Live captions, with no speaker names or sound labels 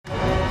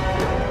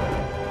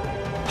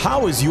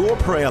How is your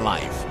prayer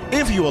life?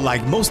 If you are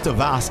like most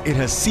of us, it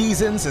has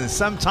seasons and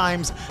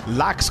sometimes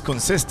lacks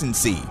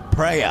consistency.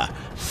 Prayer,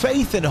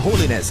 faith, and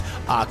holiness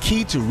are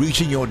key to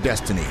reaching your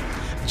destiny.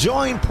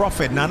 Join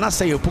Prophet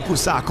Nanase Opoku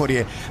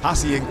Sarkodie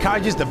as he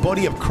encourages the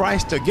body of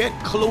Christ to get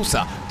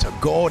closer to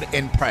God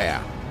in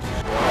prayer.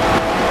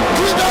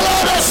 Give the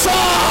Lord a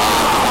song!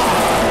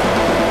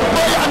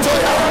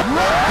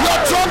 Your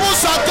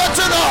troubles are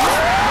getting off.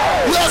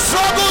 Your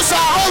struggles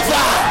are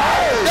over.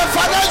 The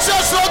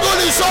financial struggle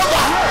is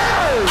over.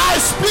 I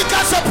speak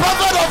as a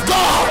prophet of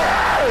God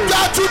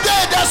that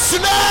today the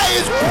snare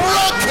is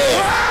broken.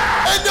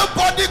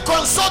 Anybody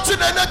consulting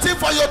anything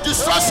for your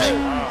destruction,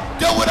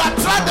 they would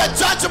attract the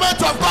judgment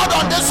of God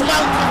on this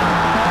mountain.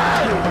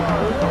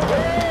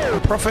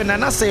 Prophet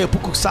Nanase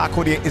Opoku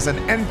Sarkodie is an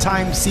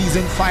end-time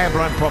seasoned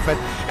firebrand prophet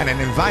and an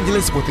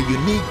evangelist with a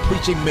unique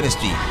preaching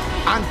ministry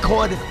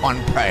anchored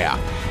on prayer.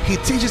 He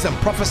teaches and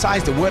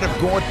prophesies the word of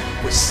God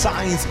with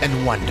signs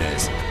and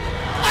wonders.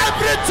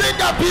 Everything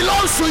that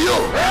belongs to you,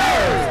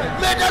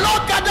 may the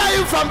Lord gather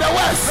you from the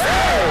west,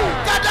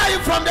 gather you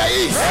from the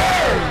east,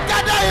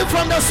 gather you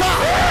from the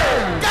south,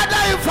 gather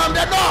you from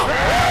the north.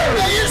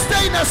 May you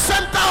stay in the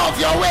center of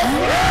your way.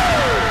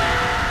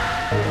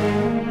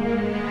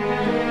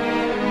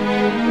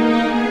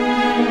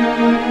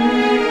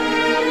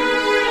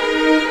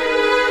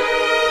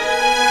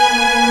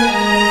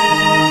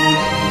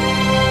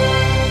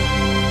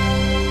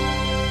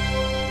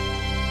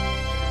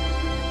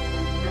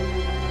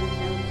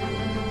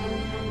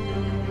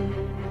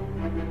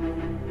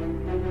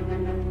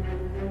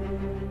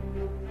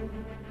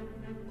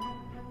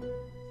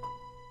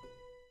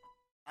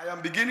 I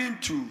am beginning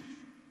to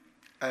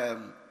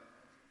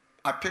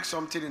I picked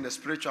something in the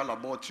spiritual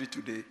laboratory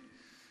today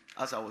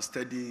as I was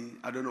studying.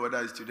 I don't know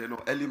whether it's today, no,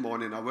 early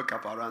morning. I woke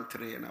up around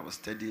 3 and I was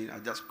studying. I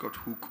just got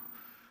hooked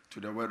to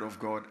the word of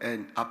God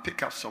and I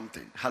pick up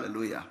something,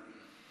 hallelujah,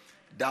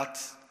 that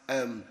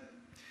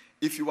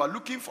if you are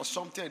looking for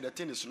something and the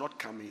thing is not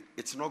coming,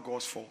 it's not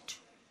God's fault.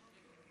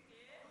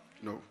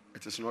 No,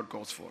 it is not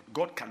God's fault.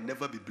 God can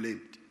never be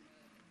blamed.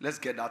 Let's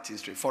get that thing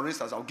straight. For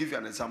instance, I'll give you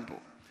an example.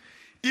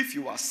 If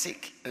you are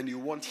sick and you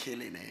want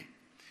healing,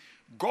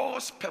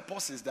 God's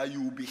purpose is that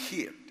you will be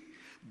healed.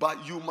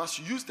 But you must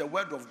use the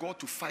word of God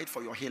to fight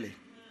for your healing.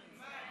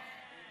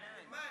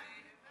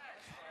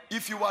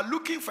 If you are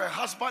looking for a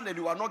husband and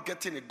you are not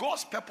getting it,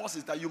 God's purpose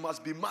is that you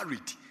must be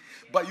married.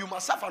 But you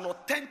must have an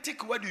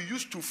authentic word you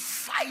use to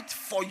fight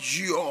for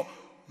your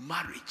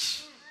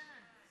marriage.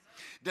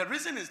 The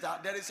reason is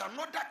that there is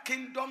another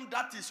kingdom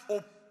that is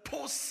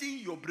opposing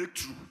your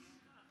breakthrough.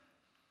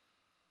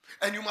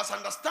 And you must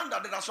understand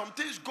that there are some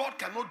things God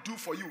cannot do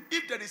for you.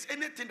 If there is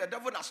anything the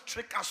devil has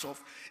tricked us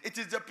of, it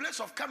is the place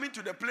of coming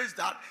to the place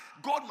that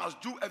God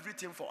must do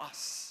everything for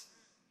us.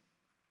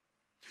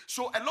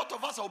 So a lot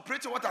of us are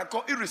operating what I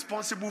call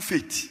irresponsible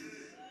faith.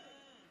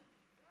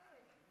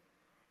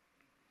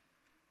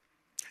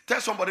 Tell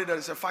somebody there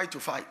is a fight to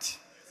fight.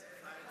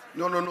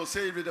 No.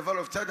 Say it with the value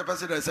of tell the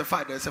person there is a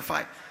fight. There is a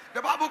fight.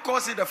 The Bible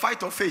calls it the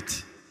fight of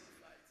faith.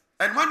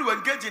 And when you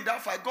engage in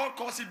that fight, God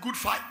calls it good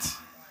fight.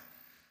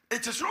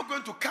 It is not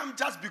going to come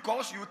just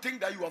because you think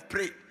that you have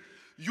prayed.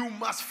 You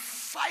must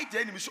fight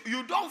the enemy. So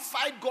you don't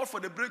fight God for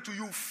the breakthrough,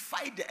 you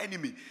fight the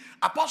enemy.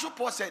 Apostle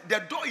Paul said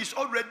the door is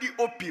already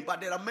open, but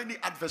there are many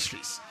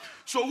adversaries.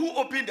 So who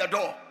opened the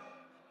door?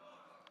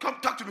 Come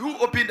talk to me. Who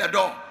opened the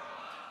door?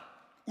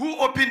 Who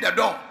opened the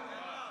door?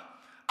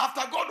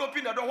 After God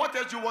opened the door, what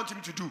else do you want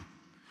him to do?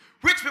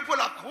 Which people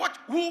are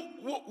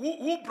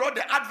who brought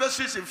the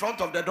adversaries in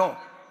front of the door?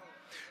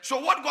 So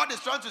what God is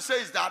trying to say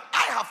is that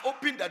I have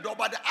opened the door,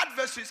 but the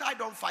adversaries, I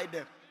don't fight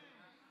them.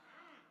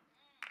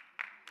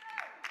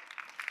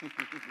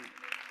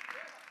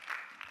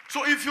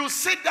 So if you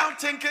sit down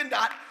thinking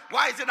that,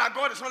 why is it that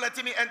God is not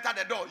letting me enter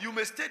the door? You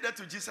may stay there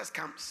till Jesus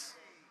comes.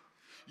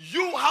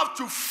 You have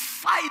to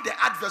fight the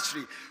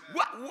adversary.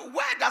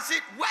 Where does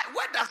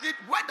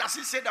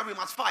it say that we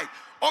must fight?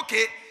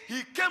 Okay,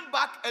 he came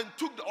back and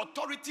took the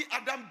authority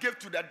Adam gave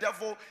to the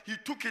devil. He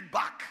took it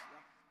back.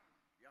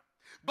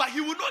 But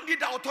he will not need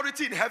the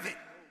authority in heaven.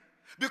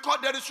 Because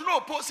there is no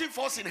opposing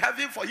force in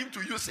heaven for him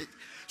to use it.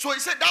 So he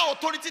said, that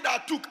authority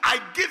that I took, I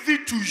give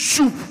it to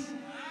you.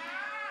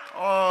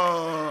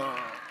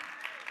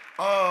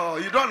 Oh,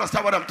 you don't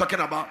understand what I'm talking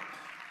about.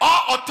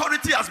 All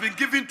authority has been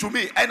given to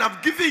me. And I'm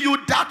giving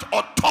you that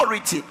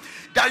authority.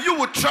 That you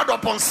will tread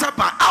upon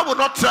serpent. I will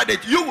not tread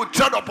it. You will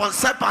tread upon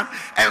serpent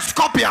and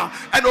scorpion.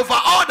 And over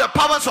all the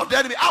powers of the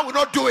enemy, I will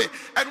not do it.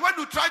 And when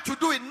you try to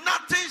do it,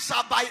 nothing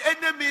shall by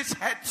any means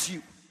hurt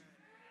you.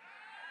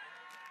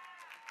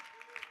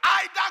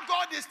 Either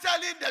God is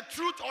telling the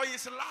truth or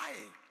he's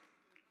lying.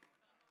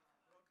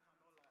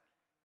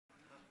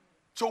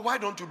 So why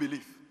don't you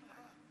believe?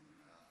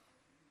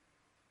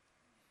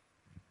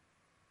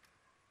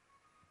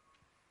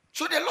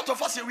 So there are a lot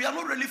of us here, we are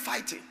not really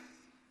fighting.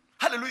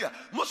 Hallelujah.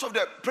 Most of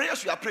the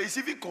prayers we are praying is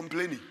even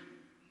complaining.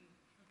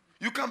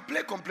 You can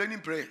play complaining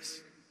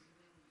prayers.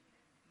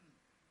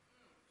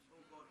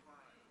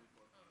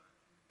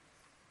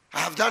 I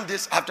have done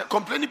this. After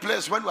complaining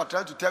players, when we are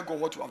trying to tell God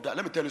what you have done,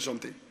 let me tell you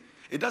something.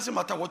 It doesn't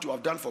matter what you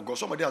have done for God.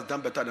 Somebody has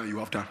done better than you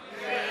have done.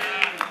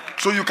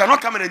 So you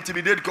cannot come and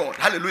intimidate God.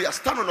 Hallelujah.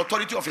 Stand on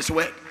authority of his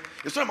word.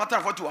 It's not a matter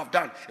of what you have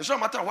done. It's not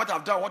a matter of what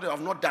I've done, what I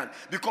have not done.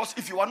 Because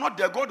if you are not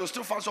there, God will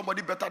still find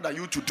somebody better than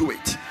you to do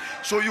it.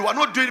 So you are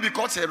not doing it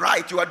because it's a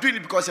right. You are doing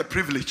it because it's a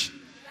privilege.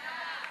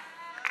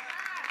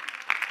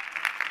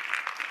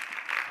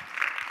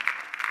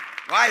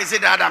 Why is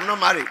it that I'm not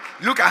married?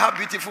 Look at how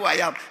beautiful I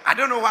am. I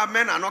don't know why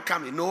men are not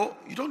coming. No,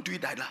 you don't do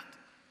it like that.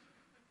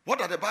 What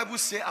does the Bible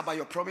say about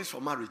your promise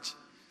for marriage?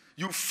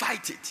 You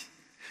fight it.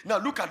 Now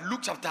look at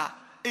Luke chapter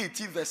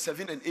 18 verse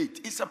 7 and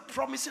 8. It's a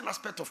promising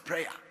aspect of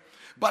prayer.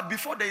 But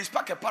before they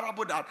spoke a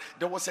parable that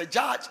there was a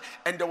judge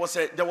and there was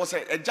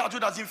a judge who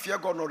doesn't fear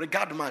God nor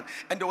regard man,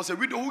 and there was a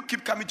widow who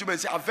keep coming to me and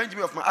say, avenge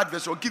me of my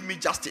adversary or give me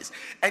justice.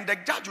 And the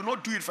judge will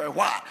not do it for a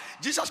while.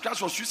 Jesus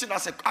Christ was using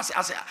as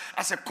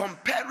a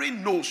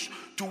comparing nose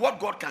to what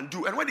God can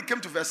do. And when he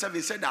came to verse 7,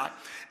 he said that,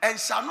 and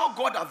shall not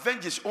God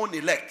avenge his own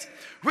elect,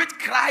 which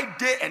cry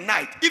day and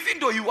night, even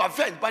though you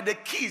avenge, but the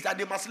key is that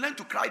they must learn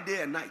to cry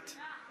day and night.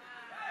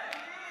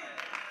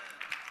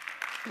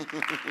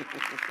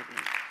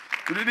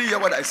 You didn't hear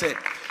what I said.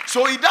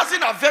 So he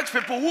doesn't avenge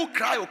people who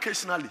cry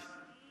occasionally.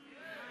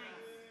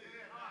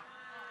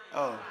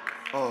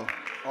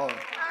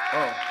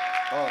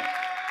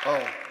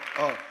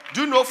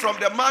 Do you know from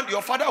the man,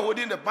 your father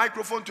holding the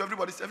microphone to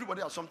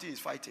everybody has something he's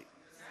fighting.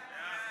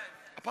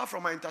 Apart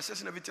from my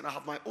intercession, everything, I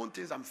have my own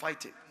things I'm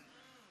fighting.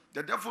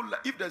 The devil,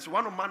 if there's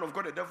one man of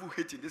God the devil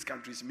hates in this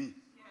country, is me.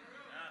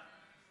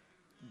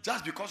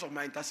 Just because of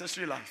my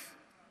intercessory life.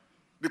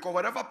 Because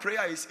whatever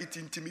prayer is, it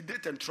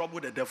intimidates and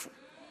troubles the devil.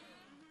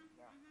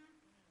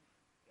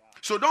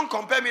 So don't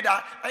compare me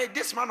that, hey,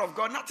 this man of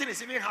God, nothing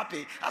is even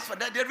happy. As for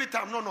that, every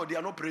time, no, they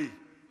are not praying.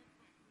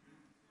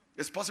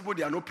 It's possible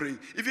they are not praying.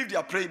 If they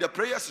are praying, the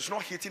prayers is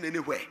not hitting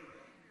anywhere.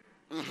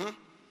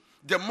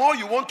 The more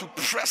you want to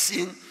press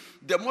in,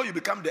 the more you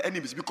become the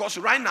enemies. Because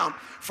right now,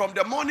 from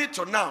the morning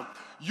to now,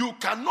 you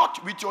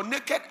cannot, with your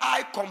naked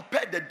eye,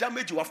 compare the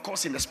damage you have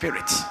caused in the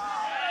spirit.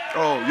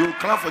 Oh, you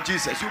clap for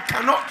Jesus. You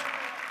cannot.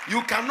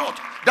 You cannot.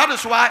 That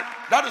is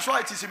why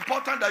it is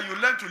important that you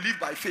learn to live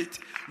by faith.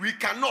 We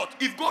cannot.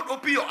 If God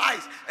open your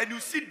eyes and you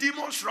see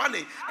demons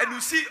running and you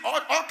see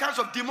all kinds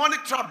of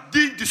demonic traps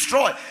being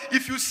destroyed,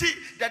 if you see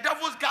the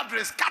devil's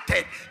gathering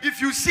scattered, if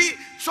you see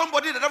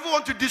somebody the devil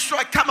want to destroy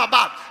come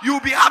about,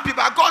 you'll be happy.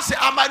 But God said,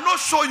 I might not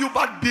show you,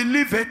 but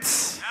believe it.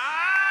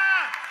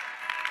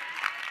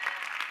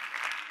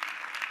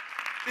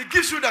 It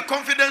gives you the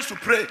confidence to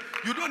pray.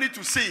 You don't need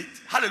to see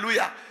it.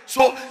 Hallelujah.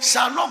 So,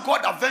 shall not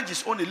God avenge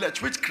his own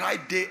elect, which cry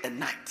day and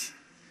night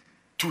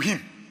to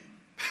him?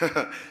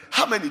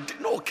 How many?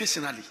 No,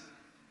 occasionally.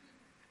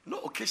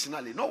 No,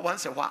 occasionally. Not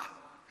once a while.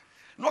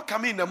 Not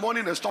coming in the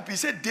morning and stop. He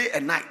said day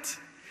and night.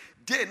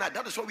 Day and night.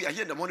 That is why we are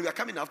here in the morning. We are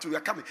coming after. We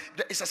are coming.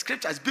 It's a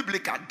scripture. It's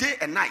biblical. Day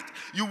and night.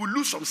 You will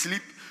lose some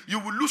sleep. You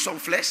will lose some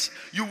flesh.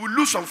 You will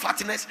lose some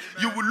fatness.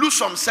 You will lose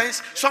some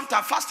sense.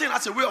 Sometimes fasting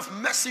has a way of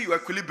messing your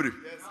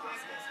equilibrium.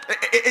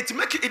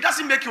 It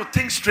doesn't make you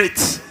think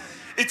straight.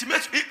 It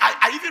makes.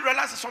 I even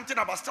realized something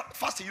about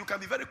fasting. You can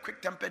be very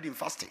quick-tempered in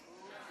fasting.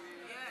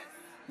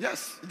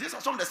 Yes, these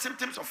are some of the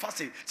symptoms of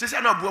fasting. Say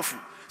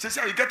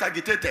you get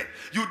agitated.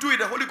 You do it,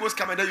 the Holy Ghost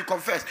comes and then you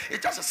confess.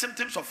 It's just the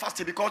symptoms of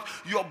fasting because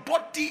your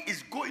body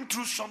is going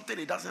through something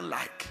it doesn't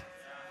like.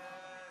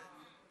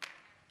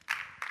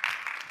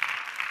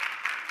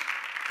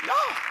 No.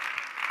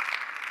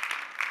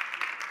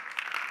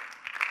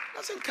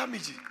 Doesn't come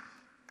easy.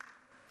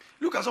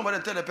 Look at somebody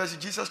and tell the person,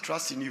 Jesus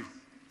trusts in you.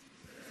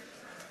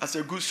 As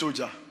a good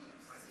soldier.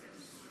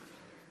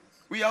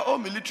 We are all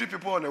military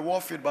people on a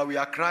warfield, but we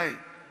are crying.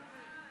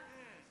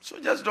 So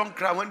just don't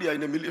cry when they are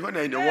in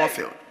the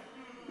warfield.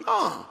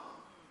 No.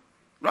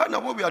 Right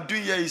now, what we are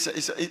doing here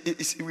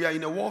is we are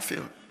in a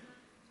warfield.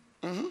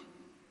 Not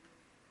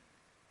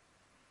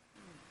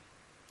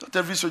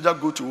every soldier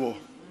go to war.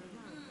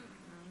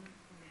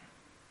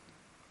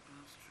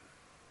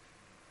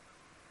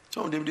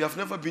 Some of them, they have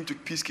never been to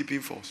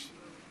peacekeeping force.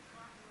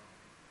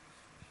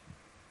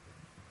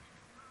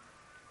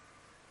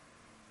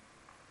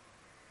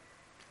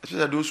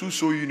 Especially those who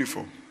sew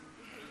uniform.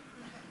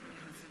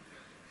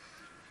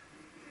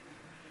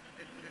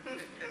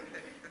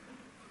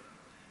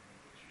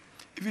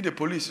 Even the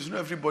police, it's not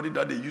everybody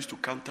that they use to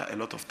counter a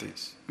lot of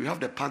things. We have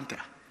the Panther.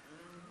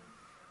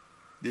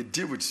 They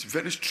deal with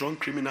very strong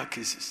criminal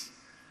cases.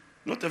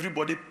 Not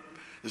everybody,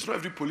 it's not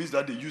every police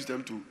that they use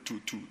them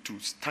to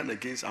stand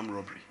against armed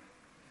robbery.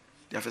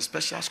 They have a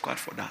special squad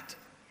for that.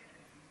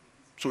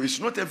 So it's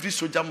not every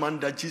soldier man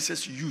that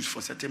Jesus used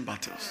for certain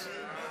battles.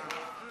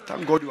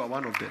 Thank God you are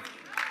one of them.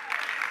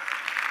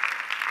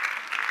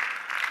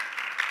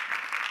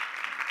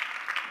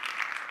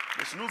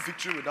 There's no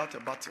victory without a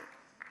battle.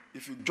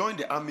 If you join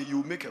the army,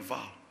 you make a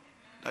vow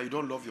that you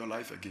don't love your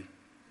life again.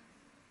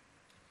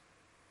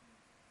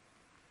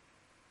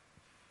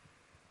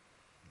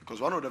 Because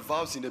one of the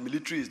vows in the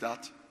military is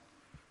that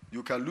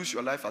you can lose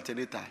your life at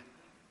any time.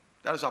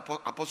 That is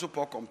what Apostle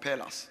Paul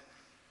compels us.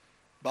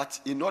 But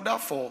in order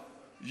for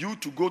you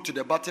to go to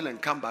the battle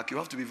and come back, you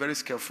have to be very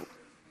skillful.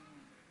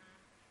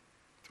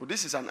 So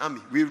this is an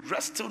army. We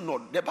wrestle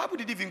not. The Bible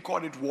didn't even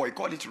call it war. It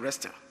called it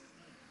wrestle.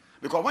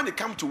 Because when it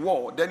comes to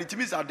war, then it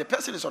means that the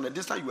person is on a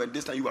distance, you are a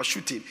distance, you are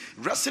shooting.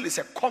 Wrestle is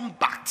a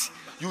combat.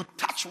 You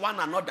touch one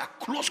another,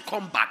 close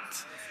combat.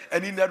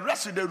 And in the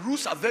wrestle, the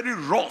rules are very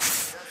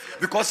rough.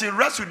 Because in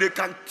wrestle, they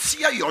can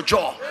tear your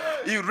jaw.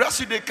 In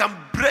wrestle, they can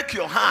break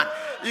your hand.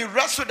 In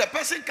wrestle, the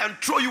person can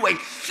throw you and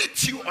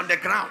hit you on the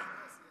ground.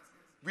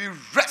 We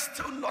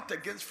wrestle not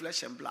against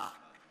flesh and blood.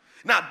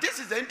 Now, this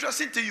is the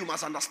interesting thing you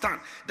must understand.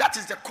 That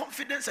is the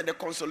confidence and the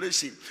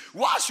consolation.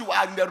 Whilst you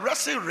are in the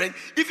wrestling ring,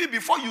 even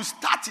before you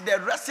start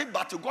the wrestling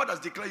battle, God has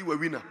declared you a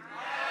winner.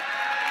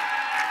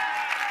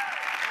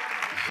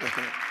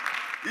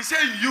 He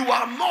said, you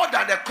are more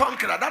than a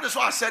conqueror. That is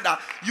why I said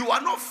that you are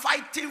not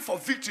fighting for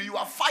victory. You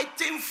are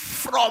fighting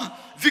from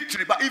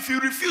victory. But if you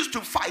refuse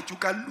to fight, you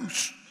can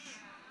lose.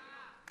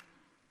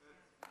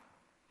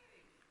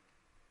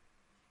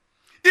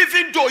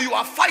 Even though you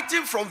are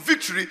fighting from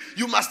victory,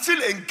 you must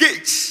still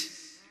engage.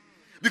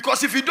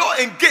 Because if you don't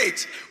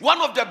engage,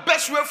 one of the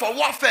best ways for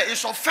warfare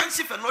is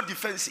offensive and not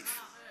defensive.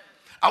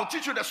 I'll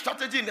teach you the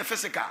strategy in the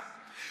physical.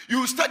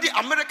 You study,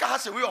 America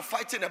has a way of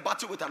fighting a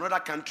battle with another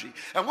country.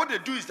 And what they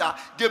do is that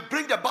they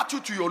bring the battle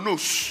to your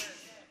nose.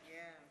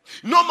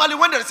 Normally,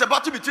 when there is a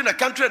battle between a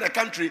country and a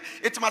country,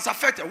 it must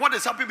affect what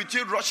is happening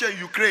between Russia and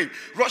Ukraine.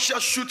 Russia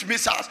shoot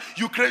missiles,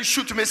 Ukraine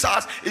shoot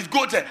missiles. It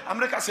goes there.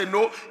 America say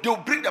no. They will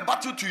bring the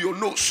battle to your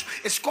nose.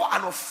 It's called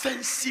an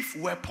offensive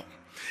weapon.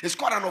 It's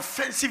called an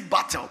offensive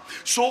battle.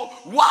 So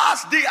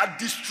whilst they are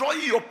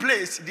destroying your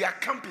place, their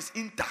camp is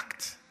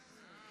intact.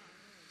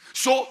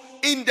 So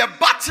in the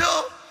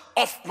battle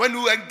of when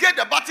you engage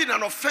the battle in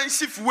an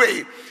offensive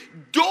way,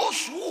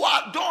 those who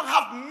don't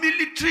have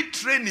military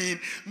training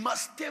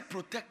must stay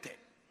protected.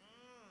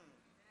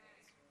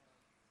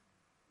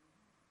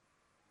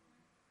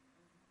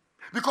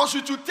 Because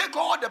it will take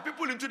all the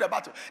people into the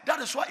battle.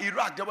 That is why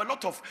Iraq, there were a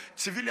lot of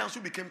civilians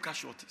who became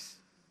casualties.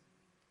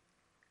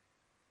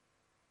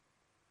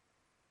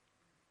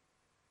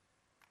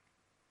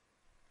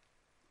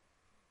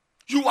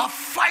 You are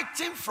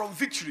fighting from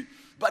victory.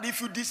 But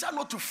if you decide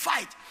not to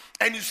fight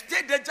and you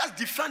stay there just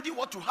defending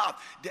what you have,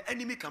 the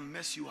enemy can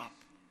mess you up.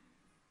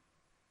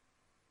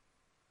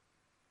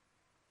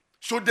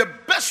 So the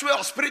best way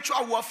of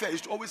spiritual warfare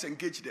is to always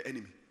engage the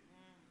enemy.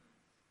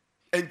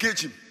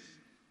 Engage him.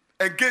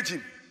 Engage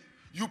him.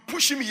 You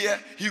push him here,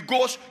 he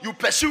goes. You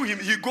pursue him,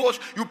 he goes.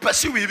 You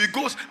pursue him, he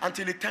goes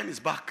until he turns his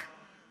back.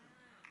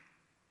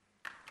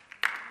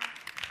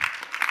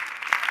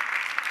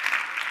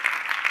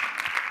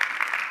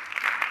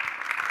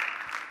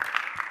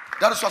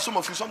 That is why some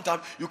of you,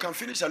 sometimes you can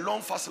finish a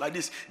long fast like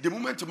this. The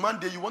moment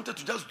Monday you wanted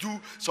to just do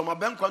some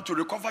abenquan to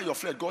recover your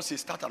flesh, God says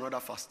start another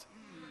fast.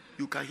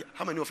 You can.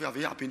 How many of you have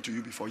it happened to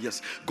you before?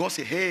 Yes. God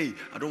say, hey,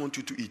 I don't want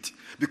you to eat.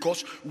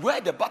 Because where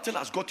the battle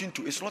has gotten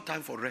to, it's not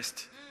time for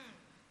rest.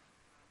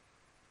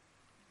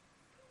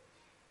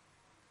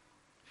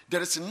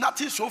 There is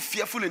nothing so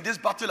fearful in this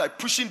battle like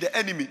pushing the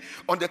enemy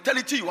on the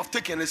territory you have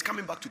taken and is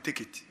coming back to take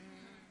it.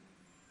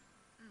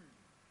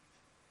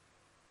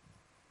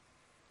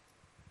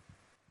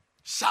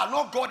 Shall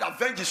not God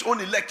avenge his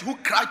own elect who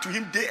cry to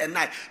him day and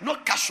night?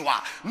 Not casual,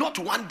 not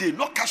one day,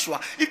 not casual.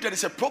 If there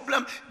is a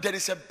problem, there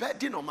is a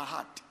burden on my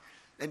heart.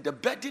 And the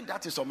burden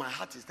that is on my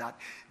heart is that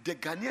the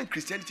Ghanaian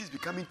Christianity is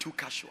becoming too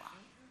casual.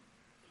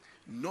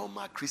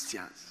 Normal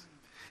Christians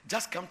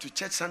just come to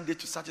church Sunday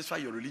to satisfy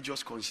your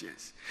religious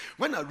conscience.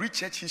 When I read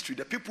church history,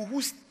 the people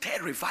who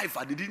stir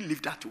revival, they didn't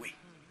live that way.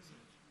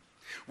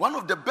 One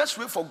of the best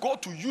ways for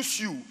God to use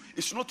you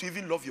is not to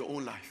even love your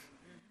own life.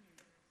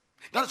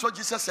 That's what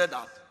Jesus said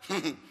that.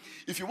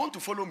 If you want to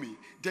follow me,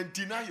 then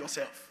deny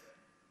yourself.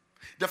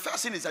 The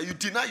first thing is that you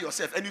deny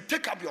yourself and you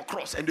take up your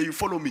cross and then you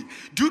follow me.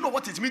 Do you know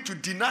what it means to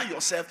deny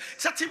yourself?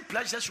 Certain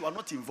pleasures you are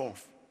not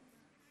involved.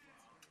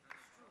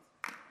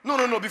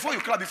 No. Before you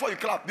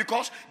clap.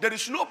 Because there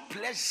is no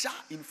pleasure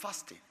in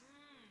fasting.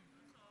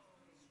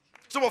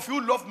 Some of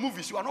you love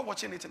movies. You are not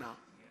watching it now.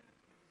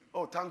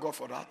 Oh, thank God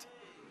for that.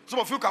 Some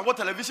of you can watch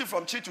television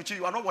from chi to chi.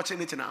 You are not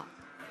watching it now.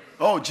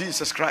 Oh,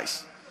 Jesus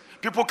Christ.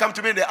 People come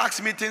to me and they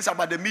ask me things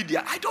about the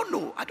media. I don't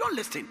know. I don't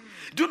listen.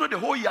 Do you know the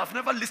whole year I've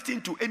never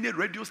listened to any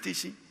radio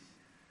station?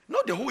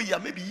 Not the whole year,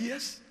 maybe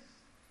years.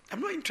 I'm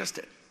not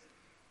interested.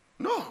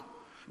 No.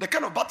 The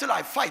kind of battle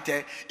I fight,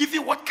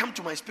 even what comes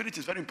to my spirit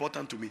is very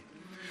important to me.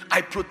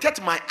 I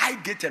protect my eye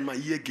gate and my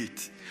ear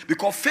gate.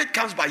 Because faith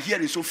comes by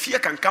hearing, so fear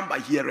can come by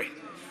hearing.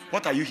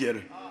 What are you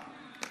hearing?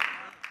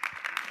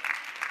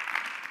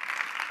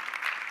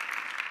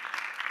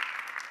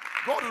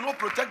 God will not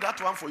protect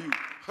that one for you.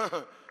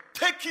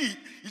 Take heed.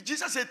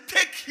 Jesus said,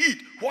 take heed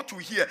what you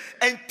hear.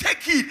 And take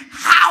heed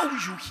how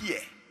you hear.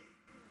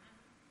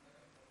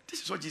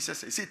 This is what Jesus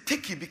said. He said,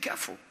 take heed, be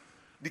careful.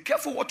 Be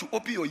careful what you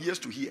open your ears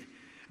to hear.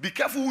 Be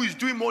careful who is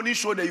doing morning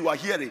show that you are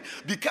hearing.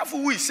 Be careful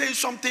who is saying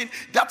something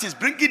that is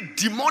bringing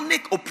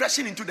demonic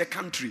oppression into the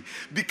country.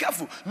 Be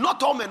careful.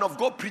 Not all men of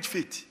God preach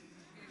faith.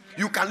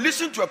 You can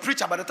listen to a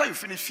preacher, by the time you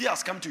finish, fear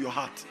has come to your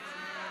heart.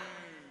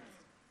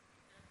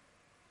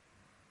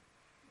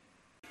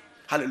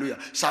 Hallelujah.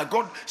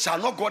 Shall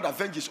not God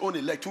avenge his own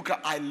elect who cry?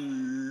 I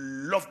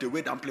love the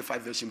way the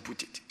Amplified version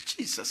put it.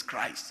 Jesus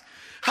Christ.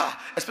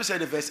 Especially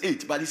the verse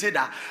 8. But he said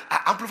that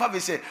Amplified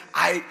version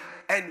said,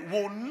 and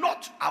will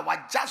not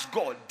our just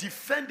God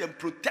defend and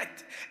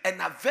protect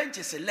and avenge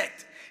his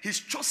elect, his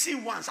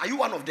chosen ones? Are you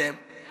one of them?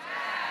 Yes.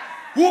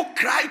 Who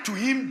cry to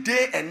him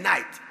day and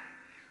night?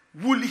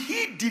 Will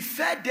he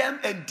defer them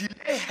and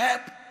delay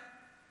help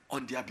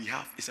on their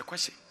behalf? It's a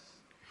question.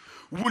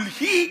 Will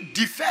he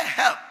defer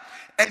help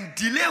and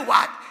delay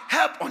what?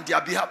 Help on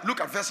their behalf.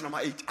 Look at verse number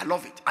 8. I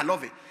love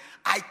it.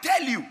 I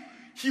tell you,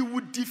 he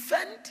would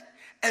defend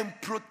and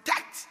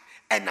protect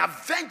and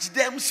avenge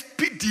them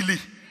speedily.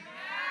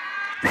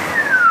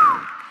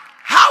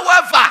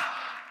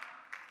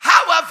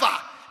 However,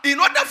 in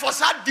order for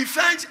such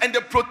defense and the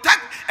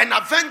protect and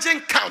avenging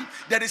come,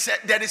 there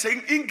is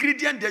an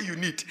ingredient that you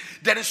need.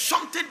 There is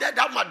something that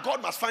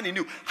God must find in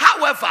you.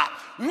 However,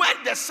 when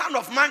the Son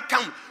of Man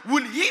comes,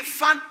 will he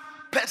find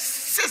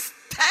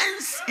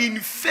persistence in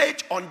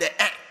faith on the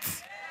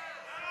earth?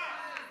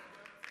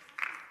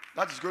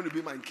 That is going to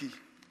be my key.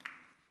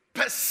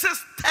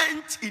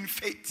 Persistent in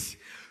faith.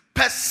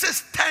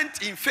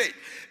 Persistent in faith.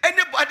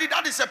 Anybody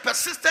that is a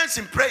persistence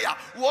in prayer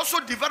will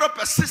also develop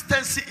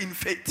persistency in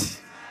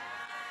faith.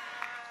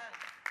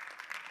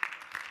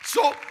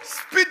 So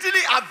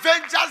speedily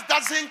avengers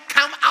doesn't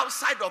come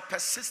outside of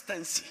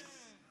persistency.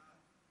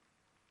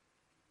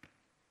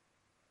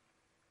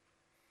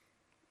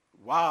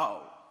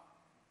 Wow.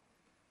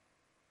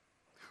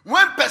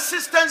 When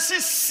persistency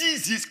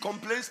ceases,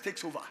 complaints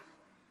takes over.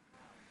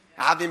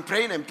 I have been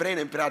praying and praying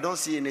and praying. I don't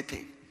see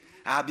anything.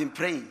 I have been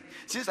praying.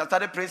 Since I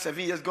started praying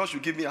 7 years, God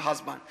should give me a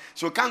husband.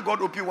 So can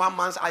God open one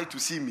man's eye to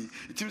see me?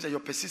 It seems that your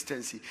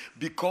persistency.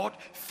 Because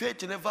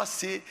faith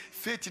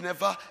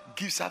never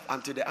gives up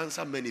until the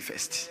answer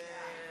manifests.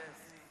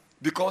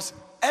 Because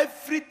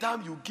every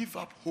time you give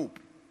up hope,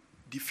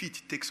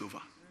 defeat takes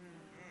over.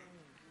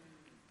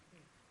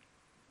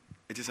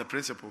 It is a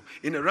principle.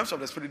 In the realms of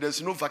the spirit,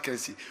 there's no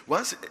vacancy.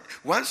 Once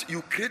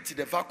you create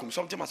the vacuum,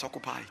 something must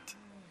occupy it.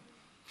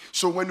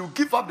 So when you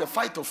give up the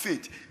fight of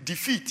faith,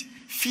 defeat,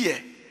 fear,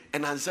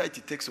 and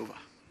anxiety takes over.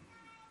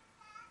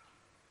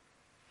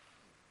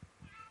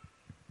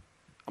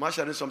 Am I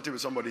sharing something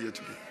with somebody here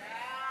today?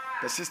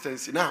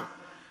 Persistency. Now,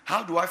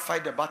 how do I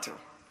fight the battle?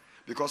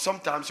 Because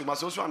sometimes you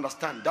must also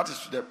understand, that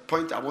is the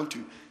point I want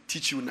to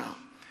teach you now.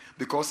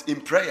 Because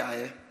in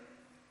prayer,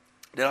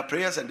 there are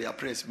prayers and there are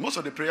prayers. Most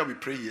of the prayer we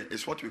pray here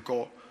is what we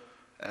call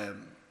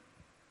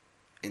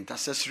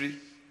intercessory,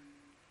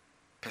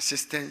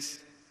 persistence,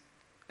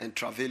 and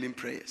travailing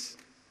prayers.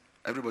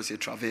 Everybody say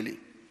travailing.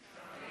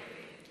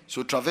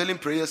 So travailing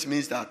prayers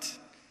means that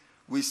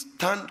we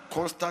stand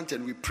constant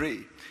and we pray.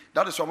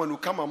 That is why when you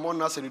come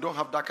among us and you don't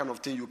have that kind of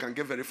thing, you can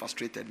get very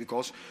frustrated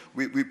because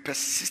we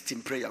persist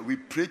in prayer. We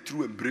pray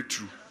through and break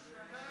through.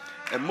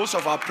 And most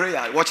of our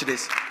prayer, watch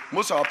this,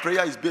 most of our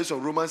prayer is based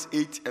on Romans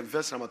 8 and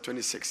verse number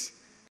 26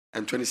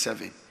 and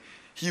 27.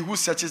 He who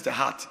searches the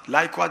heart,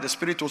 likewise the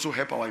Spirit also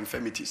help our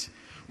infirmities.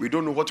 We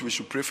don't know what we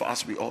should pray for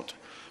as we ought.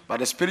 But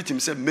the Spirit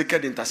himself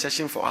maketh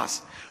intercession for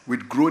us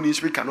with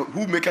groanings we cannot.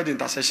 Who maketh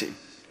intercession?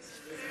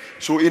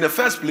 So in the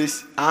first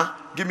place,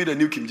 give me the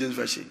New King James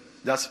Version.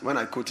 That's when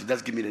I quote it,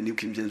 just give me the New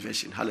King James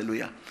Version.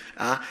 Hallelujah.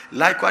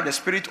 Likewise, the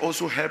Spirit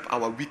also help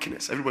our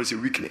weakness. Everybody say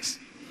weakness.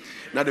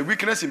 Now the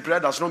weakness in prayer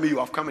does not mean you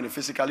have come and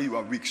physically you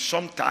are weak.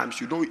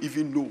 Sometimes you don't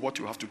even know what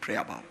you have to pray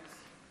about.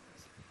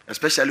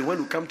 Especially when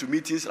you come to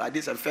meetings like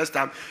this and first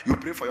time you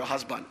pray for your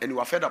husband and you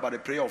are fed about the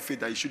prayer of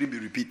faith that it shouldn't be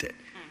repeated.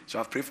 So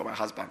I've prayed for my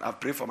husband,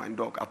 I've prayed for my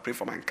dog, I've prayed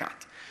for my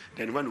cat.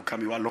 Then when you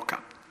come, you are locked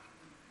up.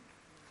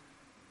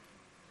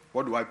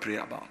 What do I pray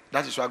about?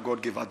 That is why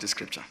God gave us the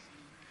scripture.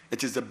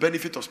 It is the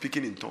benefit of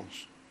speaking in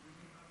tongues.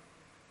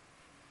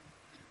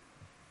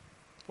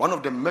 One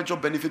of the major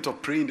benefits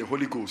of praying the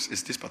Holy Ghost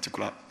is this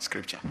particular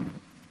scripture.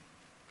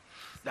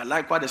 That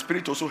likewise the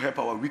Spirit also help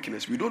our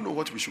weakness. We don't know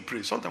what we should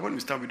pray. Sometimes when we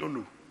stand, we don't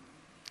know.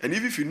 And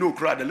even if you know,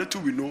 cry, the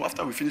little we know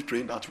after we finish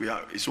praying that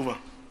it's over.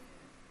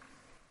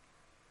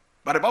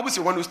 But the Bible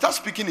says when we start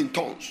speaking in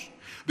tongues,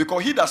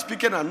 because he that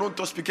speaketh and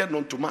not speaketh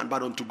not to man,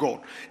 but unto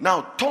God.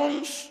 Now,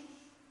 tongues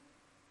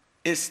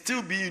is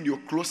still being in your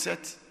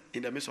closet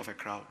in the midst of a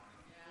crowd.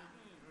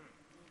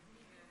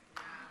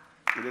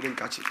 You didn't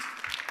catch it.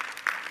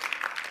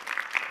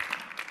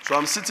 So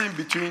I'm sitting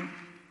between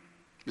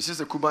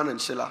Mrs. Kuban and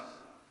Sheila.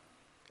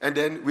 And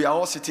then we are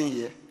all sitting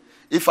here.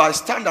 If I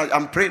stand,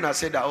 I'm praying, I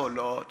say that, oh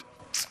Lord,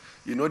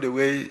 you know the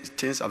way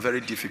things are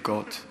very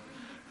difficult.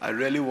 I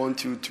really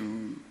want you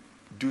to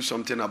do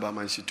something about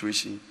my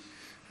situation.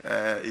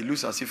 It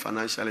looks as if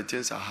financially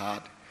things are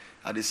hard.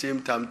 At the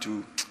same time,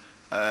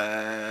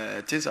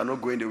 things are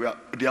not going the way.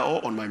 They are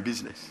all on my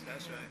business.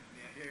 That's right.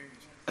 Yeah,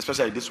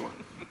 especially this one.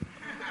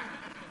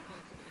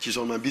 She's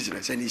on my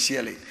business and he's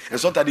yelling. And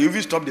sometimes they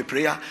even stop the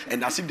prayer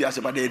and as if they are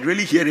saying, but they're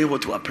really hearing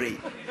what we are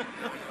praying.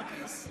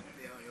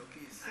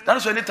 That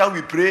is why anytime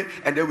we pray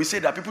and then we say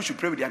that people should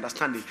pray with the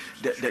understanding,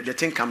 the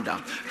thing come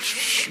down.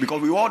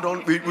 Because we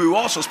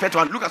all suspect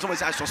one. Look at somebody and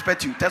say, I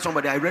suspect you. Tell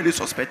somebody, I really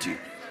suspect you.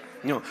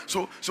 No.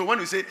 So when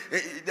you say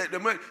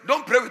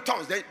don't pray with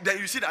tongues, then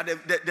you see that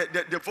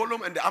the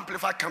volume and the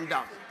amplifier come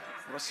down.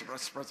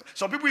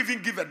 Some people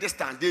even give a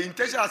distance. They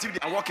intention as if they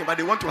are walking, but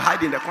they want to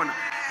hide in the corner.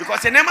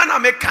 Because in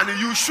American,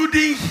 you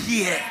shouldn't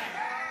hear.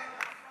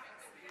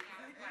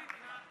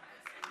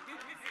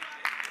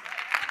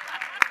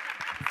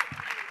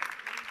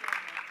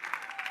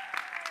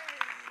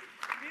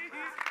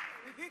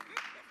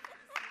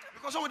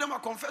 Because some of them are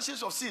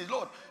confessions of sins.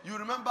 Lord, you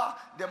remember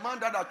the man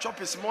that I chopped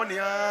his money?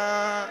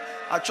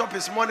 I chopped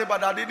his money,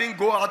 but I didn't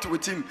go out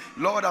with him.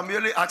 Lord, I'm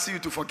really asking you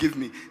to forgive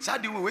me. So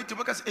do we wait to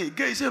because hey,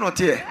 gay is not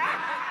here.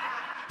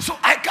 So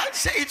I can't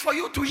say it for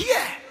you to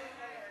hear.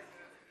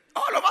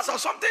 All of us have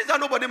some things that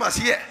nobody must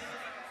hear.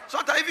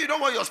 Sometimes if you don't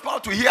want your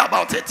spouse to hear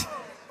about it,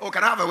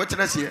 can I have a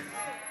witness here?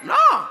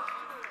 No.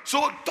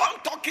 So tongue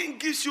talking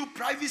gives you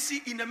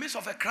privacy in the midst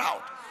of a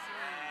crowd.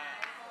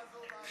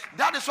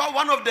 That is why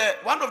one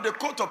of the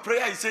quote of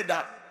prayer he said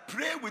that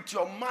pray with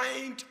your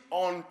mind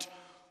on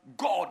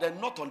God and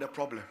not on the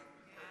problem.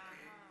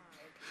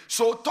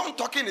 So tongue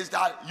talking is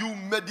that you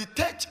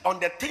meditate on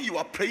the thing you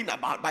are praying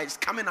about by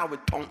coming out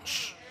with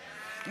tongues.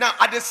 Now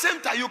at the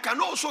same time you can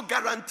also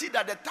guarantee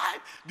that the time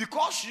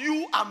because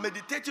you are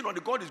meditating on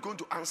the God is going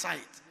to answer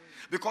it.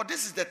 Because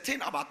this is the thing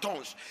about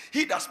tongues.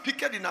 He that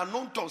speaketh in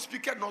unknown tongue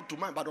speaketh not to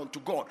man but unto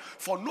God.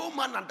 For no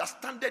man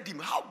understandeth him.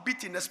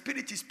 Howbeit in the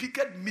spirit he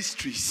speaketh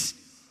mysteries.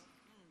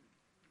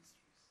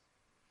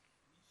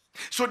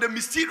 So the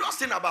mysterious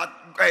thing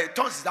about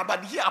tongues is that,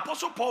 but here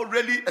Apostle Paul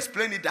really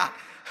explained it that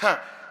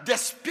the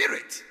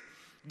spirit,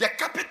 the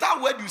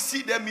capital word you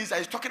see there means that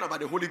he's talking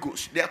about the Holy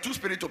Ghost. There are two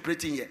spirits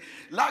operating here.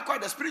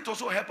 Likewise, the spirit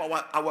also help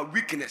our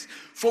weakness.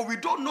 For we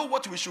don't know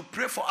what we should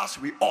pray for as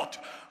we ought.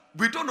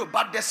 We don't know,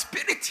 but the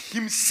spirit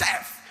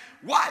himself.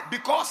 Why?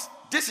 Because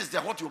this is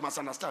what you must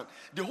understand.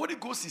 The Holy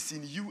Ghost is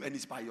in you and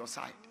is by your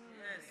side.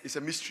 It's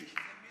a mystery.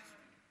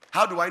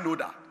 How do I know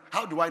that?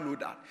 How do I know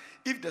that?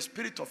 If the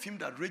spirit of him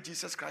that raised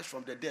Jesus Christ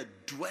from the dead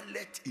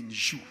dwelleth in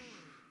you.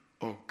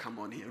 Oh, come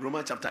on here.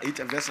 Romans chapter 8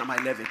 and verse number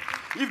 11.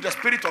 If the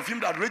spirit of him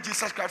that raised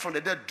Jesus Christ from the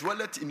dead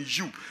dwelleth in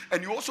you.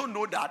 And you also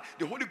know that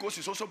the Holy Ghost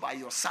is also by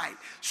your side.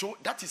 So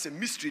that is a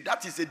mystery.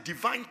 That is a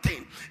divine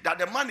thing. That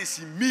the man is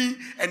in me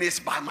and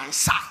is by my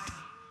side.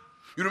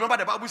 You remember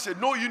the Bible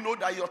said, no, you know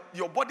that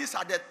your bodies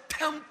are the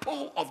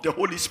temple of the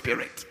Holy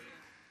Spirit.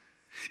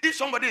 If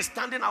somebody is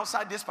standing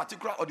outside this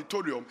particular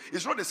auditorium,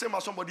 it's not the same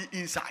as somebody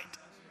inside.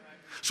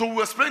 So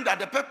we explained that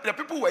the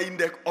people were in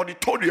the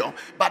auditorium,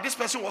 but this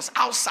person was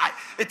outside.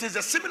 It is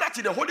similar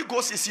to the Holy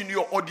Ghost is in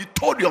your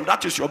auditorium.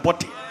 That is your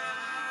body.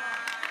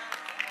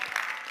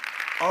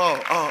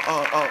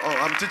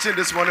 I'm teaching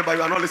this morning, but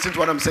you are not listening to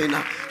what I'm saying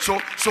now.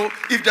 So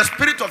if the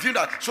spirit of you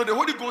that, so the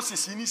Holy Ghost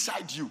is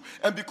inside you,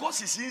 and because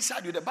he's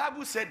inside you, the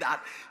Bible said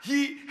that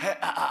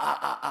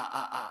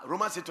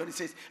Romans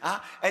 8:26,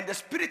 and the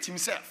spirit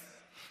himself.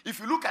 If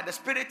you look at the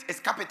spirit, it's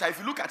capital. If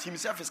you look at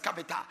himself, it's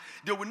capital.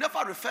 They will never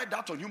refer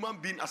that on human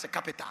being as a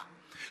capital.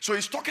 So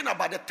he's talking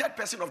about the third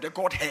person of the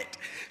Godhead.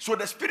 So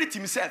the spirit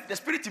himself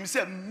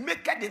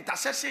maketh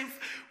intercession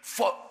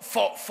for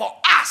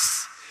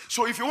us.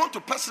 So if you want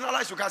to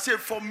personalize, you can say,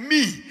 for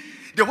me.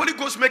 The Holy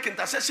Ghost make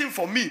intercession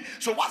for me.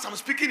 So whilst I'm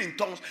speaking in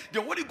tongues, the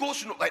Holy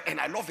Ghost, and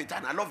I love it,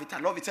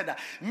 said that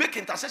make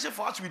intercession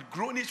for us with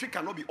groanings we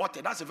cannot be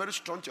uttered. That's a very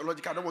strong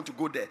theological. I don't want to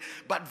go there.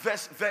 But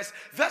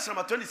verse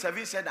number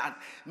 27 said that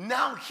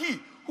now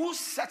he who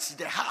sets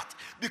the heart,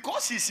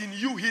 because he's in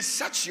you, he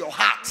sets your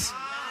heart.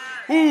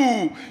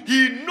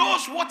 He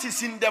knows what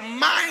is in the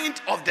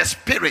mind of the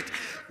spirit.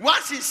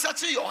 Once he's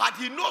searching your heart,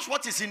 he knows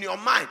what is in your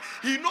mind.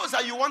 He knows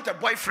that you want a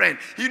boyfriend.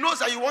 He knows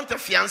that you want a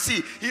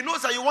fiancé. He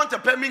knows that you want a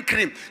peppermint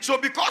cream. So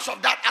because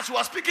of that, as we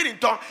are speaking in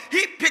tongues,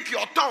 he pick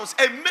your tongues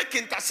and make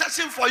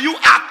intercession for you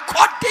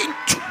according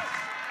to.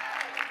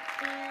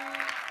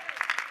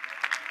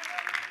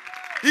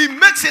 He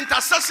makes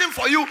intercession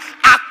for you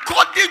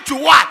according to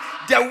what?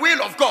 The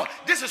will of God.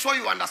 This is what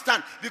you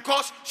understand.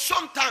 Because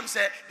sometimes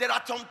there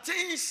are some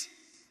things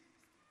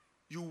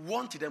you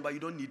want them, but you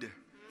don't need them.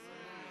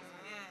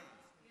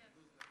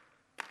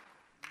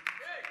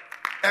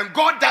 And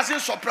God doesn't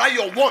supply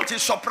your want, he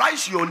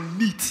supplies your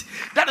need.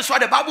 That is why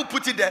the Bible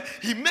put it there.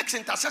 He makes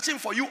intercession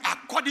for you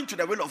according to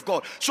the will of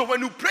God. So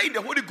when you pray in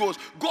the Holy Ghost,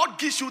 God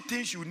gives you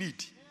things you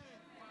need.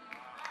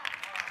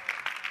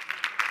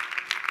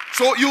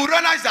 So you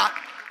realize that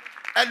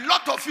a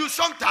lot of you,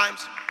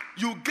 sometimes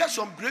you get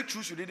some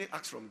breakthroughs you didn't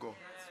ask from God.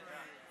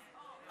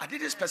 I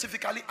didn't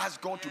specifically ask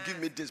God to give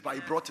me this, but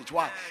he brought it.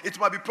 Why? It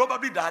might be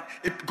probably that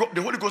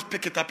the Holy Ghost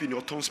pick it up in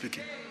your tongue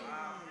speaking.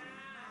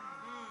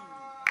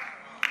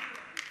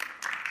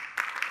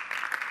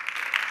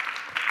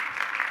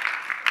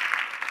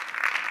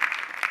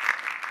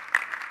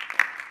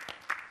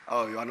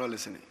 Oh, you are not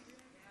listening.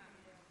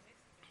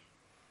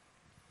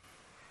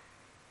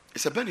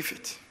 It's a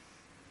benefit.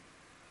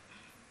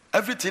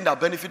 Everything that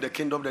benefits the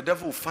kingdom, the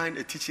devil will find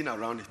a teaching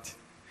around it.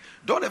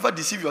 Don't ever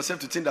deceive yourself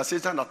to think that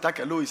Satan attack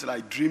alone is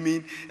like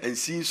dreaming and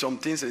seeing some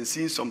things and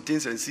seeing some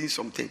things and seeing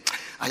something.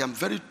 I am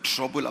very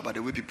troubled about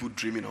the way people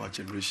dream in our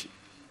generation.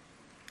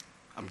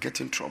 I'm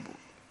getting trouble.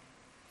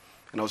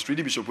 And I was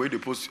reading Bishop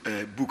Oyedepo's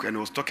book, and he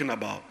was talking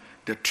about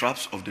the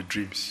traps of the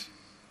dreams.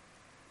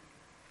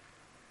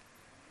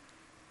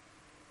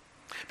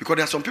 Because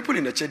there are some people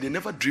in the church, they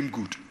never dream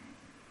good.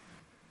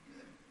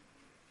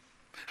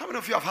 How many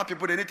of you have had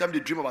people, anytime they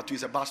dream about you,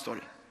 it's a bad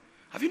story?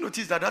 Have you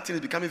noticed that thing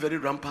is becoming very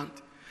rampant?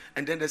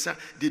 And then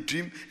they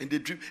dream,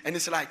 and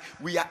it's like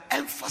we are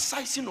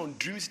emphasizing on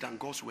dreams than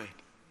God's word.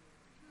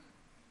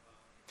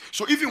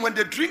 So even when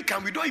the dream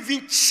comes, we don't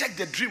even check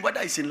the dream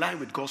whether it's in line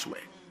with God's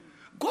word.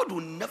 God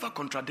will never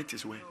contradict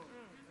his word.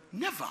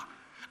 Never.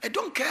 I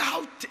don't care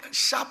how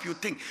sharp you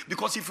think,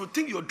 because if you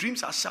think your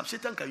dreams are sharp,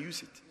 Satan can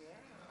use it.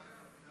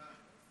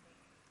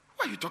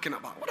 What are you talking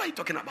about? What are you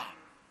talking about?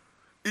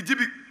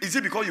 Is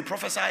it because you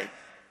prophesied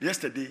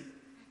yesterday?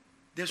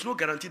 There's no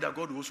guarantee that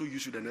God will also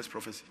use you the next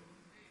prophecy.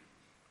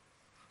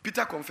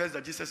 Peter confessed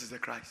that Jesus is the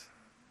Christ.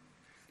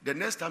 The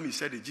next time he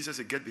said it, Jesus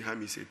said, "Get behind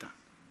me, Satan."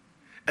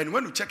 And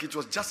when you check, it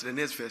was just the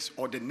next verse,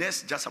 or the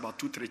next just about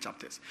 2-3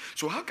 chapters.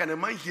 So how can a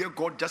man hear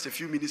God just a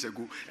few minutes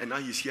ago, and now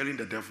he's hearing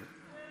the devil?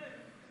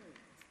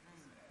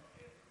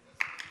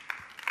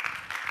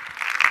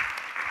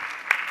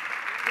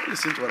 Don't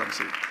listen to what I'm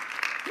saying.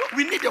 No,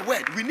 we need the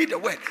word. We need the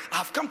word.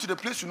 I've come to the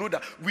place to know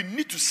that we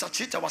need to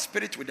saturate our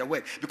spirit with the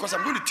word. Because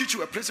I'm going to teach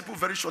you a principle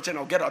very short, and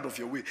I'll get out of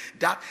your way.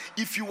 That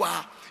if you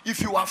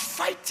are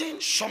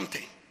fighting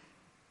something,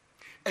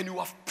 and you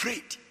have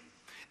prayed,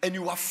 and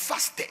you have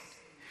fasted,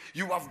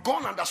 you have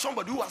gone under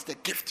somebody who has the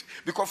gift.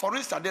 Because for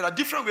instance, there are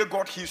different ways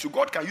God heals you.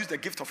 God can use the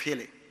gift of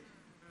healing.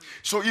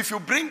 So if you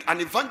bring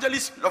an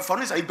evangelist, for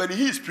instance, if Benny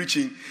is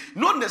preaching,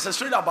 not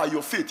necessarily about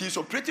your faith, he's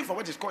operating from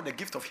what is called the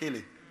gift of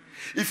healing.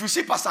 If you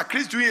see Pastor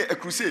Chris doing a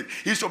crusade,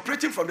 he's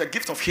operating from the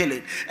gift of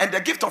healing. And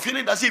the gift of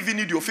healing doesn't even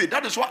need your faith.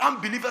 That is why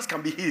unbelievers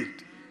can be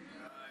healed.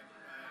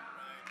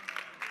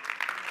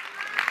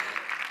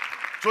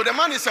 So the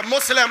man is a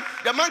Muslim.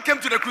 The man came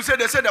to the crusade.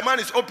 They said the man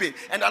is open.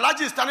 And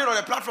Elijah is standing on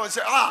the platform and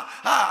said,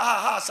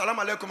 salam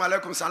alaikum,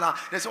 alaikum salam.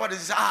 They said, what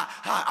is this?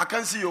 I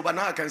can't see you, but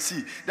now I can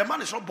see. The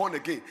man is not born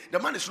again. The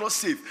man is not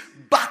saved.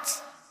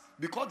 But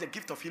because the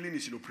gift of healing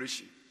is in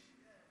operation.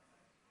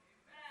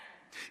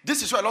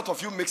 This is why a lot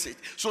of you mix it.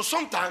 So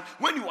sometimes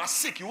when you are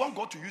sick, you want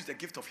God to use the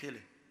gift of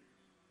healing.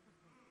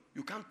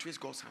 You can't trace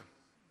God's hand.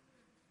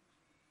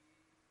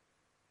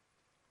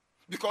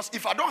 Because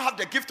if I don't have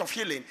the gift of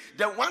healing,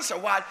 then once in a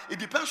while, it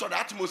depends on the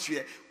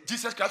atmosphere.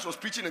 Jesus Christ was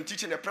preaching and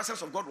teaching. The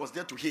presence of God was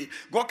there to heal.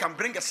 God can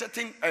bring a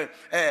certain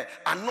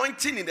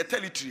anointing in the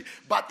territory.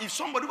 But if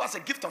somebody who has a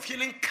gift of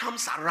healing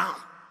comes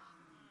around,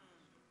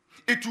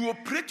 it will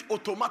operate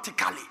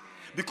automatically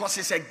because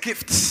it's a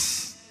gift.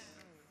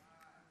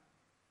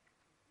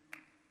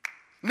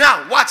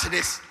 Now, watch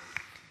this.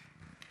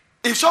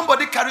 If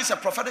somebody carries a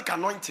prophetic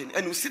anointing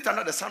and you sit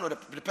under the sound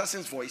of the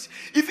person's voice,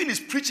 even his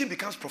preaching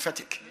becomes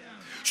prophetic.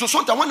 So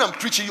sometimes when I'm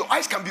preaching, your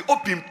eyes can be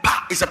open.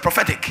 It's a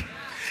prophetic.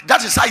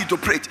 That is how you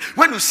operate.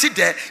 When you sit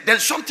there,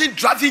 there's something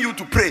driving you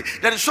to pray.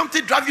 There is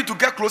something driving you to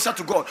get closer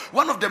to God.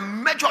 One of the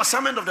major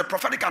assignments of the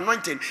prophetic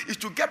anointing is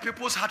to get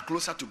people's heart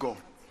closer to God.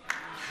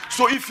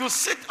 So if you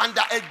sit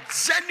under a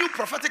genuine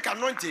prophetic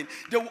anointing,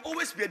 there will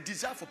always be a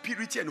desire for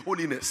purity and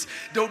holiness.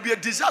 There will be a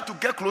desire to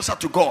get closer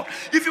to God.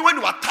 Even when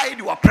you are tired,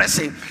 you are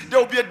pressing. There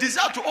will be a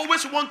desire to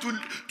always want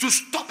to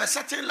stop a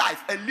certain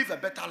life and live a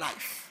better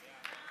life.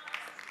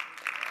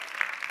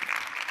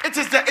 It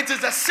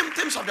is the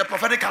symptoms of the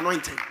prophetic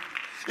anointing.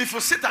 If you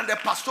sit under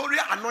pastoral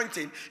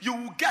anointing, you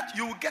will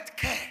get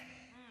care.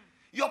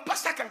 Your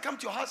pastor can come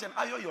to your house and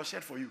iron your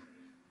shirt for you.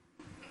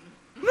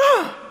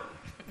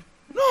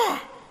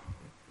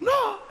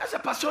 No, that's a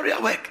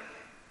pastoral work.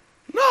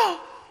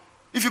 No.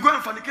 If you go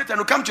and fornicate and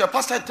you come to your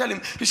pastor and tell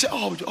him, you say,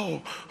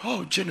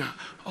 Jenna,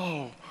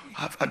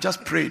 I've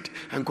just prayed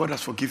and God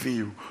has forgiven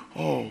you.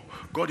 Oh,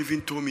 God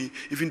even told me,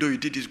 even though you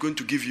did, he's going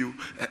to give you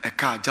a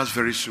car just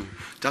very soon.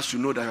 Just to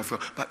know that you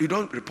have. But you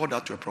don't report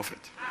that to a prophet.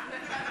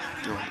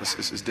 No,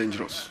 it's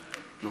dangerous.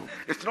 No.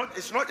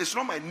 It's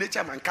not my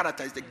nature, my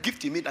character. It's the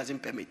gift he made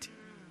doesn't permit.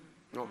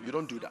 No, you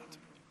don't do that.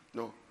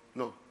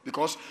 No,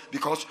 because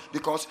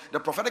the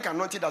prophetic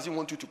anointing doesn't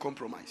want you to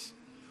compromise.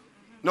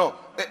 No,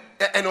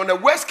 and on the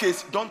worst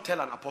case, don't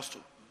tell an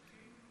apostle.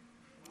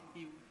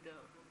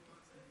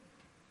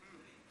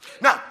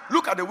 Now,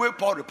 look at the way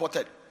Paul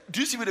reported. Do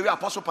you see the way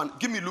Apostle Paul?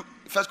 Give me Luke,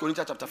 1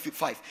 Corinthians chapter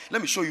 5.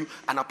 Let me show you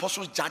an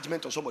apostle's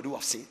judgment on somebody who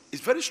has sinned.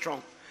 It's very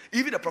strong.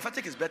 Even the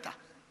prophetic is better.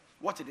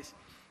 What it is?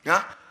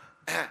 Yeah?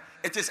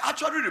 It is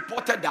actually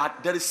reported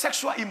that there is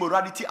sexual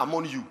immorality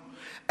among you.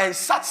 And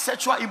such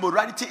sexual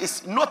immorality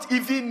is not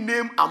even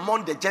named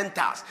among the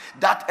Gentiles.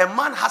 That a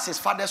man has his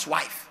father's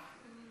wife.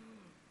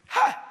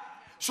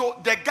 So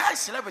the guy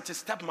slept with his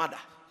stepmother.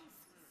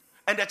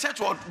 And the church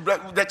was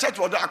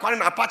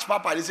acquiring a patch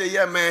papa. They say,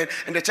 yeah, man.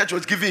 And the church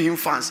was giving him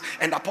fans.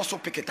 And the apostle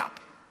picked it up.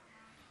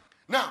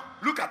 Now,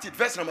 look at it.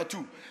 Verse number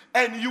 2.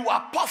 And you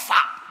are puffer.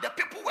 The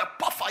people were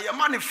puffer. Your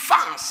man is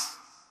fans.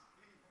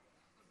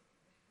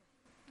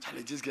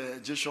 Charlie, this guy,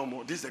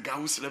 Jeshomo, this is the guy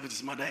who slept with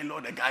his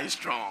mother-in-law. The guy is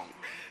strong.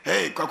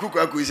 Hey,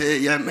 Kwaku say,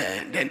 yeah,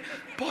 man. Then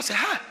Paul said,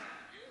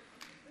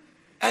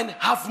 and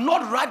have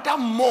not rather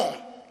more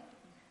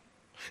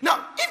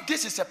Now, if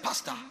this is a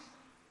pastor,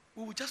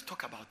 we will just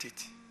talk about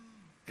it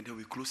and then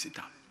we close it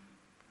up.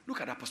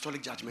 Look at the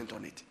apostolic judgment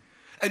on it.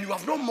 And you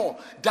have no more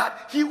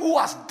that he who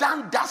has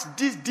done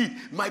this deed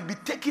might be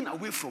taken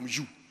away from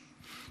you.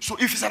 So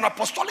if it's an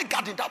apostolic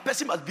garden, that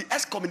person must be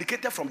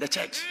excommunicated from the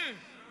church.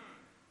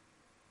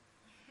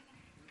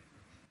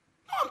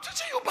 No, I'm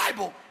teaching you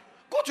Bible.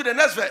 Go to the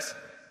next verse.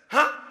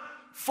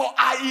 For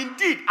I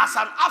indeed, as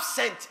an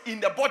absent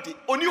in the body,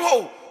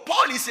 Oniho,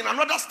 Paul is in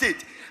another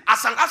state,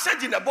 as an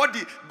absent in the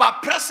body,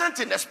 but present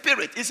in the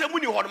spirit. He said,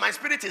 when you hold, my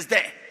spirit is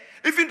there.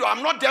 Even though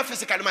I'm not there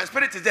physically, my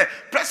spirit is there.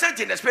 Present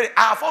in the spirit,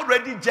 I have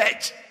already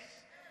judged.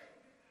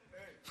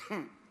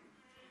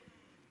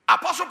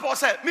 Apostle Paul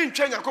said, me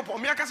change me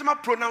I can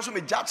pronounce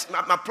me judge,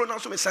 my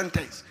pronounce me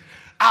sentence.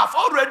 I have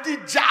already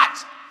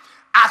judged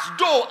as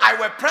though I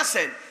were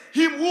present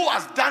him who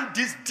has done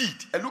this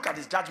deed. And look at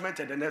his judgment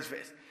in the next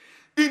verse.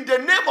 In the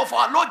name of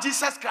our Lord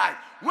Jesus Christ,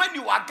 when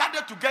you are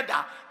gathered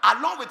together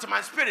along with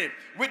my spirit,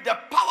 with the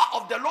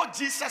power of the Lord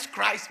Jesus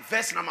Christ,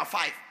 verse number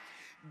 5,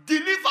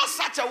 deliver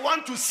such a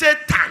one to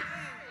Satan.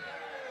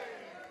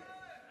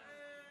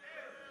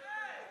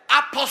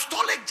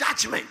 Apostolic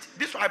judgment.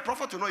 This one I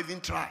prefer to not even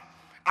try.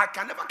 I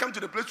can never come to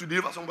the place to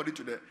deliver somebody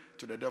to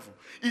the devil.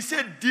 He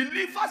said,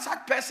 deliver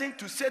such person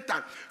to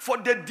Satan for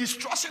the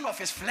destruction of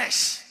his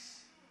flesh.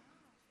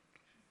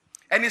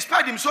 And he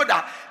spared him so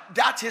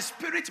that his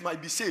spirit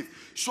might be saved.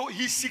 So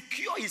he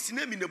secured his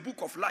name in the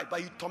book of life,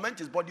 but he torment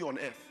his body on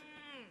earth.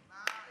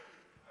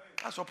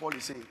 That's what Paul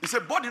is saying. He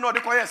said, body not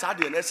the quiet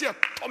and I say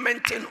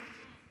tormenting.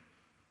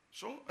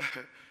 So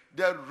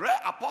the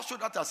rare apostles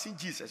that have seen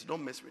Jesus,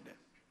 don't mess with them.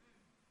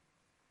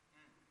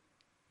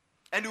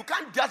 And you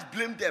can't just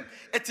blame them.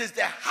 It is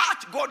the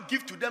heart God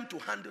gives to them to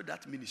handle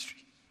that ministry.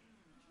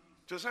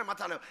 So it's not a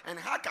matter of, and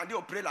how can they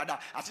pray like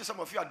that? I see some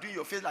of you are doing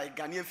your face like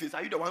Ghanaian face.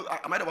 Are you the one?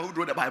 Am I the one who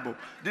wrote the Bible?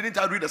 Didn't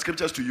I read the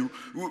scriptures to you?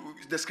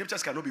 The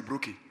scriptures cannot be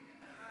broken.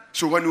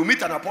 So when you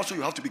meet an apostle,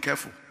 you have to be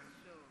careful.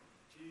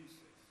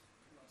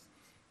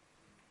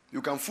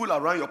 You can fool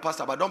around your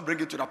pastor, but don't bring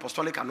it to the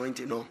apostolic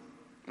anointing. No.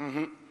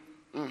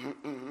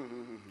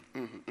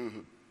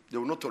 They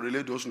will not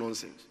tolerate those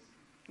nonsense.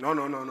 No.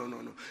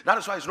 That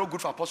is why it's not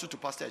good for apostle to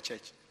pastor a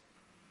church.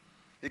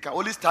 He can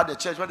only start the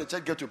church when the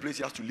church gets to a place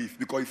he has to leave.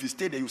 Because if he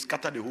stay there, you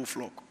scatter the whole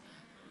flock.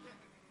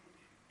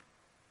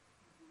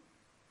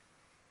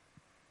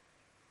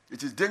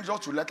 It is dangerous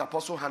to let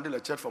apostle handle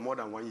a church for more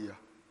than 1 year.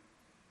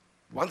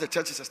 Once the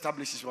church is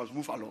established, it must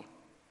move along.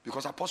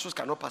 Because apostles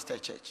cannot pastor a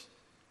church.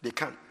 They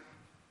can't.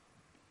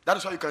 That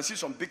is why you can see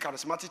some big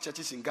charismatic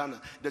churches in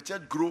Ghana. The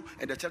church grow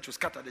and the church will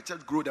scatter. The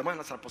church grow. The man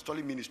has an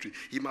apostolic ministry.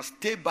 He must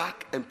stay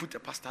back and put a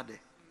pastor there.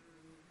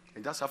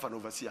 And just have an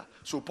overseer.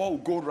 So Paul will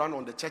go around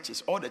on the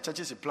churches. All the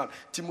churches he planned.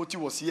 Timothy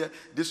was here.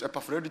 This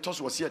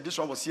Epaphroditus was here. This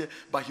one was here.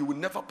 But he will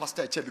never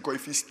pastor a church. Because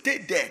if he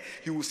stayed there,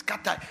 he will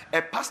scatter.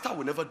 A pastor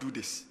will never do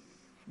this.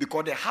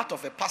 Because the heart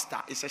of a pastor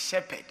is a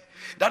shepherd.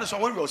 That is why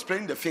when we were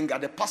explaining the finger,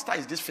 the pastor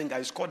is this finger.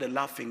 It's called the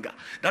love finger.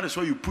 That is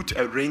why you put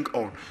a ring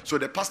on. So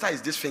the pastor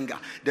is this finger.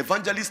 The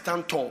evangelist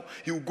stand tall.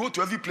 He will go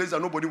to every place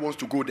that nobody wants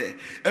to go there.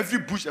 Every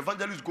bush,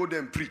 evangelist go there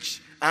and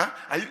preach.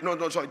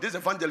 Sorry. This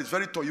evangelist is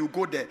very tall. You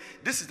go there.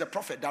 This is the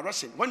prophet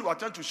direction. When you are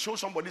trying to show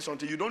somebody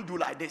something, you don't do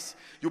like this.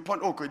 You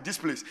point, okay, this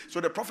place.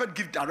 So the prophet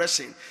gives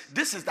direction.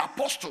 This is the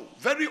apostle.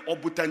 Very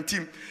obutant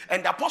team.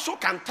 And the apostle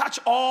can touch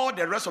all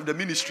the rest of the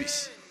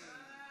ministries.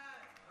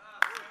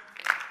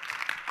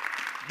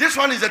 This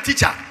one is a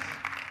teacher.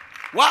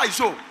 Why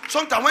so?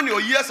 Sometimes when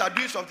your ears are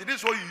doing something, this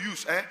is what you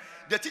use.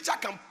 The teacher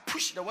can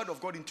push the word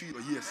of God into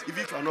your ears,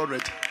 even if you are not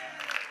ready.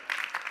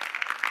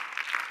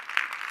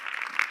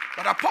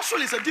 But apostle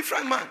is a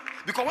different man.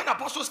 Because when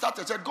apostle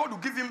started, God will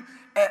give him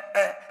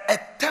a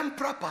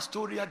temporal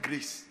pastoral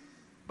grace.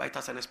 But it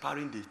has an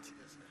expiring date.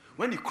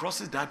 When he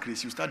crosses that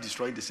grace, you start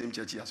destroying the same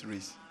church he has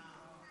raised.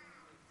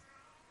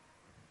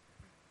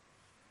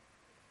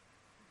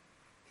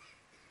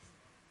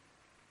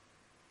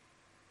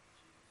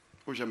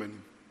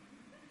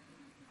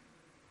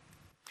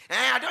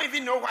 I don't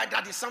even know why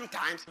that is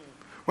sometimes.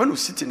 When you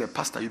sit in a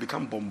pastor, you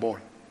become bomb boy.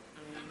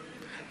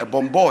 A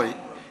bomb boy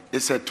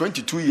is a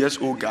 22 years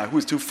old guy who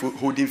is still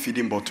holding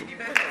feeding bottle.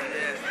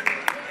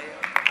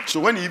 So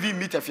when you even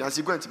meet a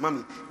fiancé, go and say,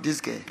 Mommy,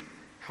 this guy,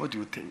 how do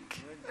you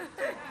think?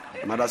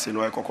 The mother says,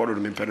 no, I can't call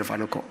him in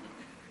Penifano.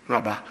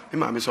 No, but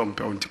I'm some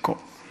pound to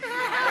call.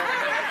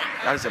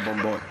 That is a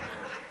bomb boy.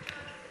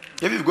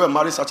 If you go and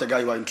marry such a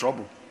guy, you are in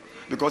trouble.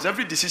 Because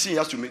every decision he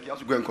has to make, he has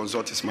to go and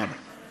consult his mother.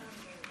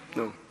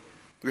 No.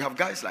 We have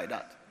guys like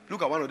that.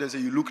 Look at one of them and say,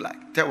 you look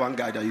like. Tell one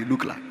guy that you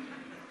look like.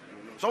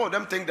 Some of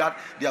them think that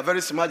they are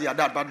very smart, they are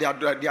that, but they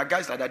are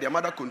guys like that. Their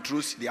mother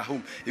controls their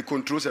home. He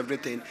controls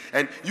everything.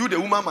 And you, the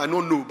woman, might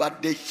not know,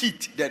 but the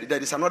heat, there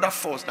is another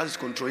force that is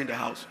controlling the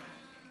house.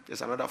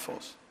 There's another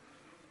force.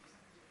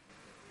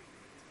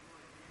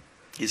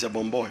 He's a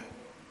bomb boy.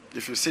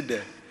 If you sit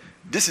there,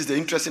 this is the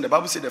interesting. The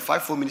Bible says the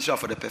fivefold ministry are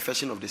for the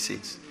perfection of the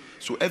saints.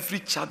 So every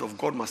child of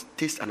God must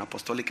taste an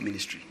apostolic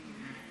ministry.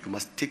 You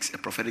must taste a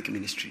prophetic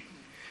ministry.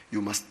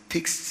 You must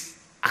taste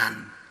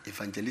an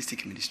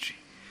evangelistic ministry.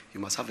 You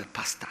must have a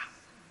pastor.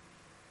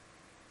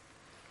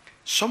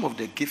 Some of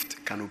the gifts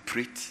can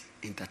operate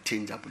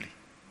interchangeably.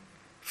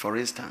 For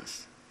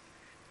instance,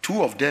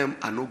 2 of them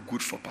are not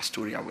good for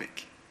pastoral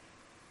work.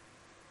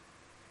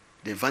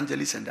 The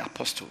evangelist and the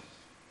apostle,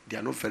 they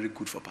are not very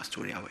good for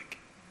pastoral work.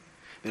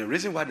 The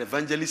reason why the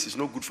evangelist is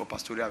not good for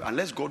pastoral,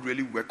 unless God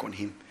really work on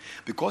him,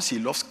 because he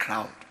loves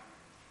crowd.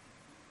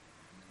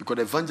 Because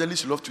the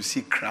evangelists love to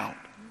see crowd.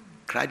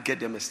 Crowd get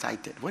them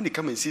excited. When they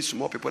come and see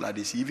small people like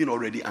this, he even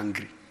already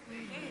angry.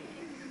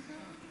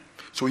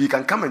 So he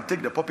can come and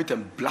take the pulpit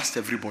and blast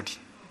everybody.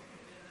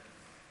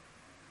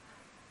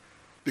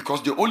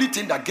 Because the only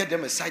thing that get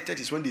them excited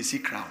is when they see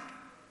crowd.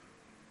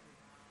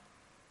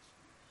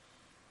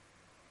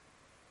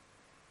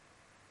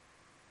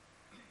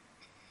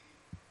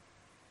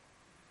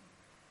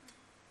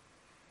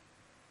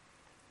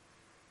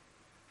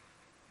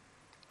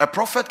 A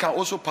prophet can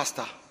also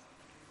pastor.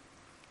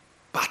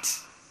 But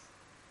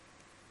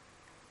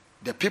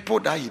the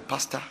people that he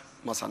pastor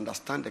must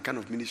understand the kind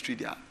of ministry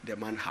the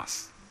man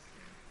has.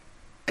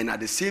 And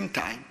at the same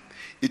time,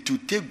 it will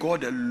take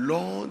God a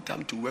long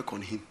time to work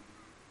on him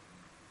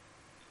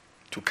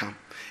to come.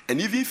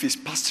 And even if he's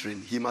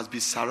pastoring, he must be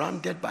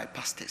surrounded by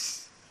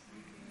pastors.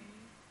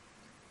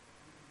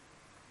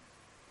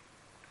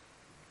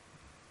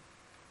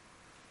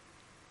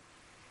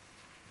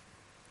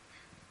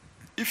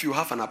 If you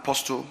have an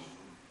apostle,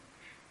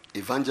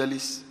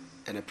 evangelist,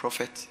 and a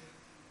prophet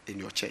in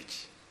your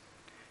church,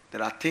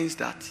 there are things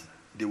that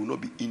they will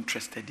not be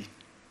interested in.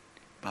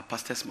 But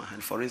pastors might.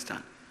 For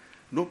instance,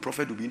 no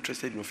prophet will be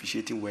interested in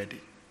officiating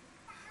wedding.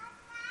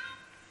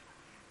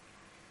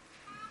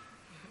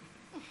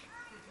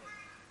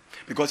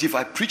 Because if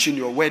I preach in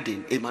your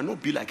wedding, it might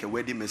not be like a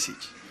wedding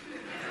message.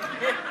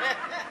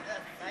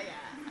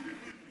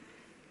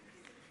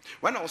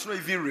 When I was not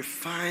even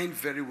refined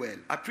very well,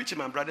 I preached in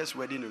my brother's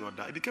wedding in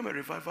Oda. It became a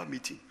revival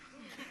meeting.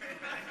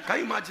 Can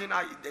you imagine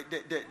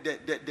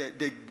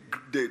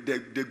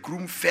the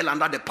groom fell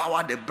under the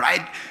power, the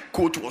bride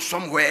coat was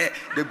somewhere,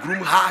 the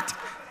groom hat,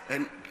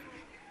 and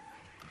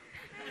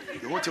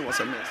the whole thing was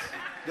a mess.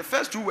 The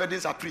first 2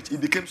 weddings I preached, it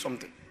became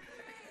something.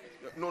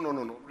 No.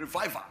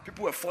 Revival.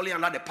 People were falling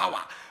under the power.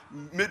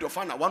 Made of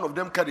honor. One of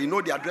them carried,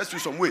 they addressed you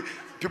some way.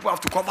 People have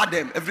to cover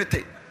them,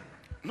 everything.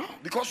 No,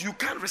 because you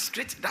can't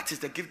restrict. That is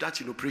the gift that's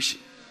in operation.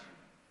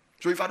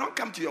 So if I don't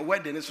come to your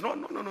wedding, it's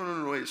not.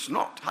 No, it's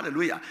not.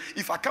 Hallelujah.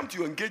 If I come to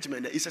your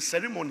engagement, it's a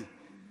ceremony.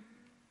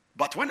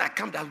 But when I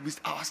come there,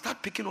 I'll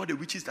start picking all the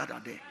witches that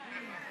are there.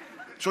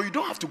 So you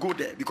don't have to go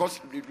there because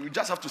you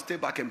just have to stay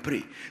back and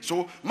pray.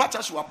 So much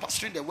as you are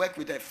pastoring the work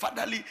with a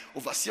fatherly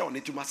overseer on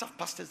it, you must have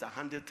pastors that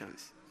handle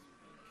things.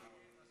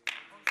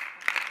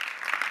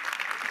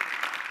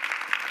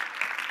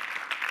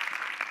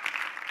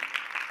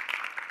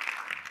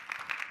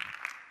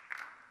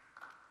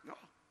 No.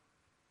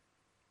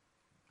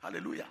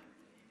 Hallelujah.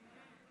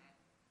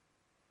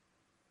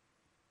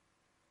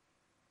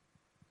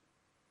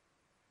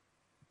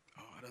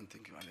 Oh, I don't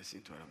think you are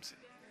listening to what I'm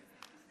saying.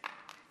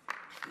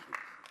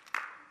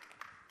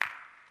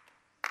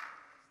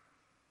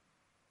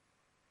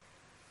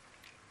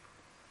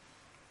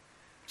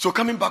 So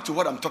coming back to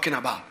what I'm talking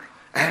about,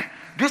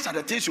 these are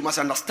the things you must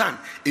understand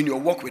in your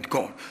walk with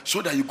God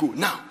so that you go.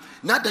 Now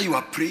that you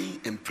are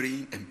praying and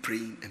praying and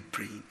praying and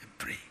praying and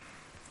praying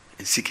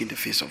and seeking the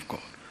face of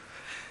God,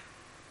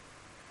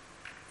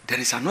 there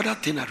is another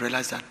thing I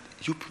realized that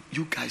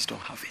you guys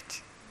don't have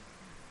it.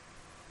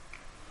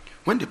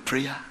 When the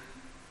prayer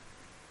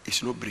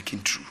is not breaking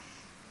through,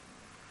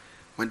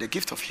 when the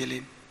gift of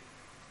healing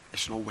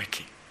is not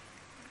working,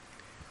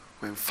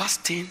 when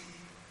fasting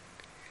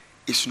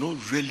is not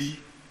really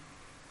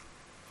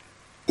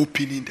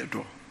opening the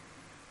door,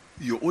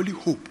 your only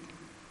hope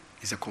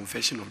is a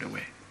confession of the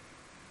word.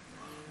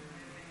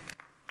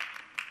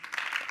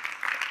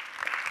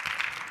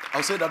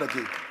 I'll say that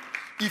again.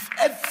 If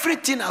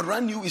everything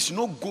around you is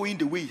not going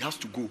the way it has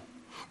to go,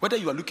 whether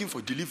you are looking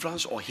for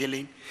deliverance or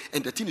healing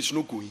and the thing is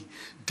not going,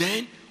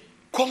 then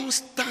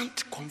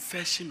constant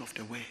confession of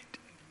the word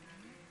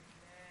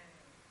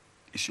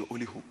is your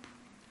only hope.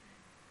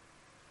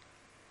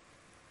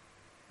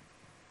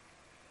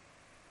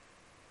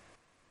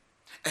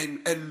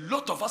 And a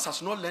lot of us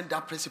has not learned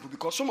that principle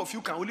because some of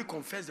you can only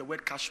confess the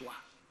word casual.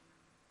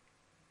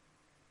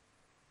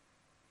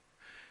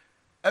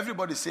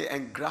 Everybody say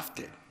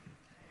engrafted.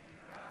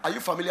 Are you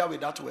familiar with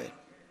that word?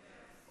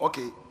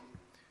 Okay.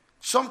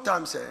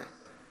 Sometimes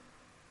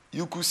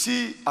you could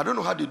see, I don't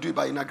know how they do it,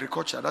 but in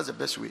agriculture, that's the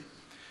best way.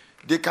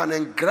 They can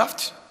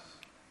engraft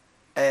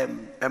a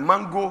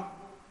mango,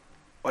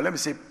 or let me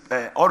say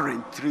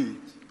orange tree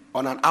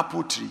on an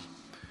apple tree.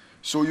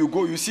 So you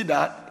go, you see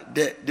that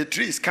the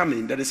tree is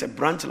coming. There is a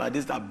branch like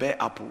this that bear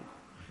apple,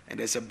 and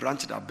there's a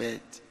branch that bear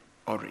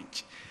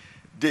orange.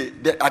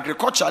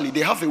 Agriculturally, they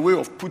have a way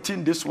of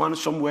putting this one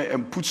somewhere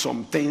and put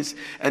some things,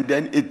 and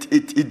then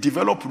it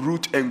develop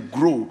root and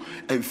grow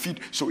and feed.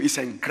 So it's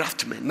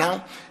engraftment.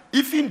 Now,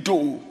 even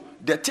though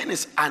the thing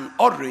is an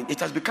orange, it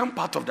has become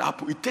part of the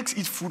apple. It takes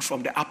its fruit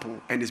from the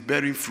apple and is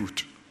bearing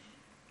fruit.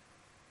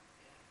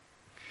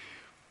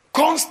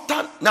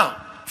 Constant.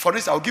 Now, for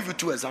instance, I'll give you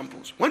 2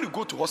 examples. When you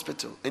go to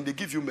hospital and they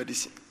give you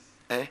medicine,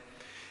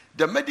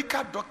 the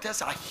medical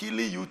doctors are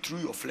healing you through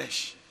your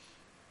flesh.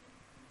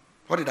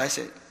 What did I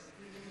say?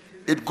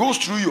 It goes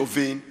through your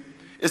vein.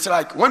 It's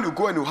like when you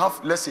go and you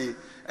have, let's say,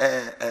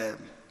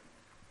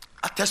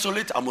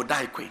 artesunate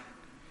amodiaquine.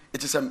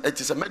 It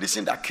is a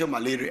medicine that kills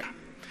malaria.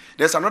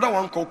 There's another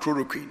one called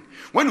chloroquine.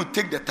 When you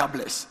take the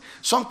tablets,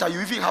 sometimes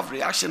you even have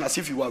reaction as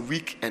if you are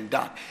weak and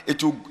that.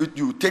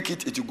 You take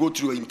it, it will go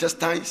through your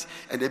intestines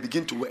and they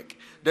begin to work.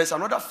 There's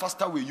another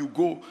faster way. You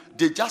go,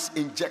 they just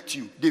inject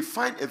you. They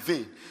find a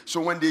vein.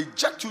 So when they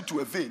inject you to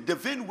a vein, the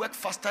vein works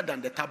faster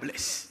than the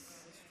tablets.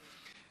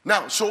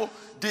 Now, so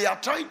they are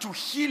trying to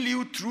heal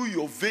you through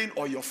your vein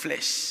or your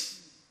flesh.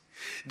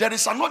 There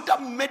is another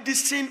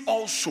medicine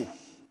also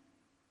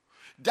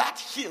that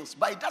heals,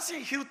 but it doesn't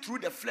heal through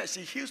the flesh,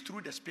 it heals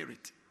through the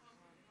spirit.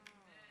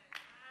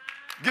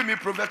 Give me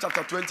Proverbs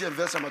chapter 20 and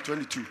verse number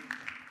 22.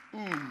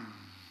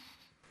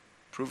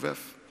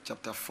 Proverbs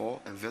chapter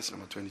 4 and verse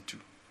number 22.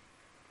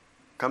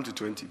 Come to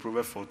 20,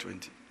 Proverbs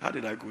 4:20. How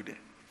did I go there?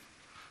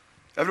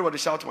 Everybody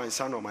shout, my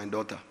son or my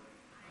daughter.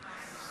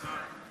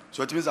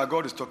 So it means that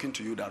God is talking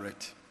to you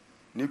direct.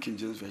 New King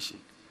James Version.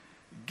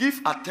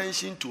 Give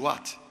attention to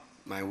what?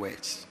 My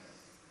words.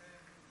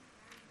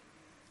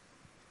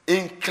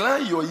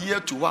 Incline your ear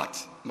to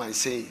what? My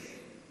saying.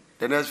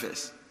 The next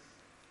verse.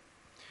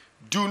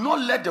 Do not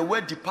let the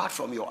word depart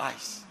from your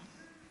eyes.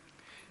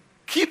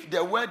 Keep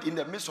the word in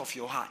the midst of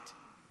your heart.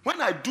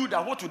 When I do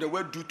that, what will the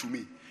word do to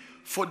me?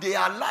 For they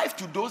are life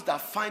to those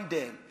that find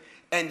them,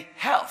 and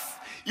health.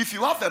 If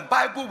you have a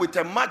Bible with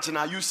a margin,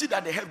 you see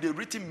that they have the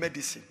written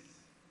medicine.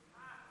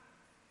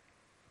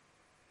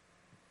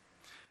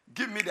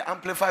 Give me the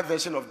amplified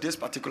version of this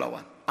particular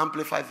one.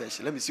 Amplified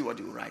version. Let me see what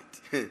you write.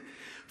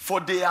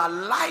 For they are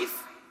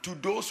life to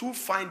those who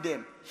find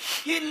them,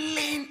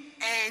 healing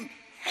and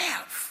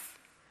health.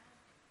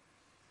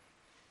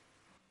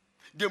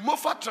 The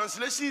Moffat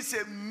translation is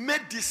a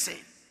medicine.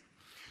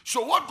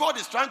 So what God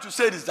is trying to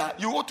say is that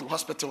you go to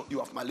hospital, you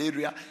have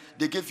malaria,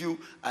 they give you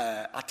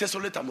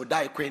artesunate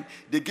amodiaquine,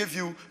 they give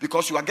you,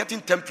 because you are getting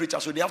temperature,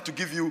 so they have to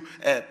give you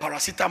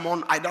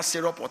paracetamol, either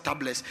syrup or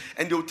tablets,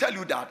 and they will tell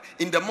you that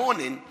in the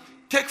morning,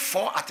 take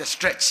 4 at a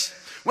stretch.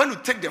 When you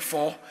take the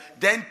 4,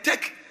 then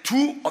take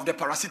 2 of the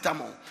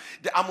paracetamol.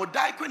 The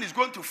amodiaquine is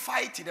going to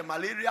fight the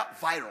malaria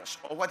virus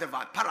or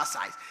whatever,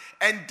 parasite,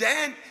 and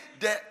then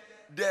the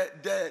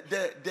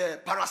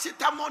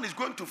paracetamol is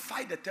going to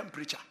fight the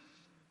temperature.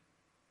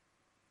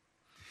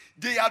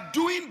 They are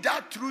doing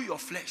that through your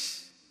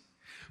flesh.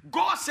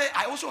 God said,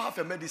 I also have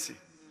a medicine.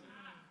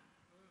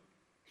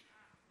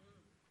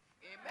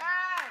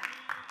 Amen.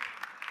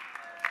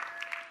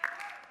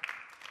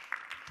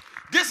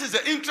 This is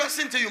the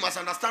interesting thing you must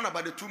understand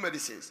about the 2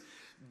 medicines.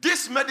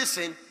 This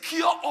medicine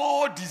cures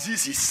all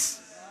diseases.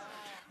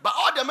 But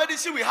all the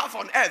medicine we have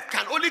on earth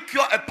can only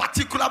cure a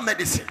particular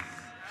medicine.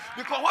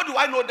 Because what do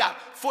I know that?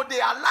 For they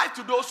are life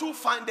to those who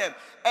find them,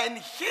 and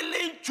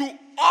healing to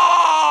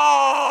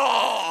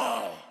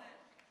all.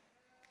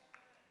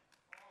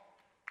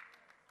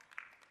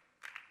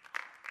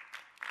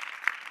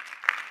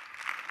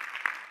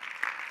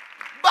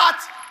 But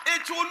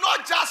it will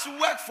not just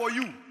work for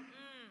you.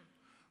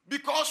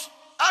 Because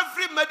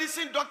every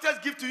medicine doctors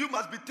give to you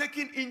must be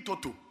taken in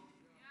toto.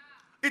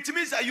 It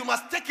means that you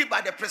must take it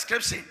by the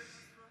prescription.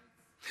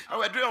 I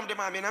will do the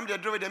man, I'm the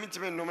driver, the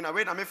meeting, no, I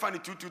wait, I may find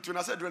it 2 and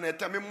I said, when I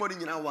tell me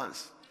morning in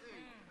once.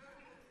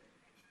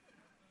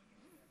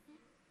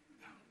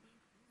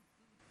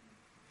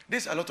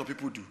 This a lot of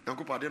people do.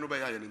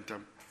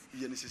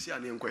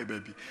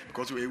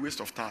 Because we're a waste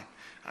of time.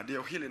 And they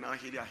are healing now,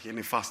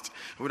 healing fast.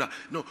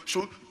 No,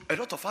 so a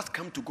lot of us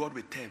come to God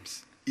with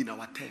terms, in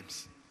our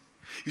terms.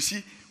 You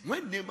see,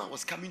 when Naaman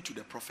was coming to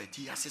the prophet,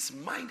 he has his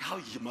mind how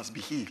he must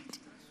be healed.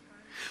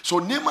 So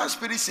Naaman's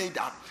spirit said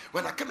that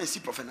when I come and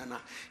see Prophet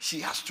Nana, she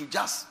has to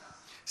just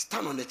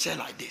stand on the chair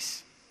like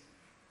this.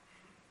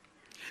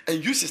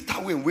 And use his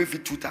towel and wave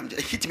it 2 times.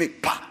 Hit me,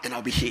 and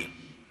I'll be healed.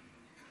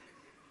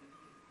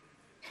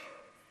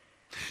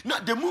 Now,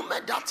 the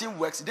moment that thing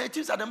works, then it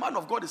seems that the man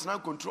of God is now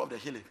in control of the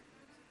healing.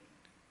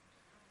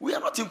 We are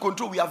not in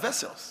control, we are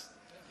vessels.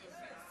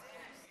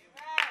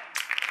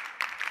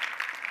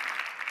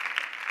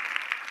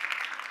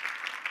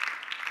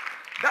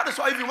 That is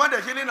why even when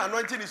the healing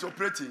anointing is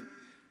operating,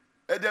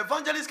 the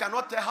evangelist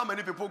cannot tell how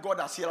many people God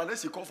has healed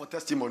unless he calls for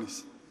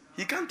testimonies.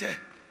 He can't tell.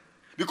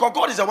 Because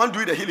God is the one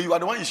doing the healing, you are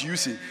the one he's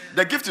using.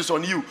 The gift is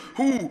on you.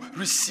 Who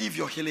receive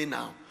your healing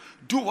now?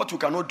 Do what you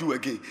cannot do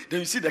again.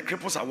 Then you see the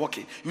cripples are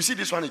walking. You see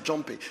this one is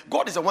jumping.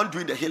 God is the one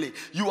doing the healing.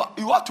 You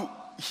have to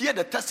hear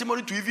the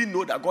testimony to even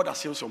know that God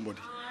has healed somebody.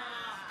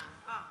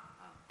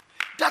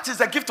 That is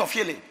the gift of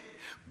healing.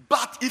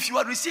 But if you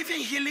are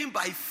receiving healing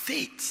by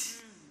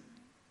faith,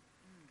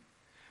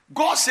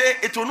 God said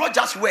it will not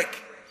just work.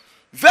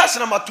 Verse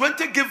number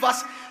 20 gives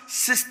us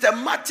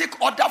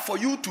systematic order for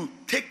you to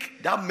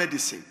take that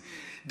medicine.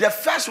 The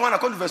first one,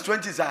 according to verse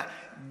 20, is that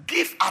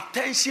give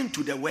attention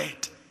to the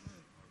word.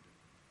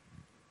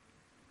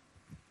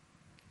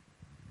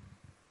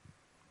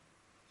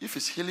 if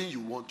it's healing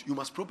you want, you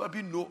must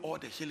probably know all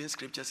the healing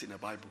scriptures in the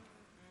Bible.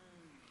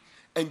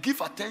 And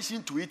give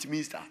attention to it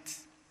means that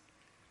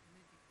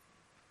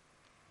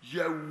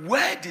your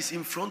word is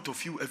in front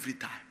of you every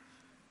time.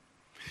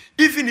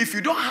 Even if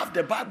you don't have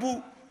the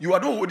Bible, you are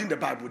not holding the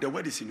Bible, the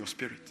word is in your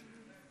spirit.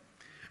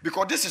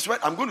 Because this is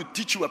what I'm going to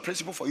teach you a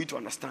principle for you to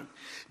understand.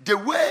 The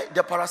way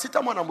the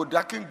paracetamol and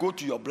amodiaquine go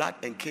to your blood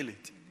and kill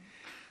it,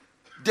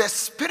 the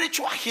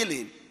spiritual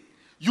healing,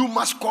 you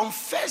must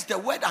confess the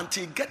word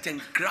until it gets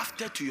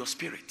engrafted to your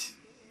spirit.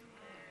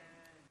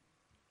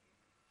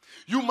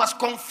 You must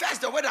confess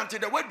the word until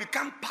the word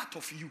becomes part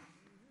of you.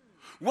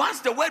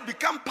 Once the word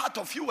becomes part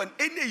of you and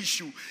any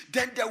issue,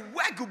 then the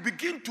word will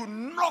begin to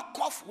knock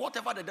off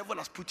whatever the devil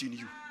has put in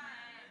you.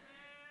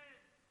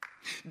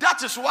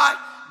 That is why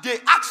they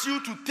ask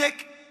you to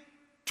take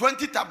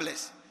 20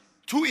 tablets,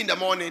 2 in the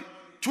morning,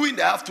 2 in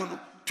the afternoon,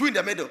 2 in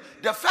the middle.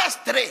 The first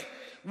 3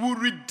 will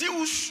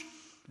reduce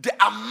the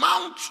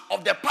amount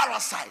of the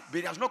parasite, but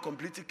it has not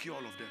completely cured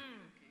all of them.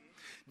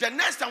 The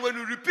next time when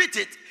you repeat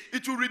it,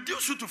 it will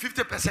reduce you to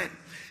 50%.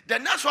 The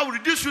next one will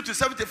reduce you to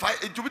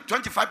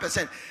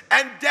 25%.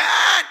 And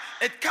then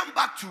it comes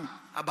back to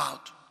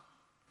about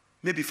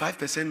maybe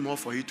 5% more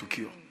for you to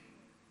cure.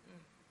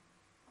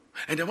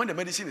 And then when the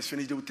medicine is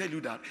finished, they will tell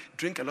you that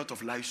drink a lot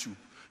of live soup,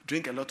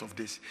 drink a lot of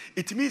this.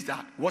 It means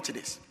that, watch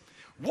this.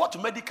 What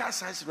medical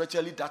science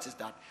actually does is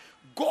that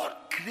God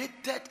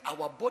created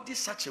our body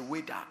such a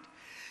way that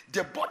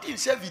the body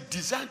itself is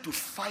designed to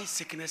fight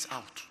sickness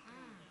out.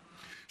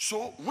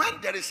 So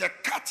when there is a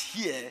cut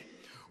here,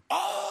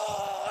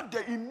 all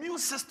the immune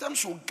system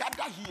should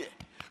gather here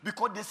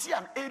because they see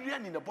an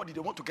alien in the body, they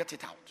want to get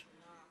it out.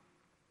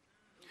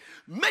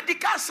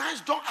 Medical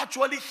science don't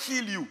actually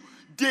heal you.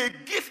 They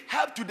give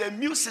help to the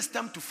immune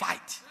system to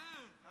fight.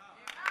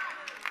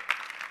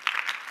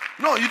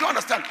 No, you don't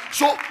understand.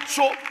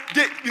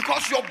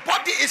 Because your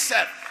body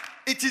itself,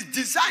 it is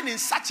designed in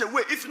such a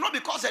way. If not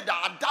because of the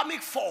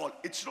Adamic fall,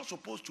 it's not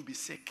supposed to be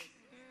sick.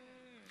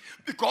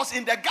 Because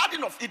in the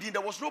Garden of Eden,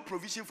 there was no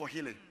provision for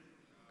healing.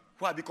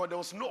 Why? Because there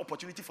was no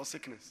opportunity for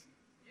sickness.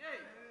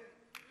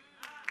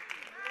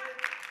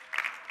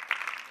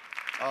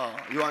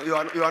 You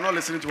are not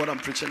listening to what I'm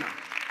preaching now.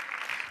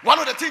 One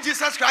of the things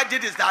Jesus Christ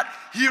did is that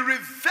he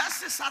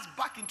reverses us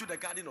back into the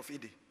Garden of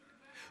Eden.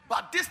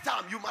 But this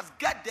time, you must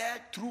get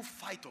there through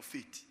fight of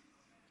faith.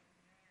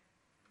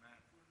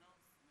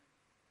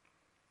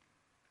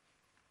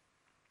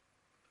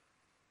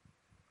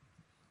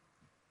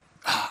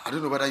 I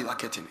don't know whether you are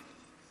getting it.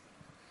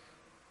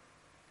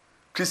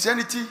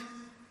 Christianity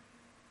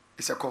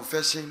is a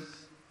confession,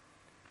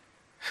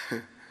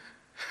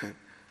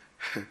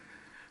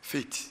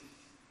 faith.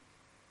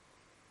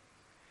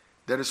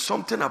 There is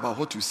something about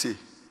what you say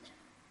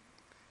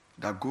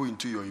that go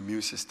into your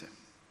immune system.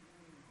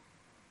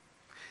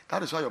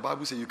 That is why your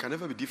Bible says you can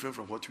never be different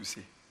from what you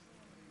say.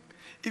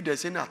 If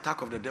there's any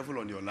attack of the devil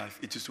on your life,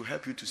 it is to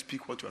help you to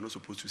speak what you are not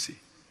supposed to say.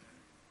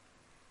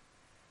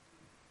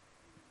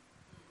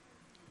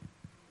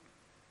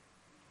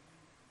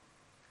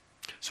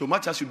 So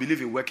much as you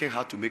believe in working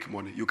hard to make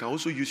money, you can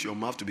also use your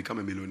mouth to become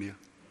a millionaire.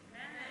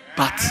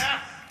 But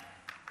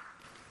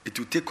it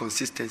will take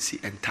consistency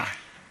and time.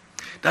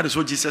 That is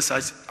what Jesus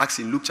asks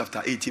in Luke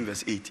chapter 18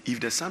 verse 8. If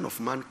the Son of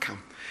Man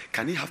come,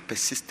 can he have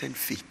persistent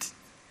faith?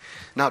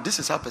 Now this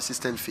is how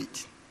persistent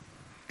faith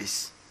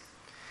is.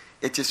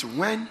 It is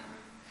when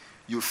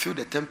you feel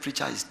the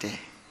temperature is there,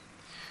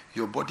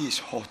 your body is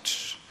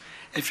hot,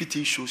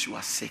 everything shows you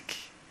are sick,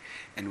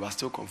 and you are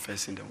still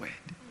confessing the word.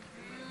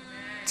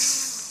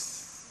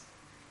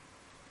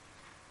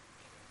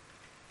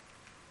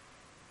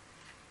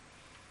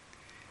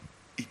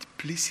 It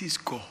pleases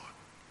God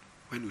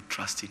when you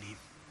trust in him.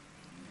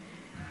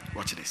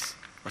 Watch this.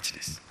 Watch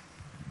this.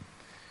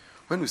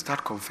 When you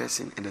start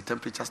confessing and the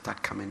temperature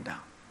start coming down,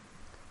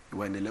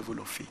 you are in a level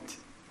of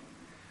faith.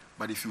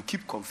 But if you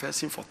keep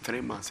confessing for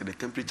 3 months and the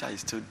temperature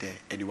is still there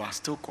and you are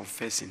still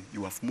confessing,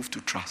 you have moved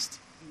to trust.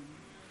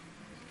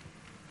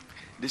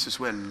 This is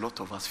where a lot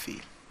of us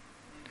fail.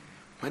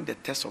 When the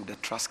test of the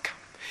trust comes,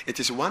 it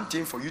is one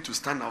thing for you to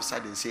stand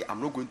outside and say,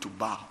 I'm not going to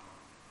bow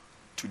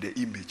to the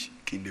image,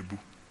 King Nebu.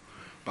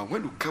 But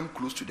when you come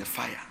close to the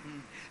fire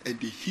and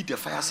they hit the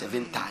fire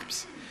 7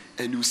 times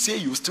and you say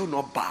you still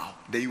not bow,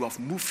 then you have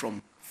moved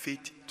from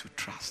faith to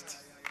trust.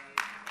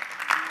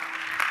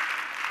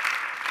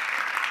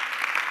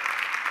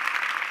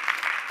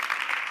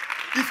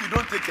 If you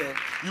don't take care,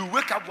 you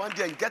wake up one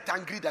day and get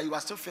angry that you are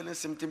still feeling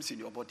symptoms in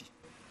your body.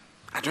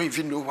 I don't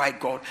even know why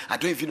God, I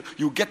don't even know.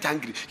 You get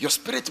angry. Your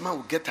spirit man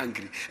will get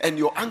angry. And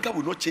your anger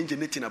will not change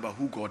anything about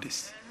who God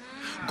is.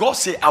 God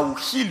say, I will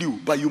heal you,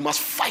 but you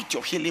must fight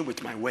your healing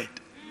with my word.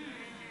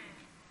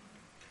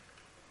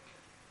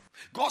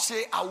 God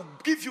say, I will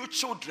give you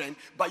children,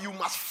 but you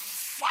must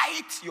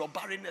fight your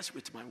barrenness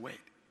with my word.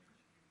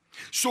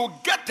 So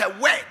get the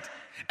word,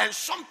 and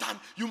sometimes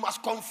you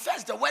must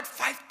confess the word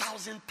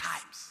 5,000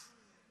 times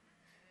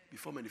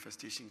before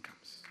manifestation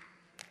comes.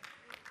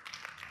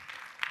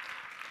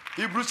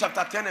 Hebrews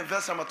chapter 10 and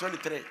verse number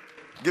 23.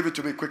 Give it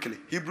to me quickly.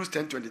 Hebrews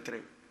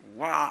 10:23.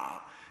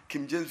 Wow.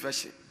 King James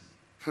Version.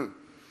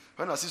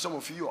 When I see some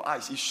of your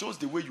eyes, it shows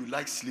the way you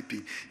like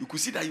sleeping. You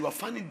could see that you are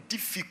finding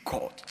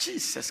difficult.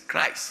 Jesus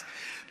Christ.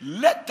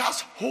 Let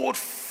us hold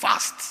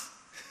fast.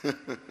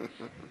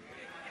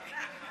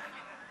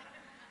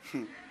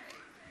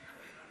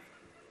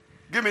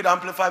 Give me the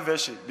Amplified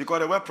Version, because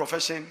the word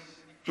profession.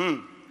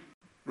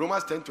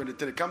 Romans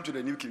 10:23. Come to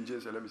the New King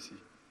James. Let me see.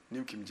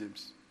 New King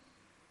James.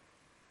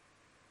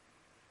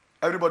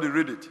 Everybody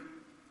read it.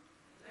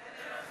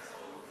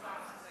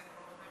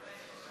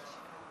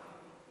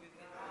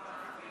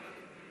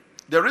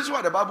 The reason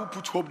why the Bible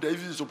puts hope that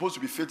if it's supposed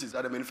to be faith is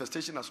that the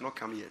manifestation has not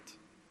come yet.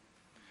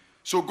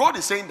 So God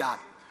is saying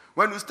that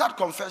when we start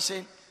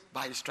confessing,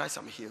 by his stripes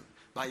I'm healed.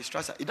 By his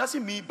stripes, it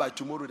doesn't mean by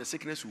tomorrow the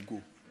sickness will go.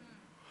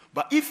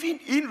 But if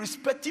in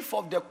respective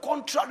of the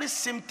contrary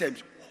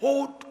symptoms,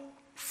 hold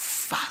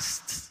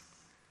fast.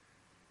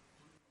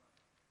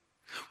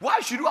 Why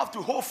should you have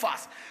to hold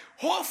fast?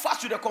 Hold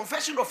fast to the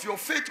confession of your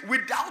faith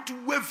without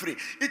wavering.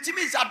 It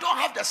means I don't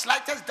have the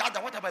slightest doubt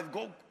that whatever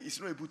God is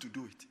not able to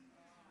do it.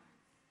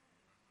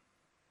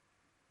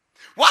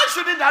 Why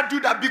shouldn't I do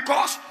that?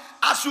 Because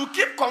as you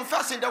keep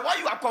confessing, the one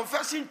you are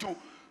confessing to,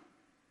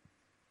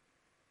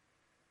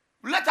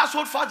 let us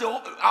hold fast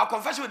our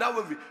confession without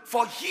wavering.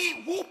 For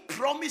he who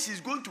promises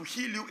is going to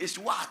heal you is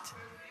what?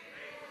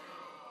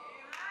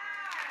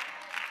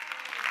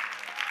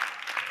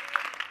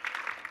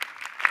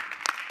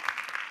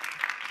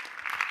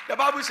 The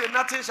Bible says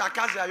nothing shall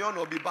cast the iron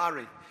or be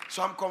barren.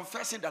 So I'm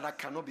confessing that I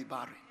cannot be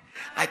barren.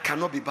 I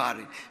cannot be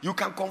barren. You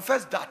can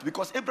confess that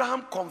because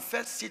Abraham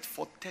confessed it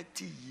for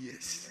 30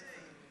 years.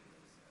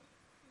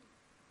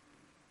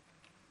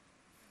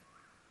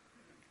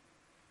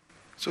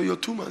 So your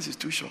 2 months is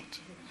too short.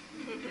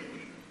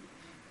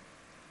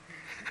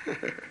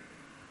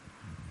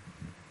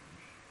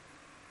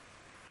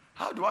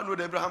 How do I know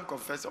that Abraham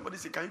confessed? Somebody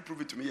say, can you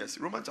prove it to me? Yes.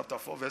 Romans chapter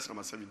 4, verse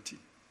number 17.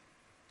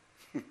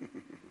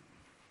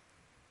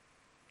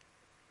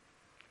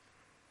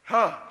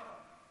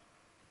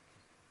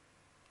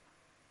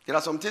 There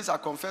are some things I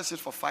confess it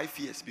for 5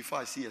 years before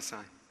I see a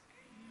sign.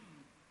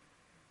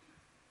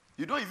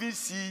 You don't even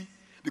see,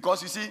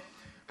 because you see,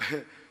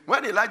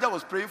 when Elijah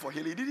was praying for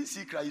healing, he didn't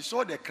see crowd. He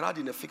saw the crowd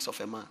in the fix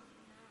of a man.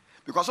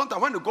 Because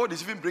sometimes when the God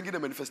is even bringing a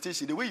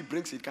manifestation, the way he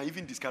brings it can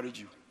even discourage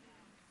you.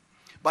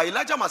 But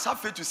Elijah must have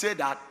faith to say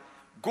that,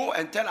 go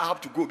and tell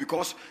Ahab to go,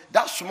 because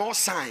that small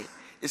sign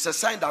is a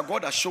sign that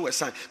God has shown a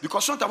sign.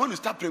 Because sometimes when you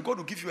start praying, God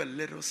will give you a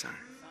little sign.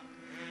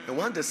 And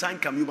when the sign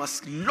comes, you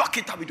must lock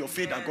it up with your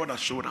faith that God has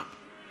shown up.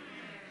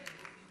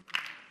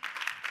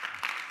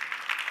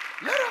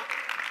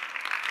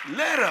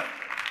 Little,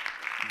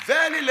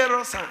 very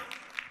little sign.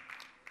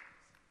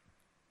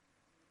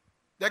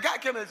 The guy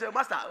came and said,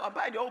 Master, I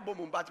buy the old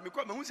bomb, but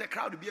because a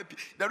crowd be happy.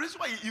 The reason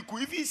why you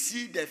could even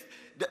see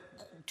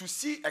to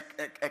see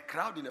a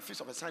crowd in the face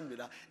of a sign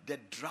mirror, the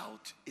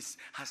drought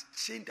has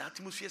changed the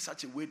atmosphere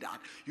such a way that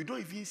you don't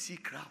even see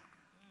crowd.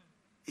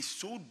 It's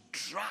so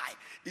dry.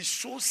 It's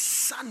so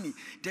sunny.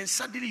 Then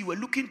suddenly you were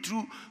looking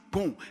through,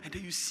 boom, and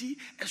then you see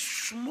a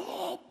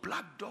small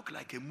black dot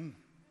like a moon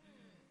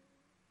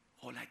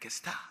or like a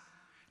star.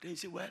 Then you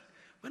say, well,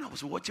 when I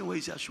was watching where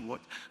you say I should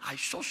watch, I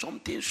saw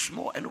something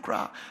small and look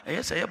around. And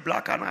I say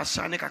black and I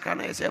shine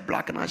kakana. I say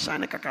black and I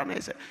shine kakana.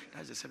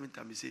 That's the 7th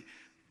time you say,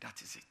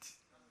 that is it.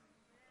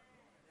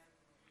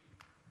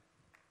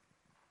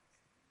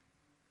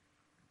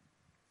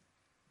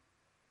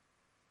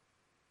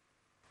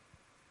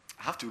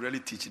 I have to really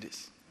teach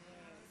this.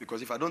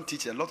 Because if I don't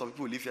teach it, a lot of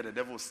people live here, the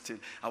devil steal.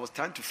 I was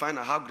trying to find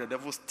out how the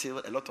devil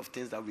steal a lot of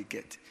things that we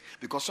get.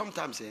 Because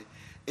sometimes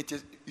it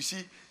is, you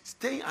see,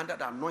 staying under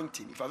the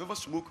anointing. If I've ever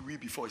smoked weed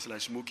before, it's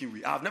like smoking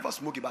weed. I've never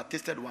smoked it, but I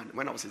tasted one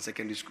when I was in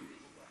secondary school.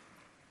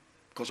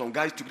 Because some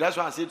guys took, that's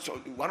why I said, so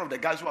one of the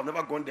guys who have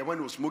never gone there, when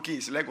he was smoking,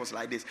 his leg was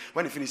like this.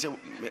 When he finished, and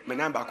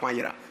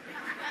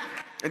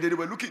they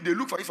were looking, they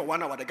looked for it for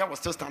 1 hour. The guy was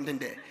still standing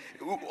there.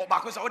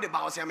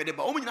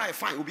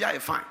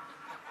 Fine.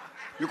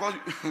 Because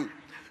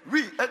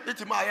we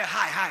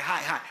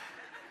high.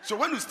 So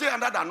when you stay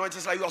under the anointing,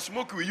 it's like you are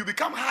smoking, you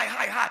become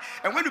high.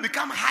 And when you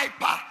become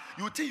hyper,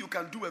 you think you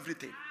can do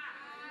everything.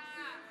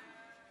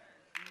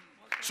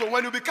 So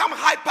when you become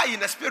hyper in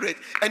the spirit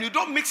and you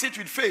don't mix it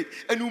with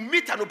faith and you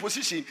meet an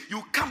opposition,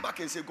 you come back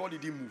and say, God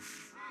didn't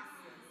move.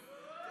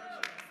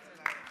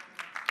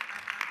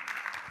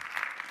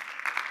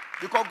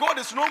 Because God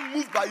is not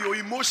moved by your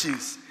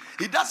emotions.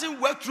 He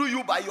doesn't work through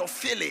you by your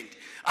feeling.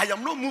 I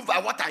am not moved by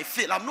what I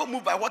feel. I'm not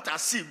moved by what I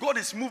see. God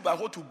is moved by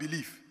what you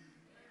believe.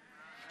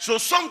 So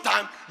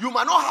sometimes you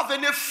might not have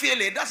any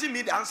feeling. It doesn't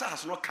mean the answer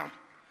has not come.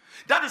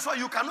 That is why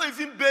you cannot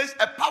even base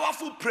a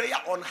powerful prayer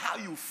on how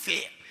you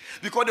feel.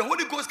 Because the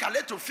Holy Ghost can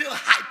let you feel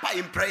hyper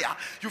in prayer.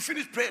 You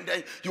finish praying,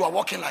 then you are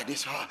walking like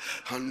this.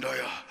 And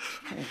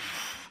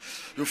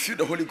you feel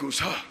the Holy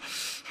Ghost.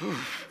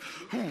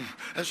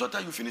 And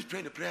sometimes you finish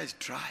praying, the prayer is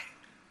dry.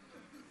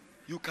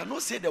 You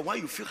cannot say that when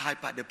you feel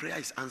hyper, the prayer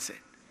is answered.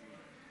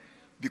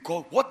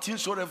 Because what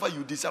things soever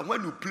you desire,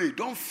 when you pray,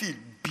 don't feel,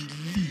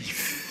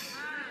 believe.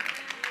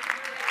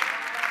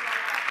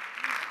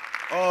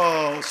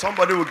 Oh,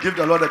 somebody will give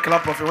the Lord a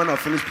clap of it when I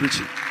finish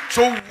preaching.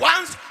 So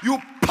once you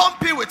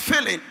pump it with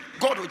feeling,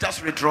 God will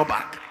just withdraw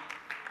back.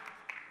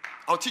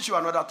 I'll teach you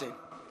another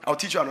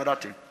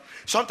thing.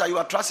 Sometimes you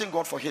are trusting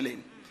God for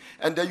healing,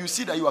 and then you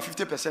see that you are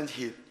 50%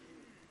 healed.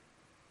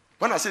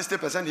 When I say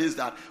 50% healed, is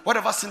that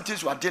whatever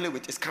symptoms you are dealing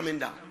with is coming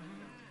down.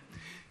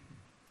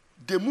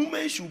 The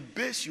moment you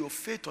base your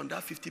faith on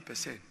that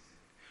 50%,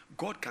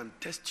 God can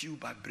test you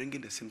by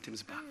bringing the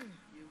symptoms back.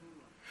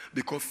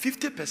 Because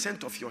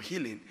 50% of your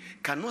healing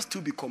cannot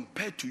still be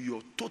compared to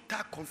your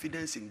total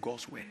confidence in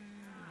God's word.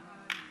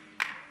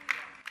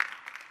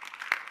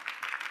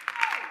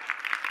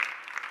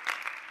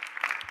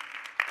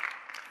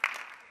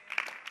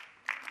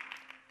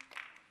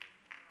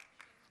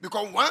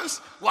 Because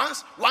once,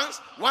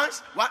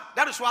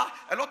 that is why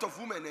a lot of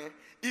women,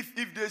 if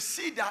they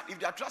see that, if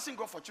they are trusting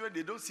God for children,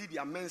 they don't see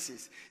their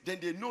menses, then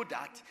they know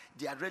that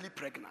they are really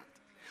pregnant.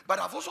 But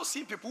I've also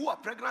seen people who are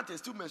pregnant and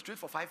still menstruate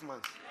for 5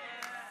 months.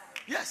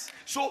 Yes.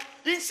 So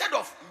instead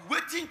of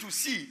waiting to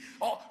see,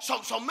 or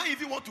some men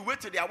even want to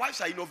wait till their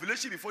wives are in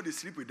ovulation before they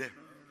sleep with them.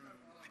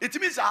 It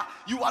means that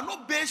you are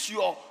not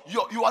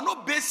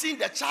basing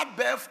the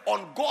childbirth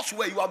on God's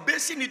word. You are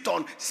basing it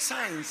on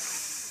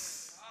science.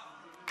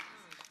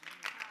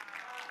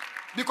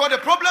 Because the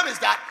problem is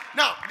that,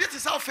 now, this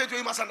is how faith,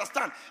 you must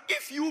understand.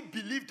 If you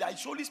believe that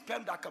it's only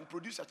sperm that can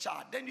produce a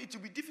child, then it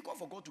will be difficult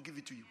for God to give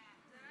it to you.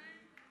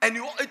 And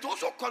it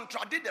also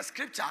contradicts the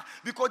scripture,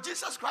 because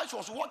Jesus Christ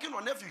was walking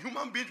on earth with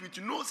human beings with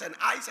nose and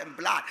eyes and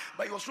blood,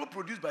 but he was not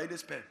produced by any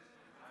sperm.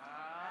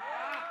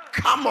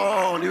 Come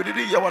on, you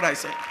didn't hear what I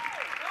said.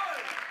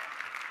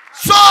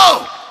 So,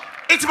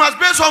 it must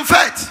be on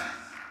faith.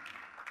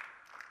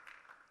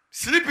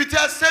 Sleep with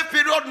her, safe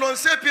period,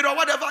 non-safe period,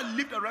 whatever,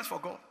 leave the rest for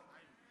God.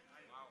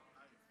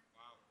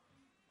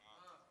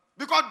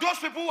 Because those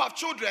people who have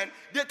children,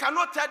 they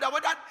cannot tell that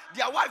whether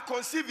their wife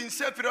conceived in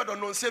safe period or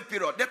non-safe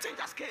period. The thing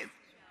just came.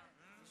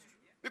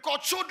 Because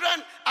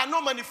children are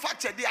not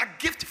manufactured, they are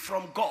gifts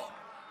from God.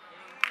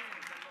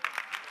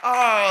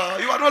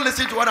 You are not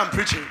listening to what I'm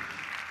preaching.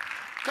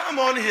 Come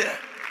on here.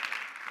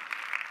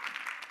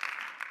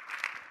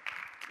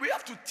 We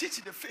have to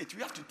teach the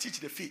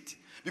faith.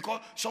 Because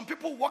some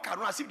people walk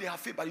around as if they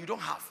have faith, but you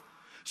don't have.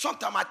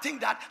 Sometimes I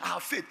think that I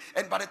have faith,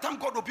 and by the time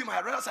God opened my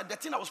eyes, I realized that the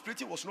thing I was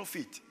operating was no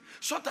faith.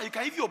 Sometimes you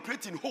can even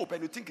operate in hope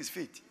and you think it's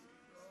faith.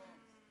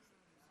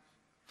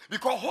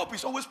 Because hope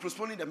is always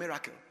postponing the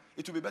miracle.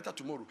 It will be better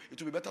tomorrow.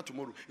 It will be better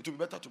tomorrow. It will be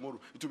better tomorrow.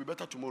 It will be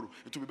better tomorrow.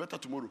 It will be better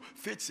tomorrow.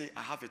 Faith say,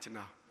 I have it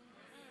now.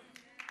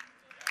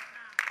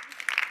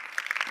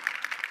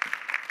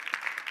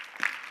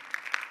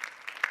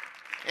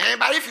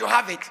 But if you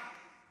have it,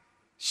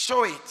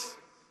 show it.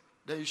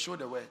 Then you show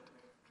the word.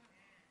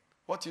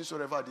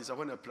 Whatsoever it is,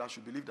 when I plan,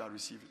 you believe that I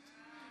receive it.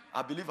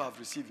 I believe I have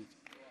received it.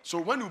 So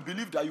when you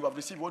believe that you have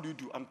received, what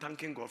do? I'm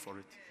thanking God for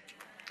it.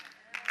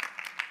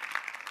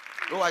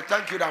 Oh, I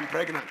thank you that I'm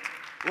pregnant.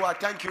 Oh, I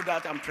thank you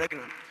that I'm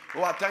pregnant.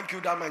 Oh, I thank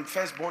you that my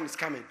firstborn is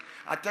coming.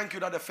 I thank you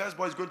that the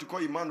firstborn is going to call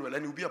Emmanuel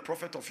and he'll be a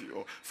prophet of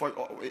you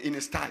in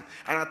his time.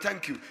 And I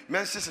thank you.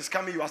 Menses is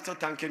coming, you are still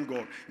thanking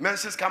God.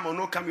 Menses come or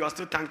no come, you are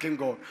still thanking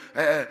God.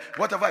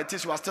 Whatever it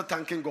is, you are still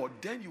thanking God.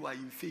 Then you are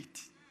in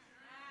faith.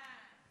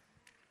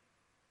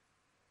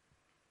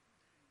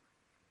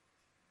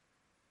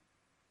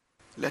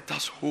 Let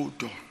us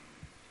hold on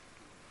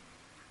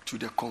to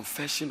the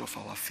confession of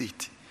our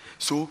faith.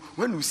 So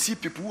when we see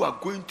people who are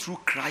going through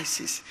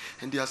crisis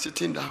and they are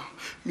sitting down,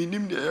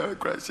 meaning the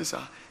crisis,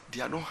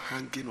 they are not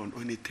hanging on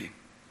anything.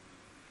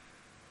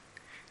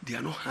 They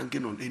are not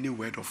hanging on any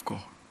word of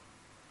God.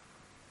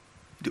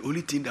 The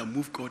only thing that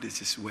moves God is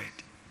his word.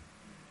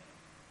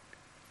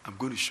 I'm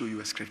going to show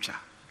you a scripture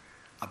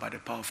about the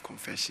power of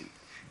confession.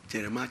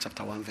 Jeremiah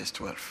chapter 1 verse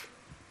 12.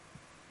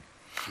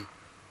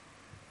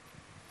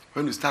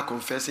 When you start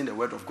confessing the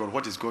word of God,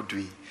 what is God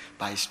doing?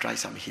 By his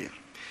stripes I'm healed.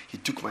 He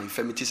took my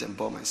infirmities and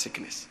bore my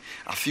sickness.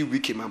 I feel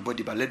weak in my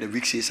body, but let the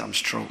weak say I'm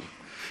strong.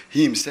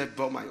 He himself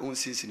bore my own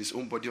sins in his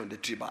own body on the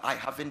tree, but I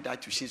haven't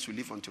died to sins to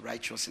live unto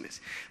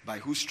righteousness, by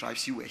whose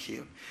stripes you were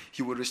healed.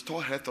 He will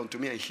restore health unto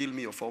me and heal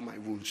me of all my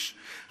wounds.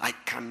 I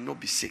cannot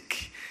be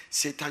sick.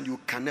 Satan, you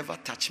can never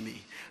touch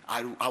me.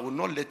 I will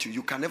not let you.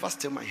 You can never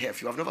steal my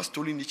health. You have never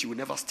stolen it. You will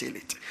never steal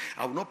it.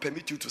 I will not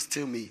permit you to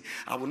steal me.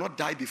 I will not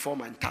die before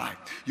my time.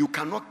 You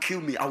cannot kill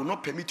me. I will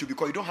not permit you,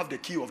 because you don't have the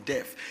key of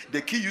death.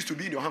 The key used to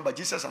be in your hand, but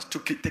Jesus has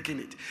taken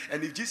it.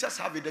 And if Jesus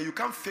have it, then you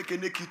can't fake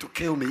any key to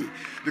kill me,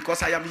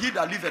 because I am he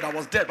that liveth. I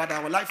was dead, but I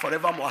am alive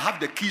forevermore. I have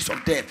the keys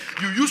of death.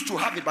 You used to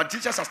have it, but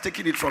Jesus has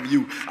taken it from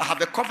you. I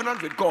have a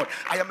covenant with God.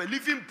 I am a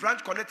living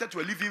branch connected to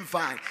a living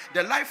vine.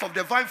 The life of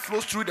the vine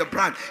flows through the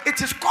branch.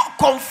 It is called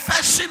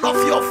confession of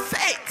your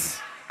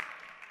faith.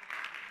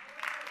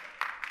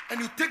 And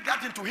you take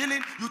that into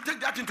healing, you take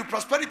that into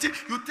prosperity,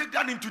 you take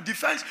that into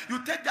defense,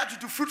 you take that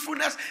into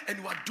fruitfulness, and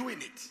you are doing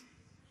it.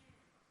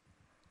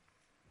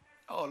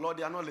 Oh Lord,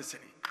 they are not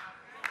listening.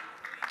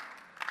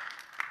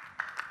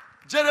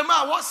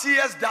 Jeremiah, what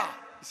seest thou?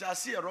 He said, I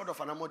see a rod of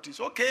anamotis.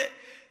 Okay.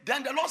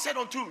 Then the Lord said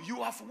unto him,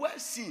 you have well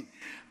seen.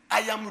 I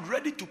am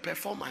ready to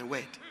perform my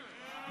word.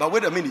 But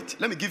wait a minute.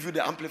 Let me give you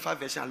the Amplified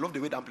version. I love the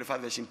way the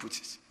Amplified version puts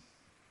it.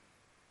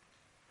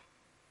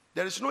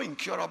 There is no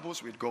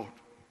incurables with God.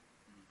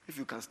 If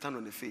you can stand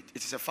on the faith,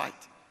 it is a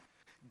fight.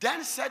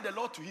 Then said the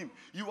Lord to him,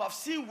 you have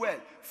seen well,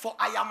 for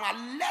I am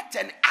alert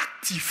and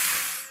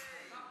active.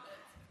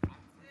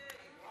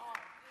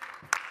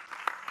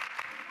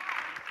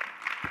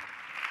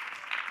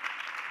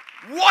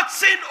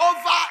 Watching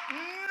over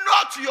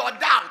not your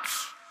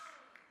doubts,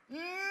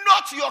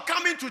 not your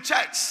coming to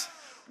church,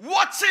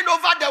 watching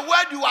over the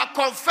word you are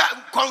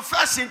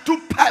confessing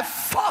to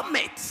perform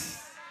it.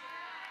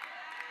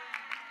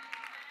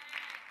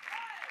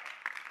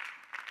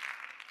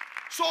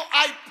 So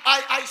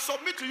I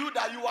submit to you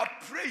that you are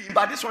praying,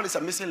 but this one is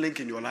a missing link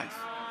in your life.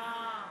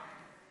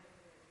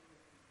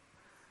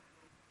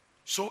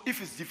 So if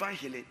it's divine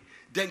healing,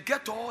 then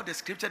get all the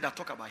scripture that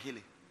talk about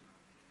healing.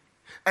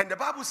 And the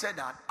Bible said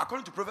that,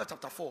 according to Proverbs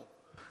chapter 4,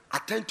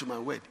 attend to my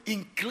word.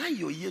 Incline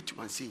your ear to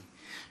my saying.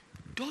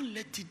 Don't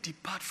let it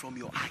depart from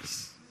your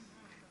eyes.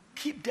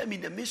 Keep them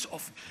in the midst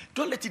of,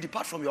 don't let it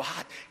depart from your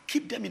heart.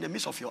 Keep them in the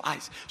midst of your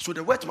eyes. So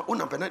the word,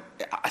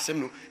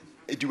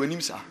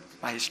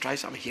 by his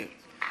stripes I'm here.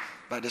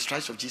 By the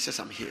stripes of Jesus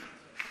I'm here.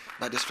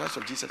 By the stripes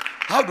of Jesus.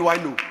 How do I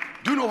know?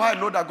 Do you know how I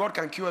know that God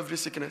can cure every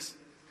sickness?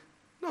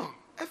 No,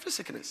 every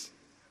sickness.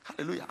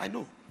 Hallelujah, I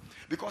know.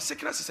 Because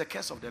sickness is a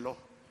curse of the law.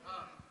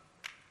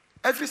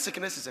 Every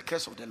sickness is a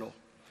curse of the law.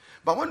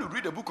 But when you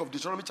read the book of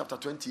Deuteronomy chapter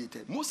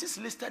 28, Moses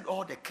listed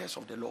all the curse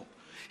of the law.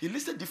 He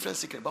listed different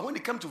sickness. But when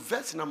it came to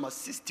verse number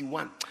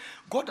 61,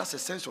 God has a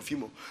sense of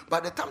humor.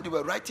 By the time they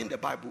were writing the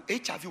Bible,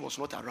 HIV was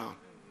not around.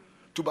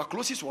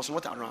 Tuberculosis was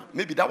not around.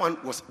 Maybe that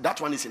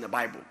one is in the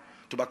Bible.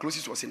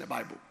 Tuberculosis was in the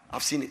Bible.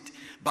 I've seen it.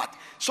 But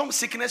some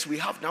sickness we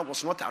have now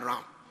was not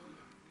around.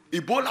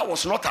 Ebola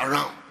was not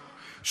around.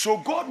 So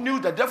God knew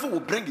the devil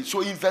would bring it.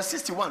 So in verse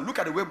 61, look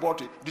at the way God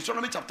brought it.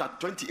 Deuteronomy chapter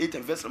 28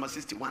 and verse number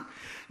 61.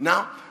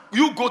 Now,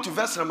 you go to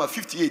verse number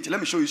 58.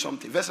 Let me show you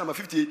something. Verse number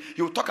 58,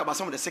 he will talk about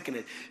some of the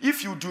sickness.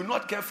 If you do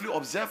not carefully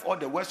observe all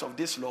the words of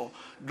this law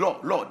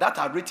that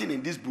are written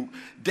in this book,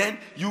 then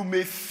you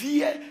may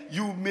fear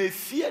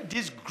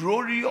this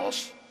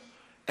glorious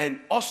and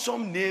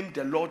awesome name,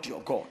 the Lord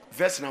your God.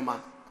 Verse number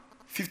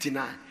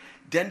 59.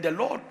 Then the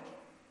Lord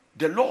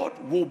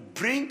will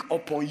bring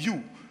upon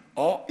you,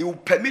 or it will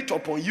permit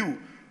upon you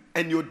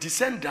and your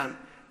descendant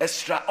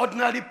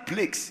extraordinary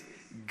plagues,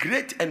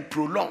 great and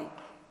prolonged,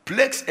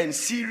 plagues and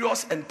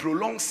serious and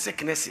prolonged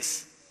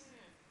sicknesses.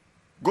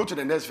 Go to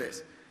the next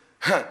verse.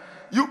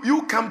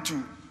 You come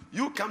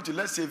to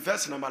let's say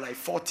verse number like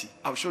 40.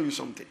 I'll show you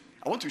something.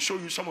 I want to show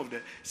you some of the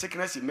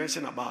sickness he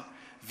mentioned about.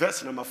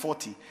 Verse number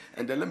 40.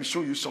 And then let me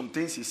show you some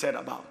things he said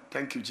about.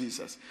 Thank you,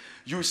 Jesus.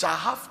 You shall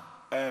have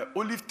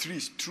olive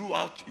trees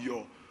throughout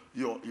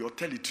your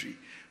territory,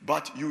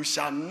 but you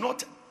shall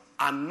not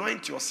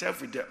anoint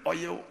yourself with the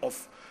oil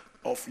of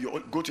your.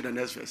 Go to the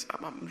next verse.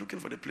 I'm looking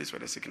for the place where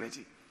the sickness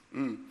is.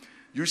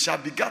 You shall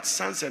beget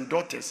sons and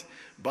daughters,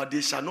 but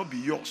they shall not be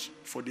yours,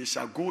 for they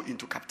shall go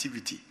into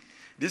captivity.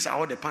 These are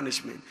all the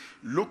punishment.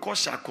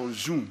 Locusts shall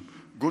consume.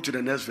 Go to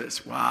the next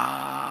verse.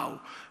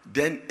 Wow.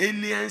 Then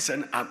aliens,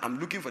 and I'm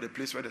looking for the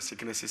place where the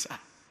sicknesses are.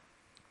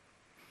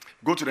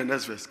 Go to the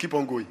next verse. Keep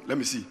on going. Let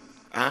me see.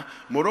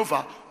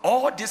 Moreover,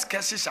 all these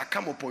curses shall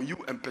come upon you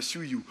and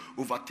pursue you,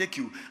 overtake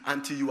you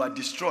until you are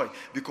destroyed,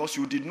 because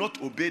you did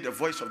not obey the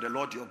voice of the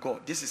Lord your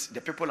God. This is the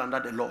people under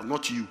the law,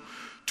 not you.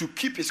 To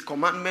keep his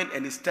commandment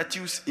and his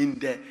statutes in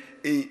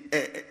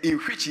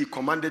which he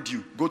commanded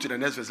you. Go to the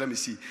next verse, let me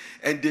see.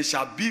 And they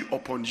shall be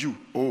upon you.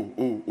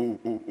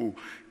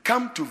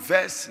 Come to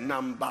verse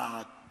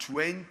number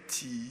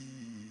 20.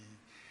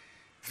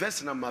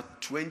 Verse number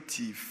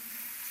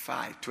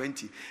 25,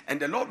 20. And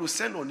the Lord will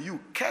send on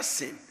you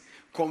cursing,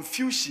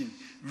 confusion,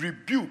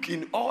 rebuke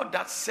in all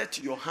that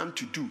set your hand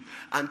to do,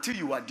 until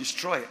you are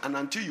destroyed and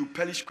until you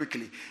perish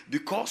quickly,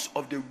 because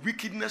of the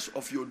wickedness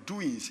of your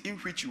doings in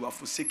which you are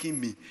forsaking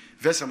me.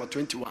 Verse number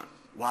 21.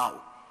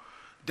 Wow.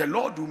 The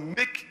Lord will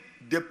make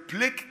the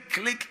plague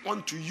click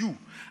onto you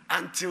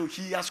until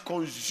he has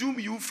consumed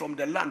you from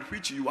the land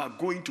which you are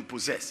going to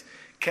possess.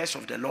 Curse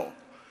of the Lord.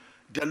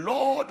 The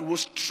Lord will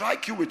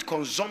strike you with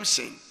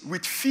consumption,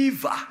 with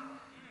fever.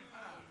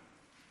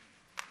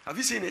 Have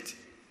you seen it?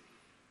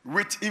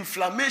 With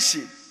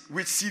inflammation,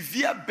 with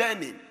severe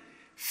burning,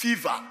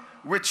 fever,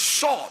 with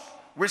sword,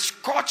 with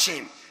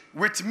scorching,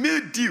 with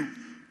mildew.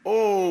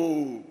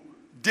 Oh,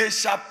 they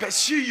shall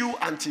pursue you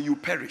until you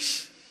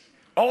perish.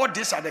 All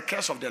these are the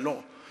curse of the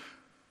Lord.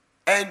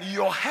 And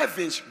your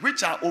heavens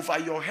which are over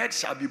your head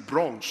shall be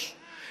bronze,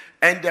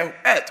 and the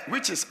earth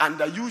which is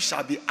under you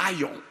shall be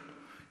iron.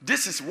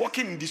 This is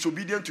walking in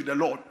disobedience to the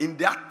Lord in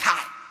that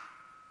time.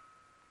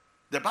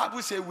 The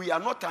Bible says we are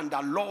not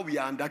under law, we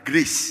are under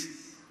grace.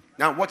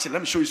 Now watch it,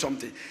 let me show you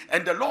something.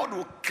 And the Lord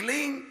will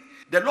clean,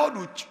 the Lord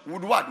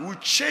would what? Will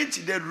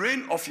change the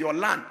rain of your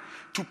land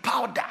to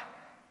powder.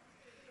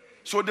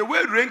 So the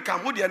way rain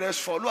can move the earth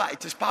follow,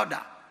 it is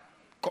powder.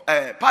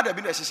 Powder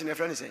being a session, your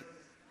friend is saying.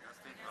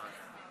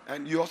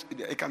 And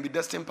it can be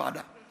destined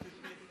powder.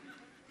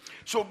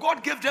 So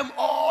God gave them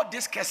all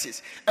these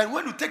curses. And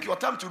when you take your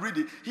time to read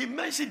it, he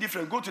mentioned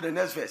different. Go to the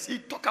next verse. He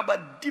talk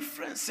about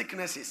different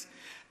sicknesses.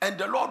 And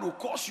the Lord will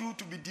cause you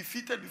to be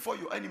defeated before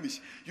your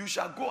enemies. You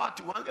shall go out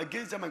to one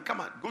against them and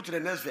come out. Go to the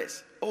next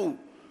verse.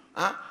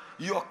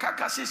 Your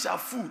carcasses shall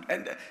food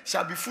and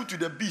shall be food to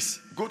the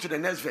beasts. Go to the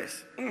next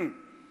verse.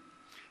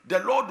 The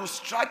Lord will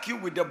strike you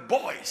with the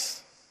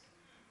boys.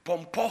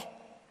 Pompo.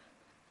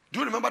 Do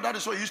you remember that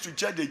is what he used to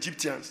judge the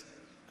Egyptians?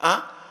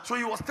 So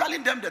he was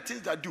telling them the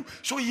things that do.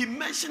 So he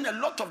mentioned a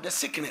lot of the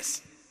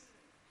sickness.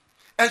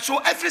 And so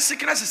every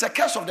sickness is a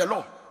curse of the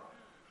law.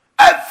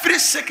 Every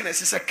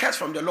sickness is a curse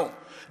from the law.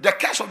 The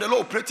curse of the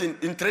law operates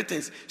in three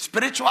things: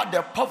 spiritual,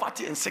 the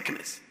poverty, and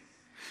sickness.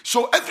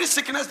 So every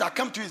sickness that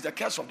comes to you is the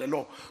curse of the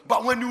law.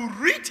 But when you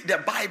read the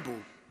Bible,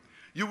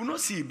 you will not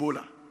see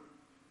Ebola.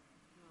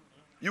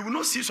 You will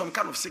not see some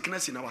kind of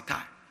sickness in our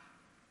time.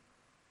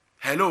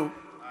 Hello?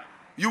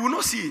 You will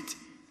not see it.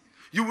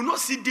 You will not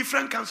see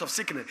different kinds of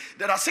sickness.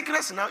 There are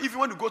sicknesses now, even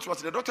when you go to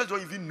hospital, the doctors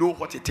don't even know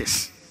what it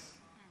is.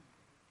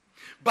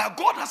 But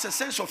God has a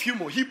sense of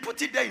humor. He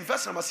put it there in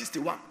verse number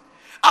 61.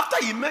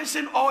 After he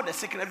mentioned all the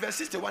sickness, verse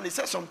 61, he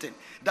said something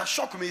that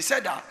shocked me. He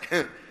said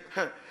that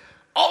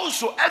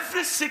also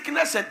every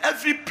sickness and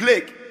every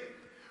plague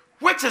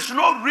which is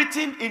not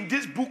written in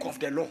this book of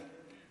the law.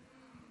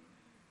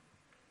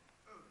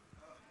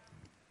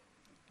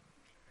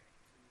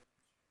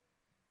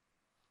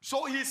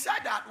 So he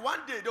said that one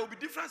day there will be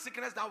different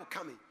sickness that will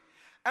come in.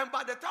 And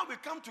by the time we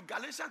come to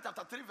Galatians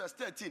chapter 3 verse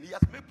 13, he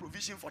has made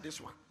provision for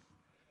this one.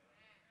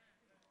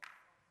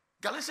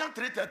 Galatians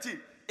 3:13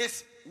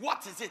 is,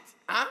 what is it?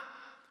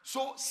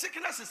 So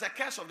sickness is a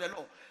curse of the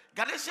law.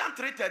 Galatians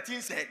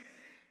 3:13 said,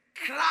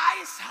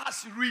 Christ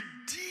has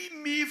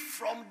redeemed me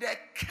from the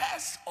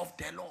curse of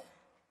the law.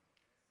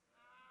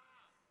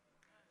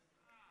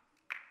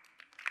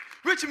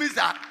 Which means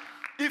that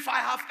if I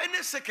have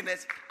any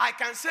sickness, I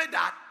can say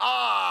that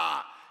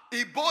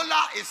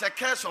Ebola is a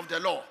curse of the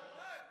law.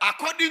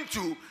 According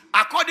to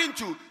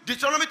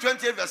Deuteronomy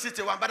 28 verse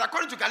 61, but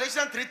according to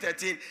Galatians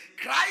 3:13,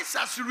 Christ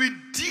has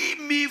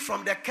redeemed me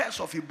from the curse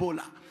of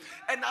Ebola.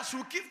 And as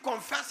you keep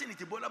confessing it,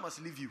 Ebola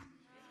must leave you.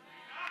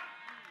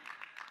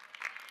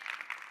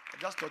 I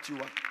just taught you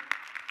one.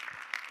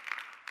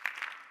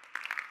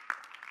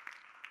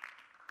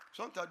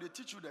 Sometimes they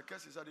teach you the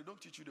curses and they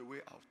don't teach you the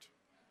way out.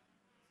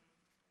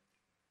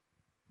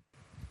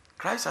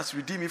 Christ has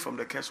redeemed me from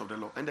the curse of the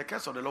law. And the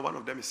curse of the law, one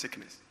of them is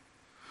sickness.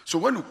 So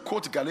when you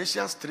quote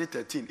Galatians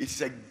 3:13, it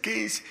is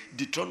against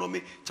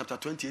Deuteronomy chapter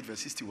 28 verse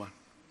 61.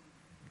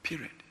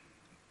 Period.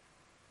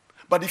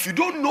 But if you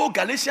don't know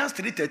Galatians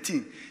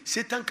 3:13,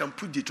 Satan can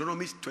put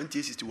Deuteronomy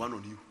 28:61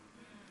 on you.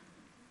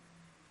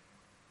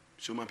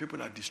 So my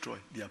people are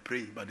destroyed. They are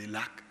praying, but they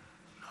lack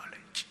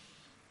knowledge.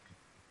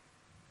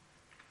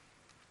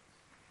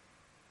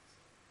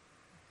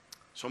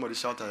 Somebody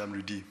shout, I am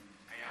redeemed.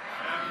 I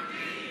am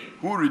redeemed.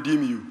 Who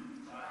redeemed you?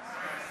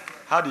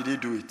 How did he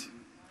do it?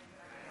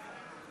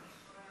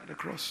 At the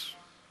cross.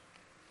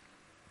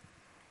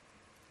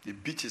 They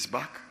beat his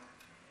back.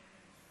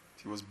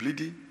 He was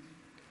bleeding.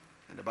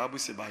 And the Bible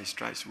said by his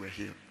stripes we were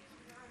healed.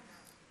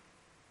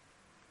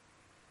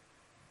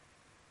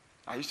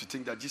 I used to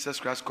think that Jesus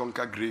Christ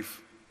conquered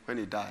grave when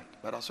he died.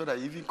 But I saw that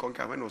he even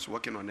conquered when he was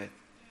walking on earth.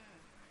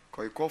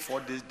 Because he called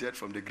 4 days dead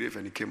from the grave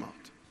and he came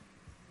out.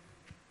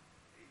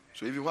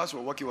 So even whilst he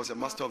was walking, he was a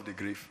master of the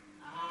grave.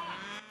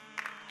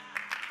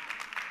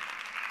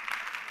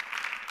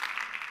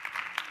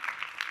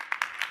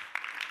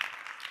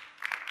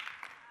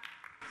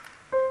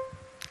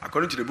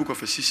 According to the book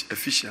of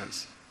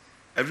Ephesians,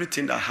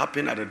 everything that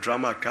happened at the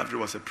drama at Calvary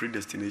was a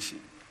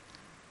predestination.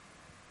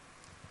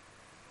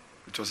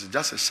 It was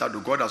just a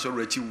shadow. God has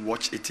already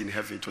watched it in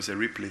heaven. It was a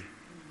replay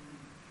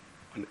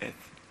on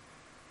earth.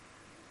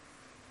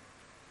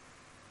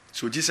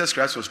 So Jesus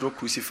Christ was not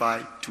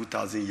crucified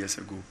 2,000 years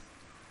ago.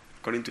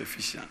 According to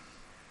Ephesians,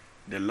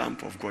 the Lamb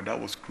of God that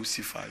was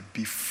crucified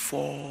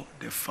before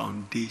the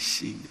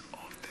foundation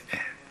of the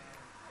earth.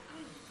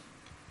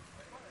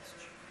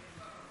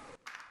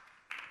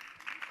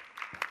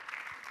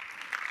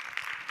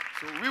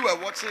 So we were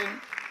watching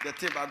the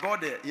tape. I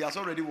got there. He has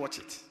already watched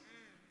it.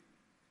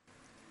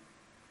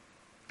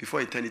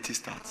 Before eternity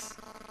starts.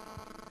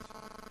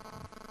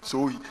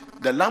 So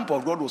the Lamb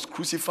of God was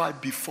crucified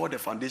before the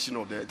foundation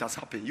of the earth. That's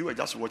happened. You were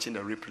just watching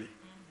the replay.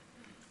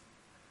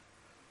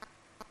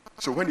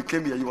 So when he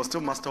came here, he was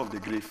still master of the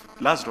grave.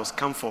 Lazarus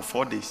came for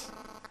 4 days.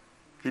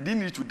 He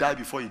didn't need to die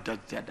before he died.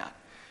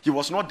 He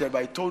was not dead,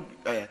 but he told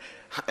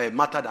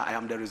Martha that I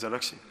am the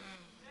resurrection.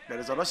 The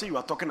resurrection you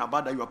are talking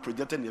about that you are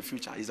projecting in the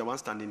future is the one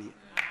standing here.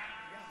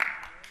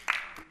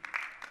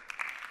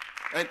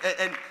 And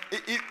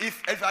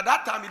if at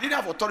that time he didn't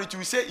have authority,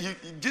 we say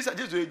this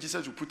is the way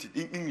Jesus will put it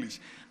in English.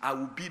 I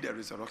will be the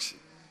resurrection.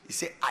 He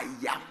said, I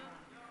am.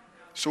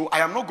 So I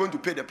am not going to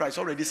pay the price.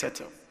 Already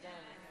settled.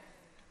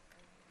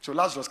 So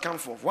Lazarus come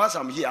forth. Once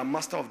I'm here, I'm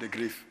master of the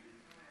grave.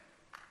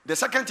 The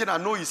second thing I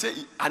know, he said,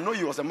 I know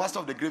he was the master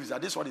of the grave. Is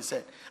that this is what he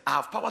said? I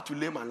have power to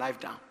lay my life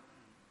down.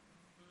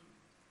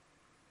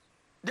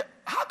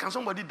 How can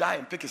somebody die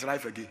and pick his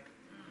life again?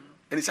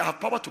 And he said, I have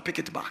power to pick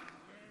it back.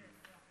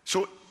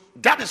 So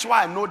that is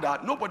why I know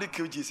that nobody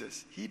killed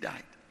Jesus. He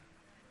died.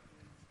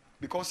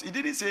 Because he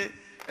didn't say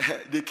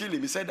they killed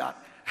him. He said that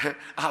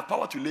I have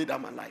power to lay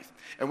down my life.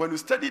 And when you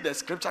study the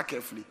scripture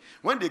carefully,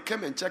 when they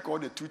came and checked all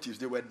the two thieves,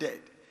 they were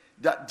dead.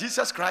 That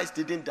Jesus Christ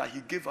didn't die.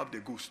 He gave up the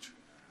ghost.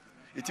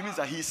 It means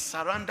that he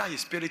surrendered his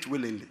spirit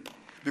willingly.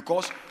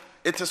 Because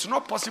it is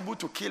not possible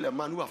to kill a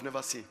man who have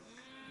never sinned.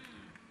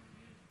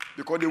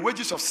 Because the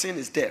wages of sin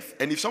is death.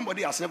 And if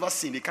somebody has never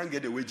sinned, he can't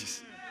get the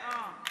wages.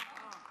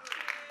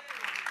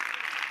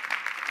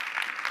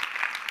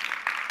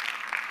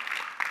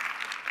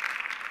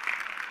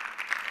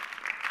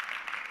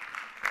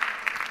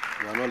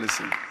 You are not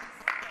listening.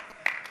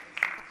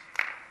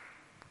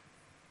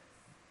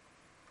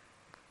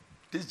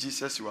 This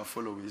Jesus you are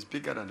following is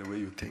bigger than the way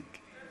you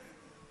think.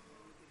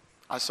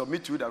 I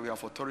submit to you that we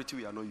have authority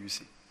we are not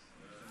using.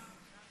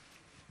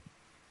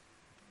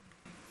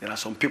 There are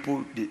some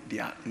people, they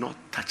are not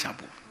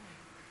touchable.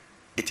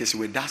 It is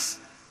with us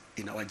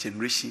in our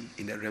generation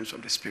in the realms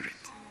of the spirit.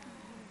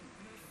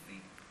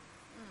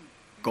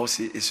 God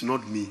says, it's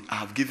not me. I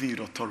have given you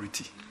the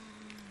authority.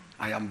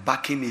 I am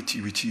backing it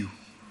with you.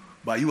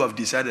 But you have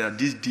decided that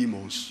these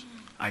demons,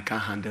 I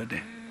can't handle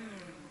them.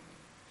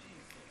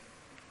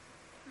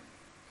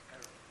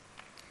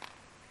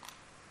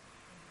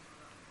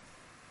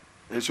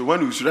 And so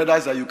when you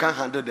realize that you can't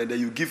handle them, then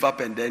you give up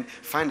and then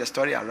find a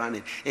story around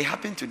it. It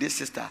happened to this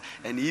sister,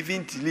 and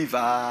even to leave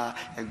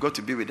and go to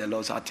be with the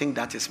Lord. So I think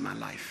that is my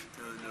life.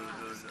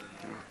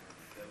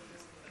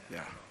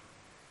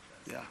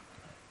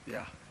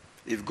 Yeah.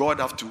 If God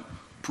have to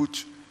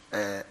put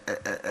a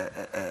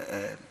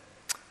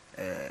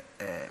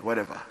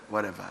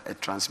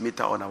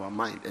transmitter on our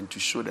mind and to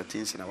show the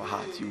things in our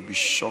heart, you'll be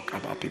shocked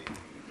about people.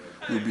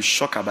 You'll be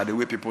shocked about the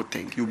way people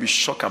think. You'll be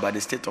shocked about the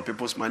state of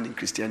people's mind in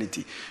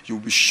Christianity. You'll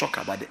be shocked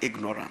about the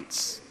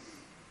ignorance.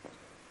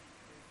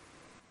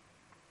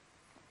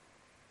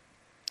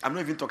 I'm not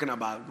even talking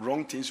about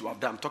wrong things you have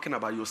done. I'm talking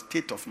about your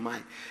state of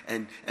mind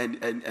and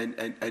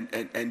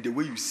the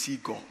way you see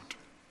God.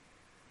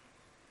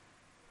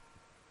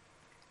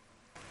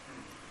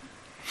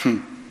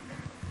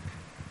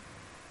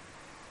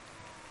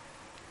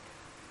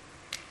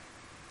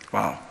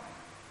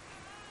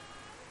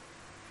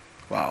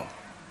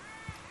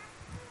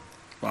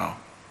 Wow.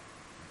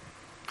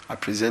 I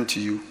present to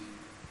you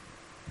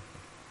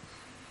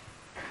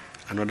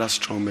another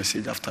strong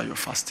message after your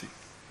fasting.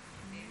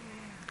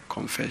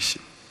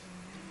 Confession.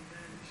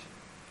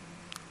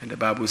 And the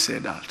Bible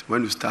said that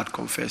when you start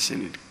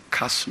confessing it,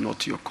 cast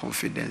not your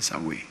confidence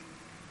away.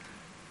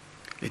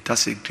 It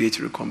has a great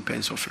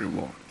recompense of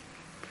reward.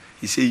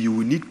 He said you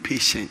will need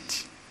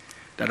patience,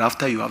 that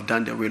after you have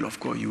done the will of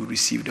God, you will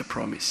receive the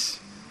promise.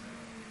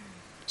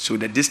 So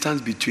the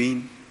distance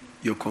between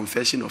your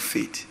confession of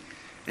faith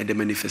and the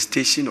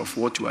manifestation of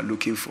what you are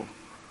looking for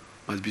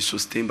must be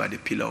sustained by the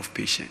pillar of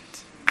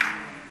patience.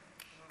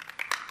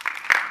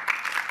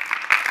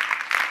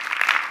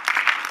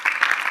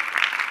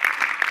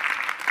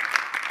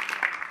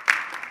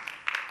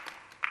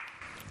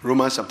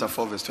 Romans chapter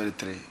 4 verse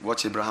 23.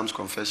 Watch Abraham's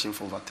confession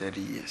for over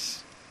 30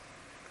 years.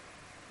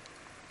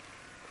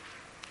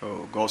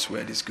 Oh, God's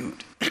word is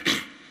good.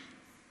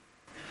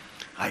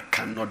 I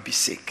cannot be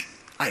sick.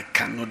 I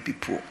cannot be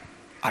poor.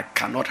 I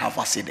cannot have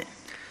accident.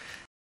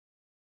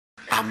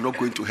 I'm not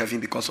going to heaven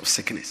because of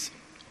sickness.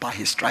 By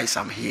his stripes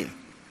I'm healed.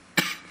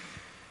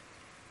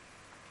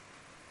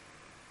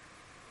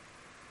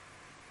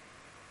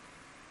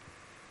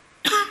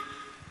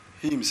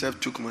 He himself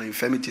took my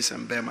infirmities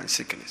and bare my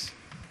sickness.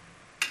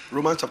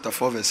 Romans chapter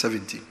 4 verse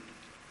 17.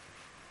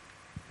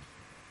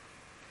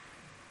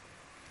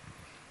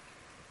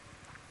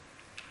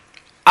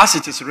 As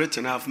it is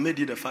written, I have made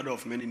you the father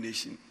of many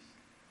nations,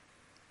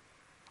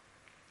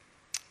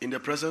 in the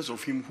presence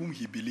of him whom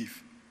he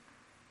believed,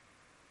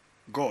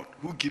 God,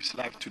 who gives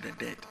life to the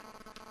dead,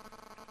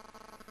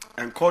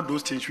 and called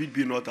those things which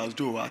be not as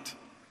though what?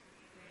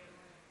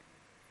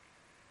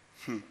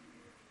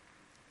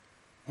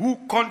 Who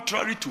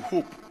contrary to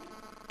hope,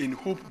 in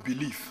hope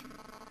believe,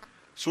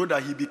 so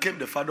that he became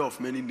the father of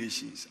many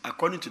nations,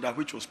 according to that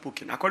which was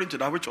spoken. According to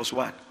that which was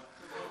what?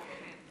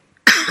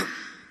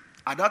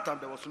 At that time,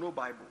 there was no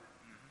Bible.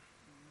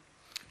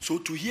 So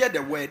to hear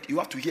the word, you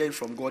have to hear it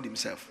from God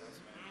himself.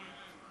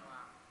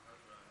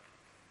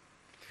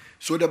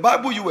 So the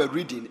Bible you were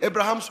reading,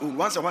 Abraham's own,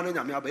 once I want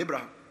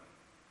Abraham,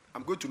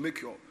 I'm going to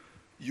make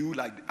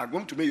I'm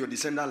going to make your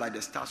descendant like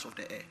the stars of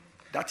the air.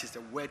 That is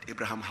the word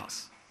Abraham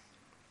has.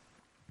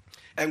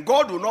 And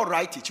God will not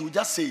write it, he will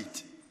just say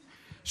it.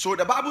 So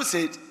the Bible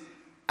said,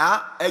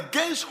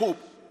 against hope,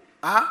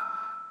 I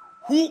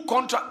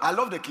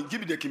love the King.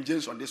 Give me the King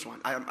James on this one.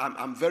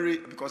 I'm very,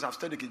 because I've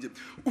studied the King James.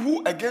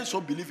 Who against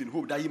hope believe in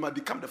hope that he might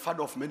become the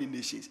father of many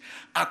nations,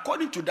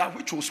 according to that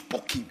which was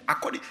spoken.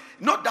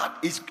 Not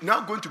that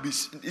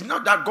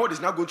God is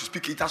now going to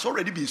speak. It has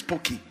already been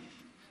spoken.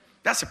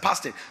 That's a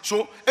past tense.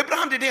 So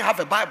Abraham didn't have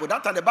a Bible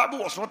that time. The Bible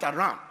was not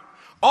around.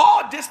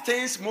 All these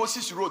things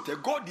Moses wrote,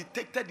 God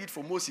detected it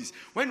for Moses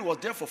when he was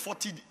there for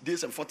 40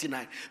 days and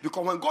 49.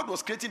 Because when God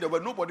was creating the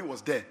world, nobody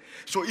was there.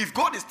 So if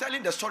God is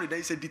telling the story, there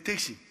is a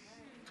detection.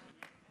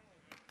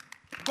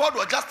 God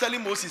was just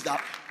telling Moses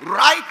that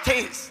right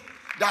things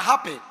that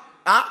happen,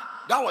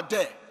 that were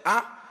there.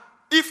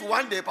 If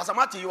one day, Pastor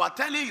Martin, you are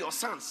telling your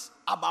sons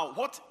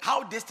about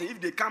how this thing, if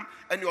they come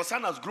and your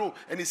son has grown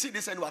and you see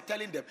this and you are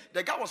telling them,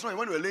 the guy was not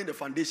when you were laying the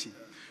foundation.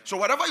 So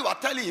whatever you are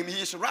telling him,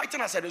 he is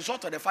writing as a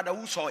result of the Father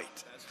who saw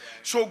it.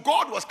 So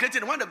God was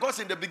creating, when the God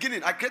said in the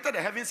beginning, I created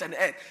the heavens and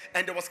the earth,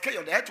 and there was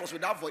chaos, the earth was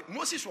without void.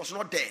 Moses was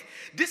not there.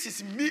 This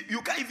is me,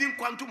 you can't even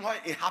quantum how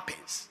it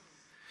happens.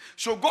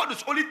 So God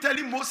is only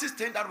telling Moses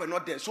things that were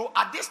not there. So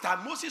at this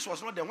time, Moses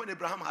was not there when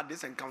Abraham had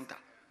this encounter.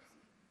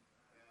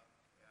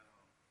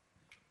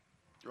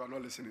 You are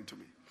not listening to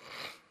me.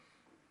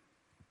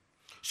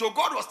 So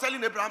God was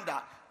telling Abraham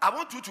that I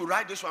want you to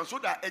write this one so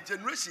that a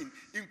generation,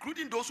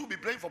 including those who will be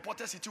praying for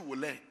Potter City, will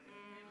learn.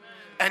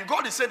 And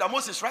God is saying that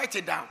Moses, write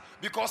it down.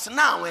 Because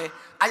now, I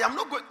am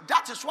not going.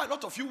 That is why a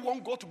lot of you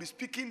want God to be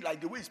speaking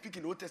like the way He's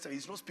speaking in the Old Testament.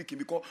 He's not speaking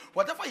because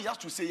whatever He has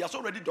to say, He has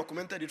already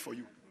documented it for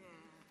you.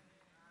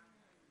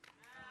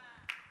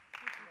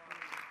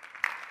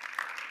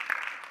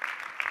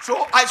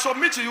 So I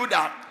submit to you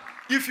that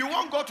if you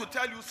want God to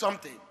tell you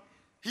something,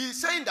 He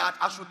is saying that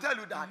I should tell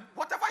you that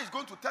whatever He's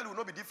going to tell you will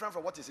not be different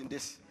from what is in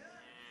this.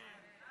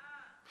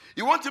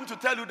 You want Him to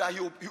tell you that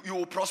you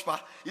will prosper.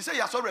 He said He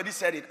has already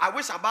said it. I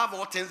wish above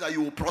all things that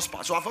you will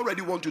prosper. So I've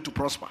already want you to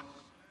prosper.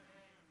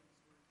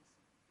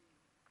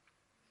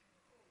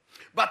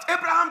 But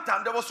Abraham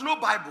time, there was no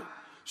Bible.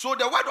 So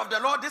the word of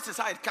the Lord, this is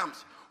how it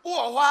comes.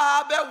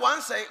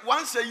 Once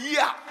a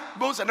year,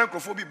 bones and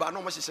necrophobic, but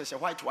no much says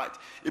white.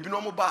 If you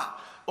know more,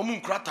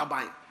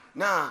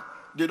 now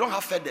they don't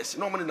have feathers.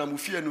 No money na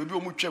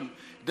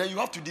then you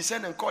have to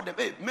descend and call them.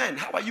 Hey man,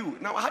 how are you?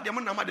 Now I had them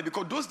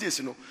because those days,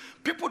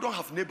 people don't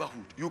have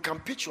neighborhood. You can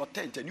pitch your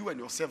tent and you and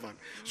your servant,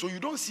 so you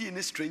don't see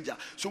any stranger.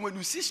 So when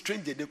you see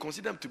stranger, they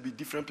consider them to be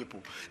different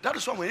people. That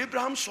is why when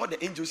Abraham saw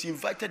the angels, he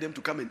invited them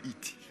to come and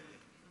eat.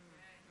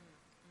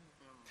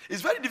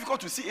 It's very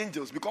difficult to see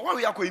angels because when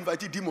we are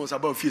inviting demons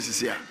about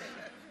faces here.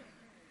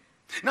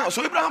 Now,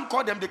 so Abraham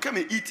called them, they came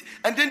and eat,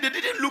 and then they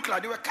didn't look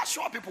like they were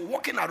casual people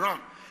walking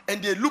around,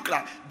 and they look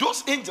like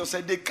those angels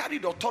said they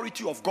carried the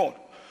authority of God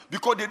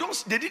because they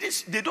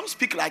don't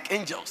speak like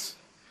angels.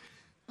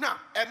 Now,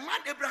 a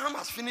man Abraham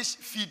has finished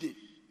feeding.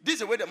 This is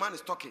the way the man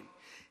is talking.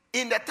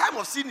 In the time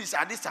of sickness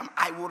at this time,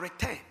 I will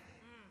return,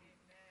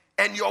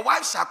 and your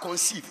wife shall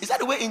conceive. Is that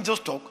the way angels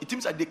talk? It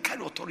seems like they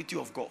carry authority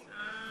of God.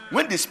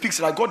 When they speak, it's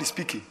like God is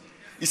speaking.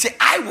 He said,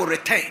 I will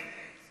return.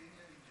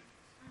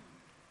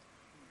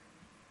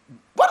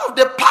 One of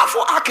the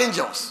powerful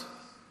archangels.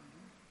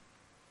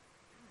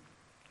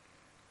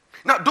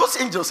 Now,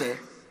 those angels,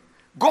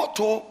 God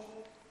told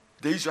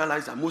the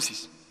Israelites and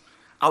Moses,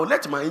 I will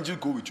let my angel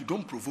go with you.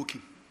 Don't provoke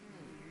him.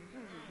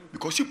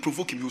 Because you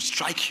provoke him, he will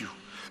strike you.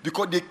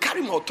 Because they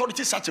carry my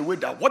authority such a way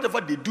that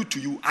whatever they do to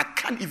you, I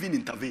can't even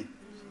intervene.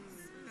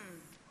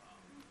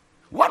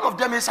 One of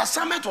them, his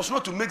assignment was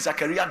not to make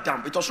Zechariah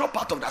dumb. It was not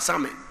part of the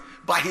assignment.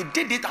 But he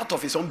did it out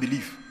of his own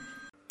belief.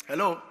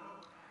 Hello?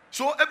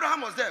 So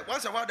Abraham was there.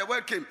 Once a while the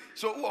word came.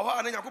 So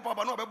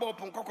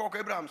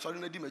Abraham, sorry,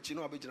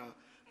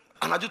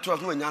 and I just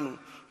told him, oh,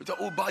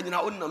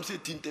 I'm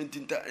saying,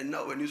 tinta, and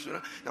now when you say,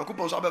 now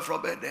coupons are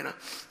from bed, then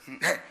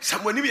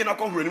someone even a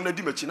conquering in the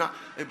Dimachina,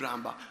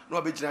 Abraham, no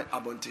abijah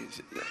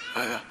abundance.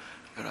 I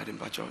didn't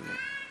patch on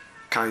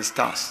kind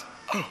stars.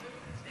 Oh.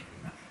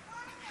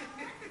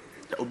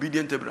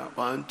 Obedient Abraham.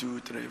 1, 2,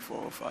 3,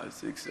 4, 5,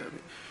 6, 7,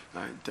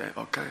 9, 10.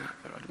 Okay,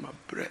 I read my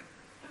bread.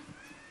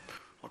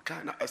 Okay,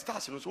 now a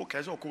stars is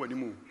okay. So go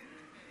anymore.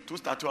 To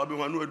start to have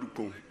one word to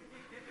pong.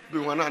 Be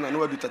one and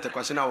another to take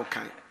question.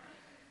 Okay.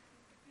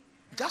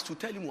 Just to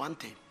tell him one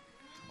thing.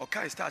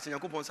 Okay, starts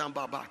and you go on some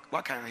back.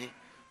 What can I hear?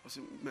 I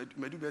say,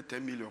 me do be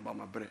 10 million by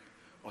my bread.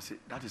 I say,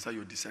 that is how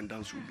your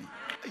descendants will be.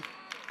 Hey.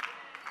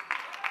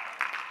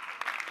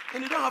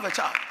 And you don't have a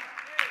child.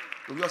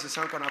 You also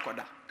say,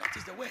 that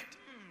is the word.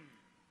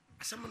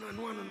 I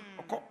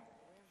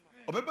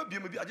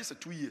just said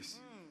 2 years.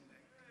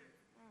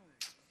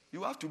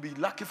 You have to be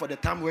lucky for the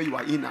time where you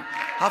are in now.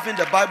 Having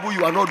the Bible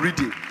you are not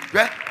reading.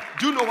 Well,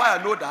 do you know why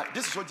I know that?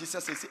 This is what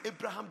Jesus says.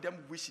 Abraham them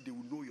wish they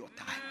would know your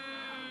time.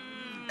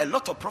 A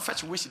lot of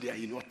prophets wish they are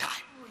in your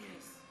time.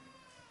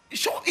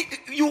 So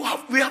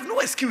we have no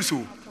excuse.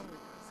 Look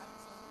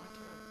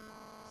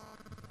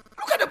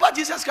at the part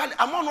Jesus Christ.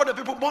 Among all the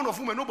people born of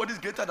women, nobody is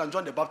greater than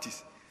John the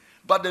Baptist.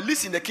 But the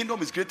least in the kingdom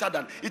is greater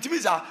than. It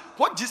means that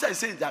what Jesus is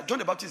saying is that John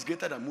the Baptist is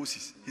greater than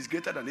Moses. He's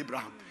greater than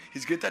Abraham.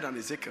 He's greater than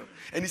Ezekiel.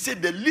 And he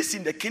said the least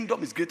in the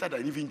kingdom is greater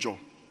than even John.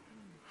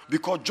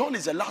 Because John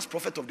is the last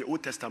prophet of the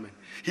Old Testament.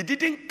 He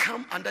didn't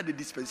come under the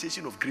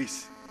dispensation of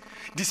grace.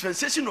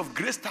 Dispensation of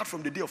grace starts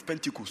from the day of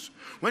Pentecost,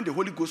 when the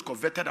Holy Ghost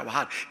converted our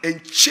heart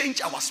and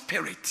changed our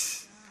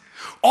spirit.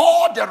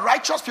 All the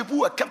righteous people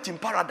who were kept in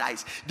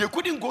paradise, they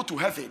couldn't go to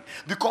heaven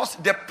because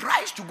the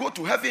price to go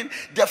to heaven,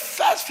 the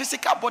first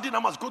physical body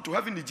that must go to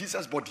heaven is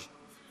Jesus' body.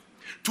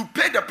 to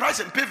pay the price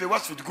and pay the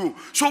worst to go.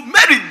 So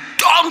Mary,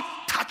 don't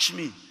touch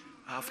me.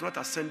 I have not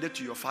ascended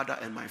to your Father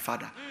and my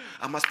Father.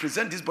 I must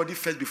present this body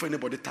first before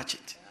anybody touch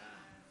it.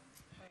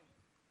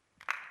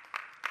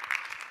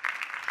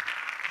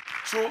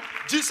 So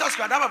Jesus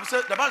Christ, that's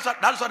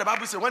what the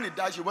Bible says, when he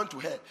died, he went to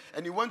hell.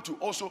 And he went to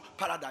also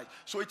paradise.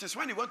 So it is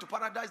when he went to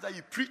paradise that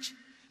he preached.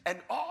 And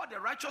all the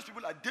righteous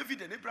people like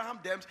David and Abraham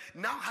them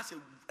now has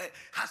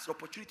the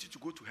opportunity to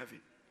go to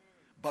heaven.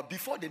 But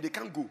before they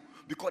can't go,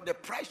 because the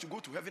price to go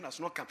to heaven has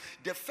not come.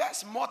 The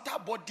first mortal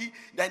body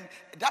then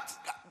that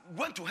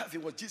went to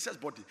heaven was Jesus'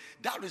 body.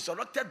 That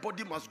resurrected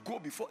body must go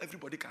before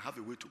everybody can have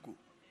a way to go.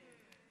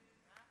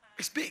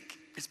 It's big.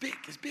 It's big.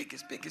 It's big.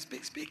 It's big. It's big.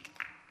 It's big.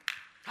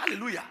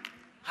 Hallelujah.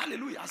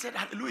 Hallelujah. I said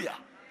hallelujah.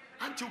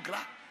 Aren't you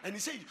glad? And he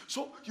said,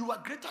 so you are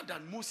greater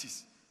than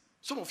Moses.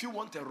 Some of you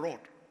want a rod.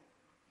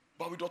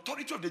 But with the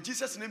authority of the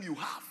Jesus name you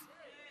have.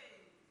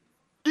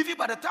 Even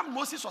by the time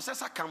Moses'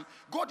 successor came,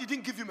 God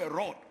didn't give him a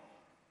rod.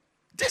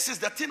 This is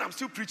the thing I'm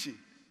still preaching.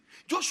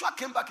 Joshua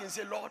came back and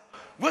said, Lord,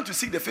 went to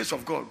seek the face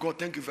of God. God,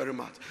 thank you very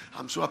much.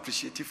 I'm so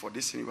appreciative for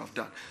this thing you have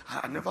done.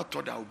 I never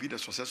thought I would be the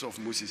successor of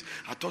Moses.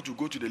 I thought you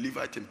go to the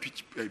Levite and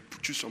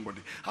choose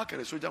somebody. How can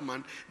a soldier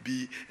man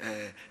be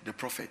the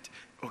prophet?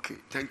 Okay,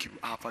 thank you.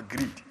 I have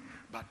agreed.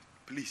 But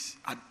please,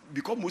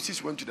 because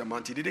Moses went to the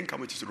mountain, he didn't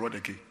come with his rod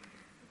again.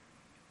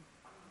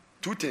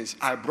 Two things.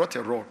 I brought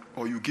a rod,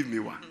 or you give me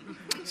one.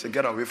 So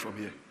get away from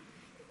here.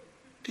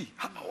 Hey,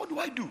 what do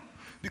I do?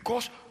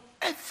 Because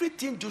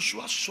everything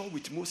Joshua saw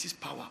with Moses'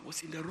 power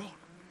was in the rod.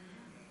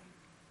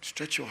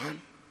 Stretch your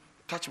hand,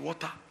 touch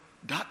water,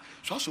 that.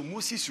 So also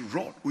Moses'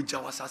 rod,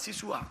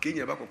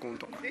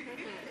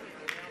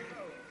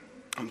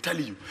 I'm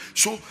telling you.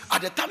 So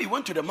at the time he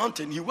went to the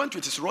mountain, he went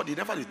with his rod, he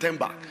never returned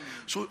back.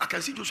 So I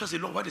can see Joshua say,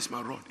 Lord, what is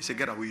my rod? He said,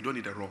 get away, you don't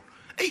need a rod.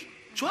 Hey,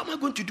 so what am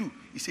I going to do?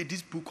 He said,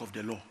 this book of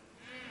the law.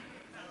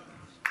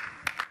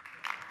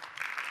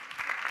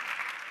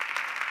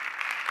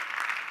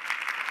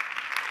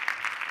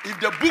 If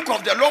the book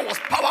of the law was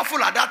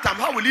powerful at that time,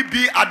 how will it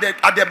be at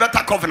the better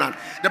covenant?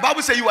 The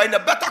Bible says you are in a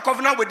better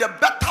covenant with a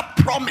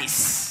better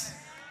promise.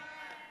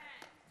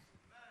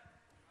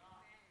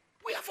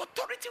 We have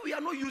authority we are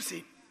not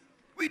using.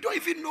 We don't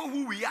even know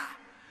who we are.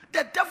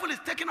 The devil is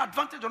taking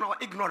advantage of our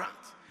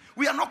ignorance.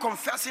 We are not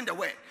confessing the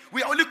word.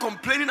 We are only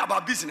complaining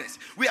about business.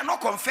 We are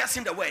not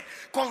confessing the word.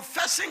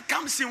 Confessing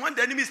comes in when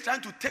the enemy is trying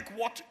to take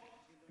what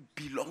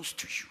belongs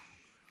to you.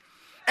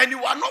 And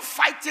you are not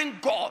fighting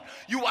God.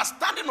 You are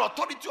standing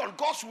authority on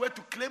God's word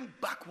to claim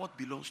back what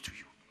belongs to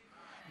you.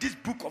 This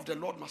book of the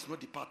Lord must not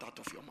depart out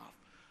of your mouth.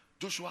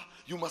 Joshua,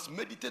 you must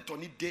meditate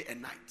on it day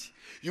and night.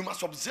 You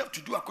must observe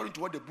to do according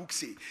to what the book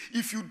says.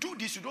 If you do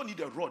this, you don't need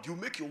a rod. You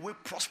make your way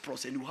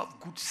prosperous and you have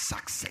good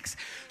success.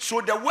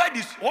 So the word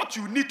is what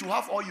you need to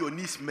have all your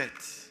needs met.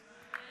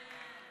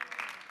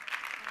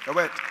 The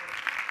word.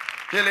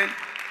 Healing,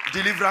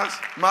 deliverance,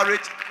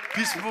 marriage,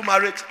 peaceful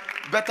marriage,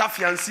 better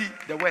fiancé,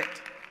 the word.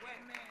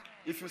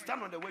 If you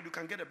stand on the word, you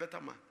can get a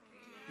better man.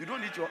 You don't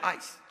need your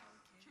eyes.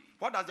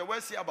 What does the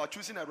word say about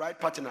choosing a right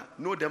partner?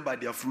 Know them by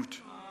their fruit.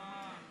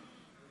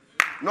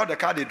 Not the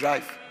car they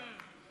drive.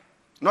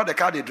 Not the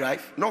car they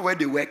drive. Not where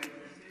they work.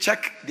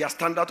 Check their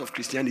standard of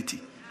Christianity.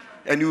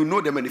 And you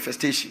know the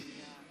manifestation.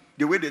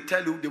 The way they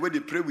tell you, the way they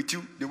pray with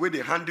you, the way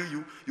they handle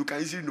you, you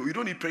can easily know. You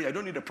don't need prayer. You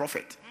don't need a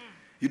prophet.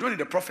 You don't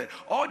need a prophet.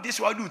 All this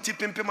while do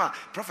tipim pima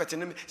prophet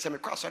and say me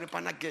kwa sorry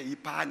pana get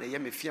ipa na ye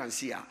me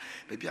fiancé a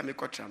baby a me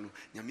kwatra no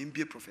nyame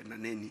be prophet na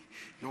nani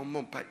no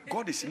mom.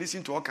 God is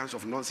listening to all kinds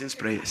of nonsense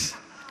prayers.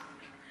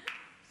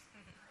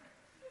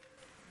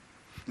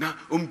 Na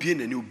ombie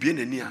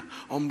nani a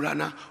ombra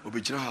na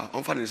obegina ha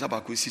omfa ne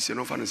saba ko sise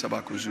no fa ne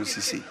saba ko zo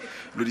sise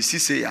lo di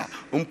sise ya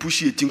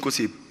ompushi etin ko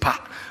se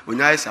pa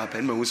onya isa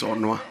pen ma hu so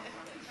ono a.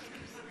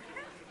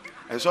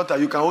 And so that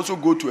you can also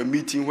go to a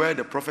meeting where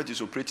the prophet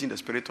is operating the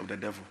spirit of the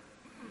devil.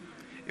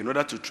 In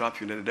order to trap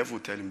you, then the devil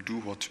will tell him, do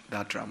what?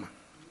 That drama.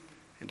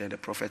 And then the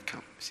prophet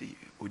comes. See,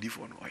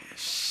 Odifon, oh yeah,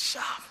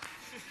 sharp.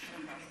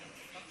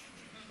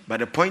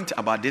 But the point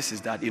about this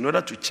is that in order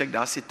to check the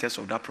acid test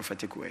of that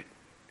prophetic word,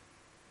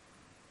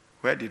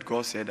 where did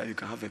God say that you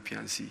can have a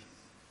fiancé?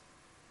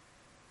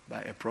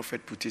 By a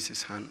prophet putting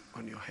his hand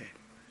on your head.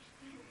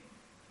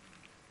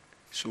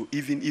 So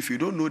even if you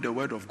don't know the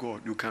word of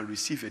God, you can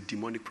receive a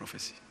demonic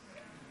prophecy.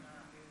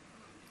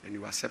 And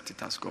you accept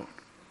it as God.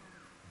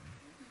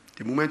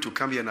 The moment you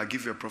come here and I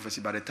give you a prophecy,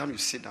 by the time you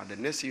sit down, the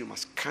next thing you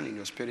must scan in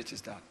your spirit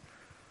is that,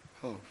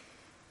 oh,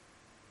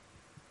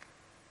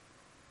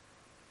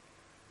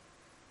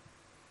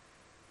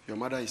 your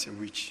mother is a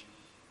witch.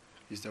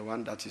 Is the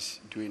one that is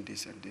doing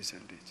this and this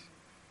and this.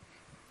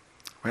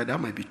 Well,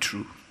 that might be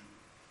true.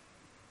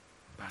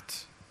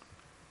 But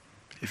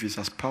if it's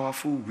as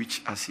powerful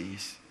witch as he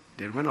is,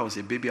 then when I was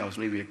a baby, I was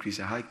not even a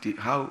Christian.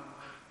 How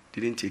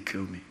didn't he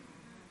kill me?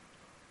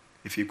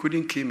 If he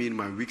couldn't kill me in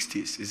my weak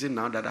states, is it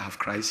now that I have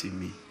Christ in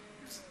me?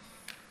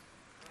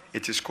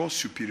 It is called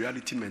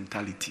superiority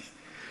mentality.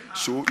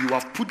 So you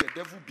have put the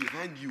devil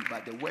behind you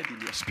by the word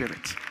in your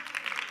spirit.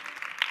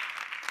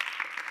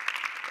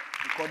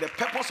 Because the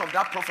purpose of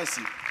that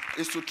prophecy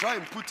is to try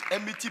and put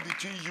enmity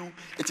between you.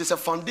 It is a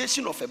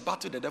foundation of a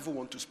battle the devil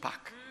wants to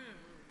spark.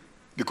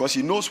 Because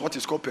he knows what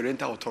is called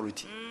parental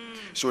authority.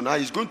 So now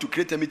he's going to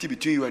create enmity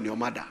between you and your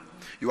mother.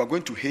 You are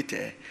going to hate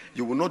her.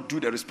 You will not do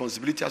the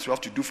responsibility as you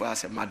have to do for her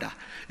as a mother.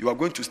 You are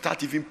going to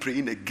start even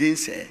praying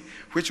against her,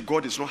 which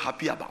God is not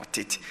happy about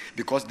it.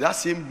 Because that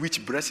same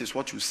witch breast is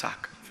what you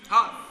suck.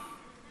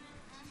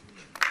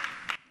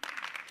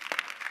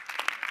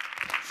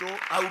 So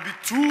I will be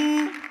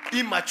too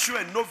immature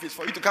and novice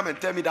for you to come and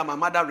tell me that my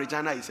mother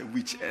Regina is a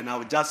witch. And I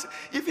will just,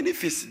 even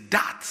if it's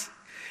that,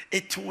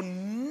 it will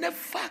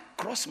never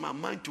cross my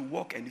mind to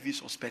walk and even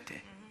suspect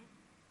her.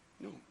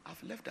 No,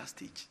 I've left that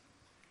stage.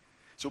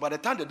 So by the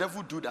time the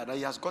devil do that,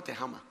 he has got a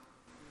hammer.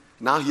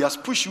 Now he has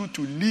pushed you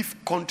to live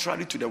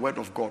contrary to the word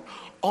of God.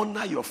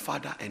 Honor your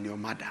father and your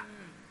mother,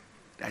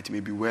 that it may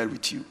be well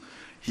with you.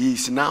 He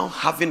is now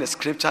having a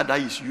scripture that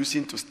he's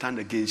using to stand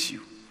against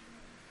you.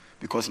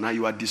 Because now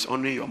you are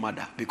dishonoring your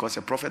mother. Because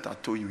a prophet has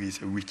told you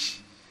he's a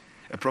witch.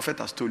 A prophet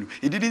has told you.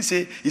 He didn't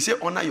say, he said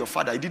honor your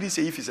father. He didn't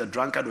say if he's a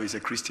drunkard or he's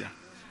a Christian.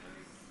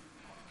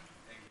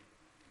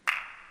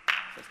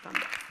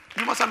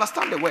 You must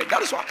understand the word.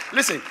 That is why,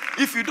 listen,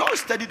 if you don't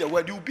study the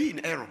word, you'll be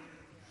in error.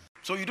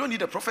 So you don't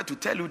need a prophet to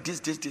tell you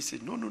this.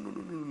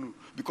 No.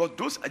 Because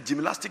those are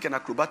gymnastic and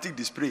acrobatic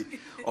display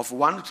of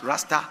one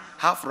rasta,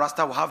 half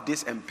rasta will have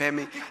this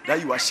impairment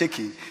that you are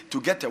shaking to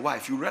get a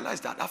wife. You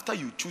realize that after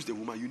you choose the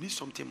woman, you need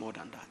something more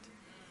than that.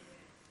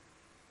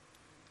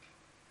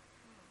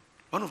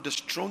 One of the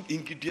strong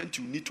ingredients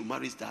you need to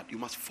marry is that you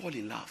must fall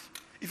in love.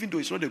 Even though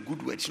it's not a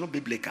good word, it's not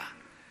biblical,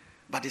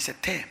 but it's a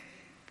term.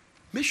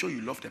 Make sure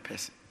you love the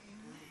person.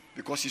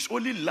 Because it's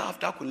only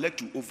love that can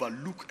let you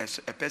overlook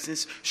a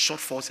person's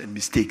shortfalls and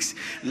mistakes.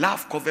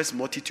 Love covers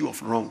multitude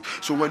of wrong.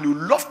 So when you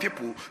love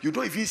people, you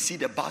don't even see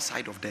the bad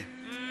side of them.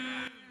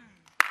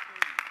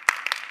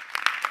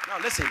 Now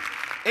listen,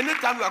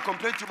 anytime you are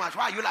complaining too much,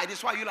 why are you like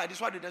this, why are you like this,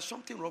 there's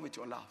something wrong with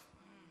your love.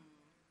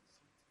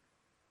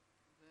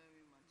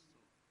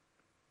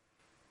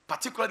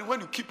 Particularly when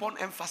you keep on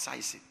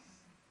emphasizing.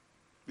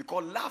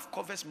 Because love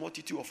covers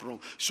multitude of wrong.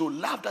 So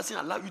love doesn't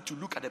allow you to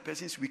look at the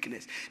person's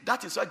weakness.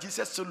 That is why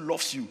Jesus still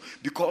loves you.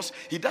 Because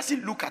he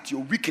doesn't look at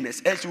your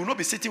weakness. Else you will not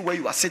be sitting where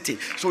you are sitting.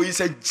 So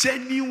it's a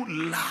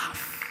genuine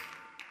love.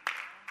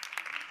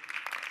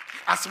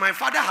 As my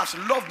Father has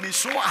loved me,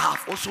 so I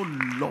have also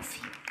loved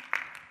you.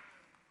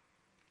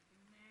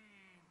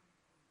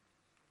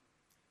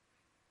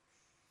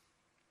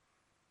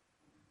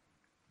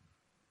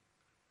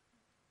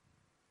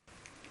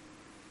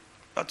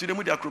 But today,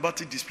 with the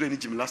acrobatic display in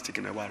gymnastic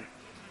in a worry.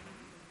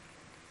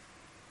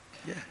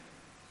 Yeah.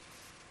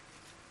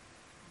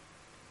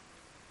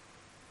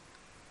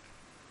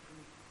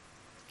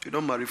 You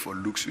don't marry for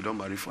looks, you don't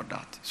marry for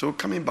that. So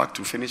coming back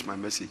to finish my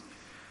message,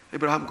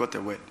 Abraham got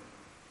a word.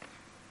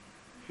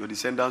 Your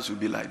descendants will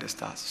be like the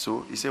stars.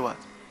 So he said what?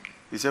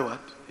 He said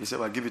what? He said,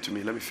 well, give it to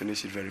me. Let me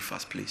finish it very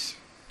fast, please.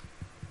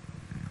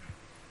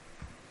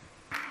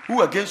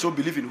 Who again so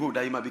believe in hope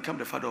that he might become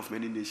the father of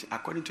many nations,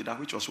 according to that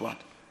which was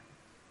what?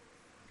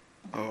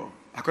 Oh,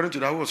 according to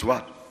that was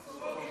what?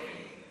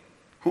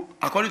 Who,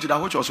 according to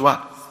that which was what?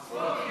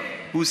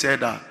 Who said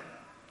that?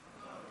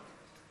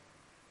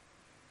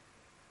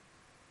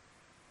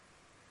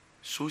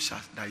 So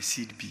shall thy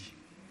seed be.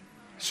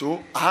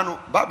 So, I know,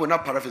 Bible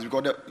not paraphrase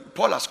because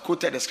Paul has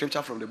quoted the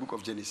scripture from the book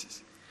of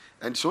Genesis.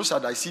 And so shall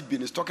thy seed be.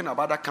 And it's talking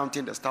about that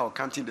counting the star or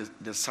counting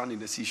the sun in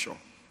the seashore.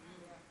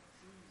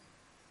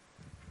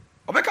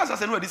 Obeka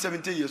says, I know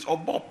 17 years.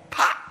 Obo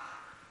pa.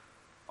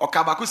 Or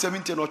Kabako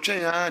 17 or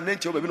train and then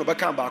you no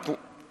become back.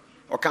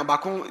 Or come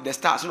back on the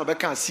stars, no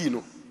become see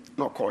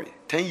no koi.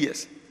 10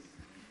 years.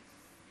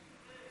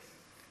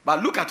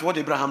 But look at what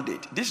Abraham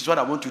did. This is what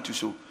I want you to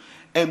show.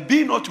 And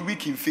be not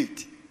weak in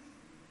faith.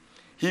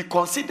 He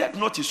considered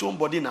not his own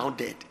body now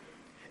dead.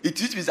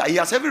 It means that he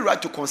has every right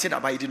to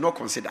consider, but he did not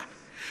consider.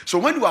 So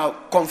when you are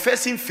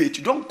confessing faith,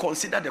 you don't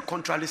consider the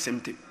contrary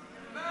symptom.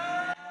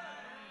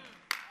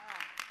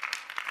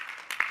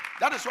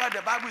 That is why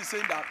the Bible is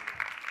saying that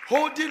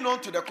holding on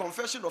to the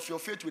confession of your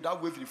faith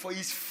without wavering, for he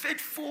is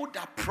faithful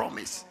that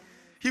promise.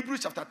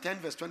 Hebrews chapter 10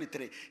 verse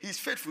 23. He is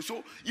faithful.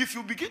 So if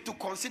you begin to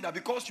consider,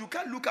 because you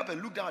can't look up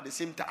and look down at the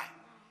same time.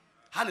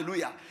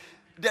 Hallelujah.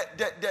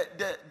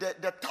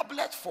 The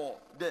tablet for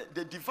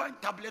the divine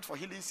tablet for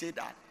healing say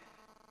that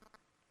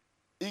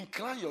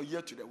incline your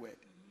ear to the word.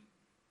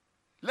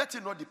 Let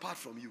it not depart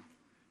from you.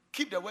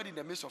 Keep the word in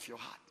the midst of your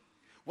heart.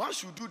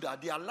 Once you do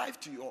that, they are life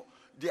to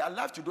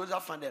those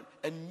that find them,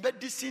 and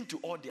medicine to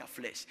all their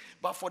flesh.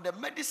 But for the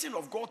medicine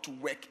of God to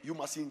work, you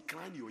must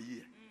incline your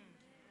ear.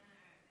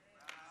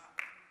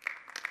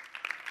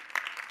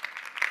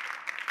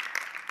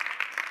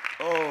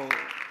 Oh.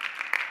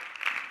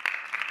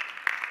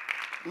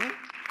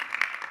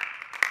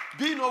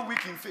 Being not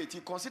weak in faith,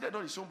 he considered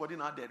not his own body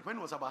now dead. When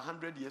he was about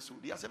 100 years old,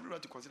 he has every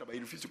right to consider, but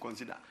he refused to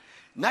consider.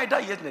 Neither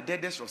yet in the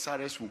deadness of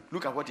Sarah's womb.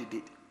 Look at what he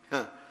did.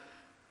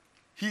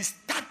 He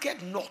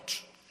staggered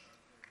not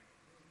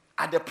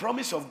at the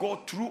promise of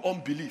God through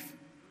unbelief,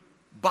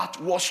 but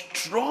was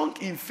strong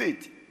in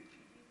faith.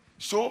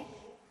 So,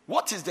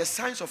 What is the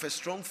signs of a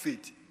strong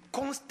faith?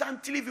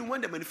 Constantly, even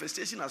when the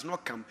manifestation has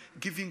not come,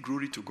 giving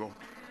glory to God.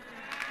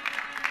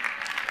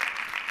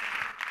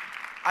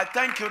 I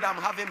thank you that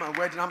I'm having my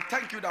wedding. I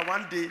thank you that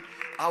one day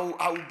I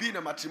will be in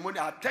a matrimony.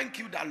 I thank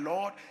you that,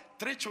 Lord,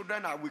 3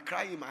 children I will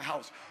cry in my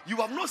house. You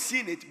have not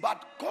seen it,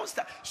 but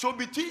constant. So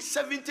between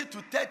 70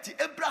 to 30,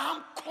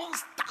 Abraham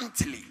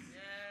constantly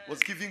was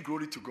giving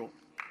glory to God.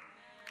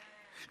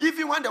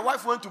 Even when the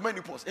wife went to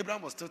menopause,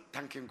 Abraham was still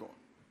thanking God.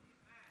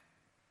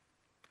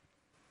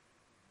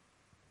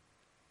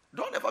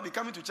 Don't ever be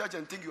coming to church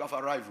and think you have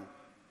arrived.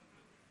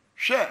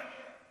 Share.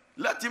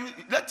 Let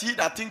he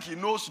that think he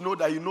knows know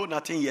that you know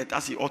nothing yet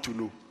as he ought to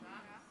know.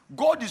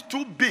 God is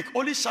too big.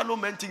 Only shallow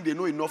men think they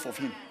know enough of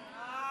him.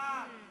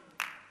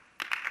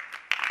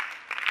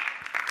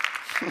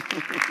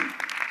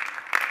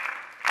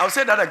 I'll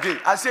say that again.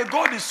 I say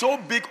God is so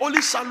big.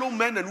 Only shallow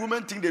men and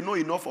women think they know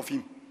enough of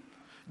him.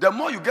 The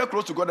more you get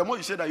close to God, the more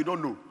you say that you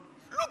don't know.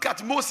 Look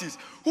at Moses,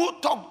 who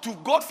talked to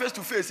God face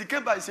to face. He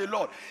came by and said,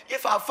 Lord,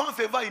 if I found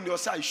favor in your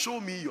sight, show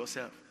me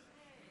yourself.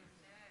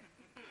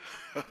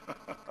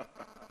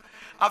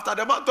 After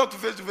the man talked to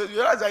face, you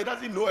realize that he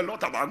doesn't know a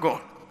lot about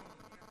God.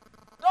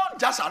 Don't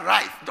just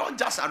arrive. Don't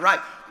just arrive.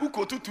 Who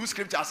go to 2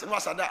 scriptures and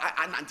what's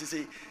that? And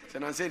say,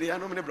 and I say, I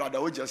know many brother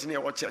who just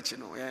near what church, you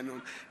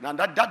know. Now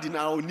that in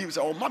our news,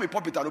 or mommy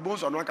pop it on the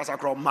bones on one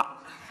casacro ma.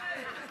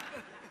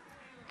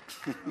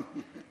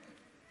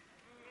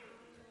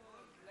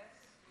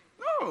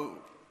 No,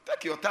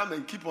 take your time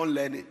and keep on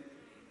learning.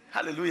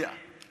 Hallelujah.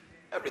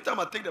 Every time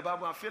I take the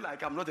Bible, I feel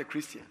like I'm not a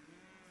Christian.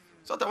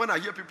 Sometimes when I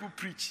hear people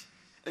preach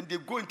and they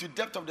go into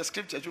depth of the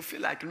scriptures, you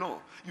feel like,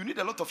 no, you need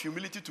a lot of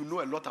humility to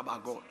know a lot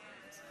about God.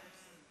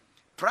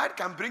 Pride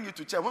can bring you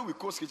to church. When we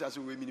quote scriptures,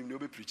 we will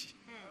be preaching.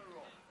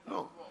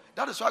 No.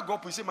 That is why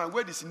God will say, my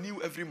word is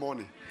new every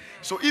morning.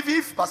 So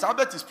if Pastor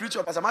Albert is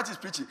preaching or Pastor Martin is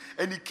preaching,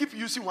 and he keep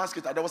using one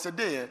scripture, there was a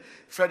day,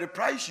 Freddie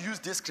Price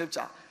used this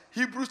scripture.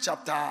 Hebrews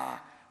chapter,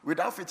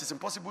 without faith it's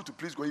impossible to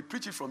please God. He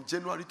preached it from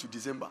January to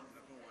December.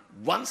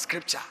 One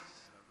scripture.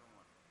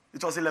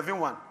 It was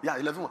 11:1. Yeah,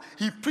 11:1.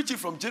 He preached it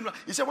from January.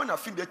 He said, when I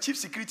think the chief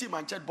security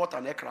man church bought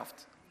an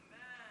aircraft.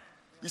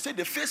 He said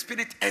the first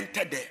spirit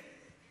entered there.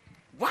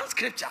 One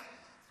scripture.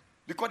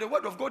 Because the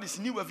word of God is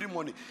new every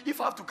morning. If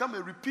I have to come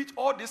and repeat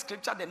all this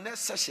scripture the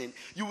next session,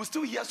 you will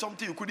still hear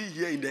something you couldn't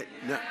hear in the...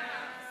 No.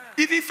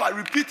 Even if I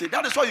repeat it,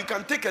 that is why you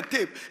can take a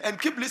tape and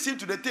keep listening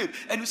to the tape.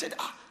 And you said,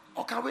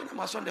 okay, when am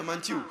I son the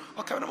man too?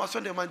 Okay, when am I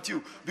son the man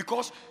too?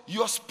 Because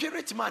your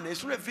spirit man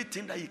is not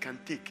everything that you can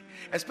take.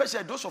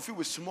 Especially those of you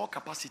with small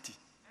capacity.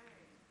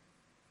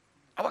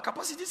 Our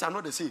capacities are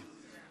not the same.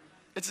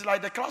 It is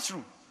like the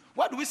classroom.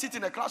 Why do we sit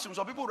in a classroom?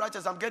 Some people write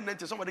as I'm getting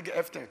 90, somebody get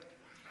F10.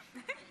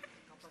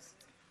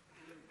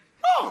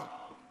 No.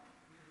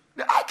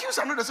 The IQs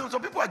are not the same.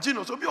 Some people are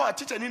genius. Some people are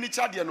teaching in each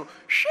other.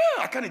 Sure,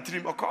 I can't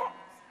dream. Okay.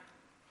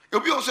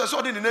 You'll be also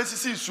in the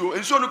NCC so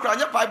and so no cry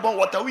pipe bomb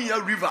water we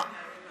a river.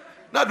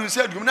 Now do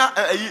say you na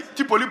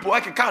Tipolipo I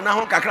can na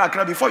hon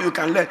kakra before you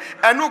can learn.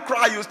 And no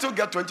cry you still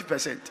get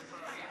 20%.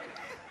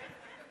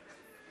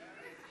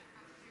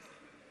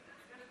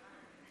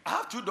 I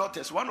have 2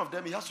 daughters. One of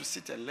them he has to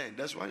sit and learn.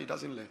 That's why he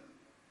doesn't learn.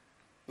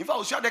 In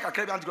fact,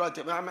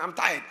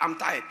 I'm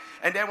tired.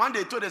 And then one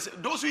day told us,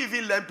 those who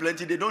even learn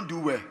plenty, they don't do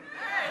well.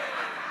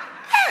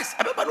 Yes,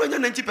 I remember when you're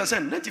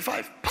 90%,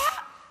 95,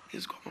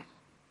 he's gone.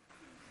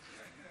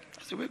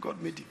 That's the way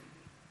God made him.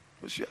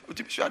 Then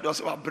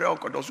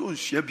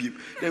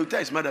you tell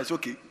his mother, it's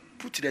okay,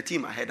 put the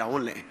team ahead, I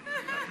won't learn.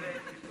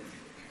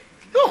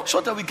 No,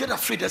 so that we get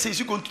afraid. I say, is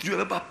he going to do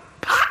it?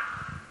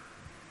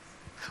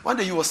 One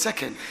day he was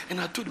second, and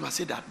I told him, I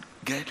said, that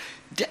girl,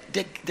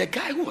 the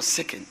guy who was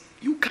second,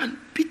 you can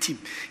beat him.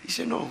 He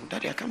said, no,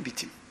 Daddy, I can't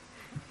beat him.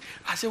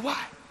 I said,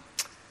 why?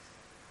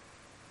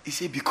 He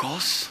said,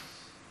 because,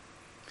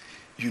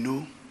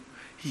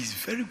 he's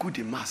very good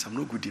in maths. I'm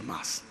not good in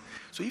maths.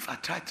 So if I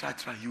try,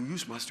 he'll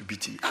use maths to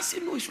beat him. I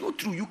said, no, it's not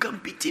true. You can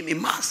beat him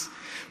in maths.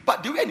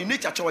 But the way in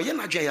nature,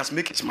 he has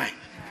made his mind.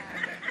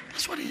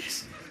 That's what it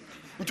is.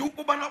 I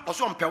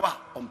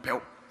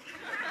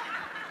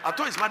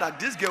told his mother,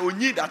 this girl will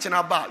need that in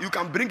a bar. You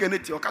can bring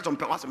anything.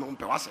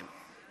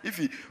 If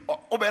he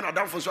open a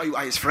down for so you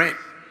are his friend.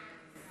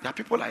 There are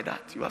people like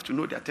that. You have to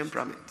know their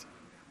temperament.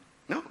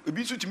 No, it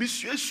means to me, they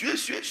see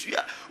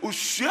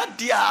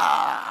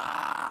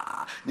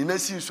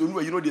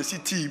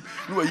team,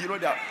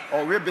 that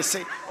or we be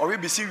say,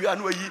 we are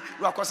no ye,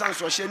 we are concerned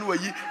so she no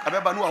ye, I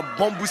remember no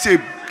bomb say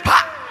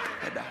pa.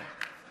 There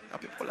are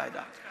people like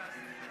that.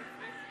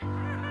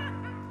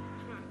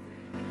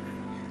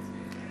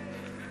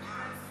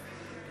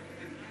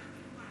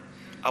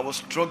 I was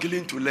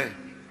struggling to learn.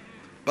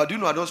 But I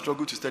don't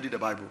struggle to study the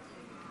Bible.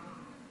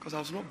 Because I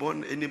was not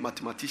born any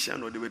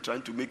mathematician, or they were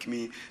trying to make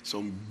me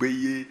some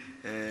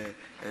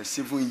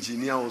civil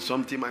engineer or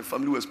something. My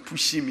family was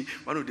pushing me.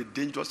 One of the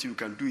dangerous things you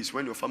can do is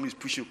when your family is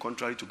pushing you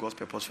contrary to God's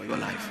purpose for your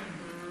life.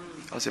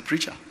 I was a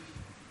preacher.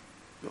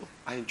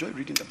 I enjoy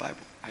reading the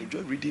Bible. I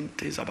enjoy reading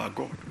things about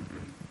God.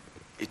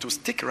 It will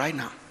stick right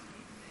now.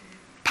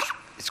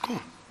 It's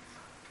gone.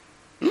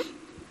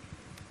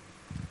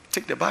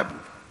 the Bible,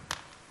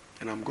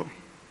 and I'm gone.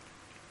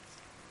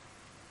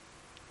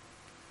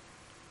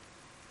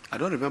 I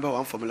don't remember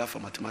one formula for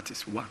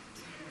mathematics. One.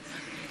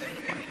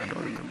 I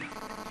don't remember.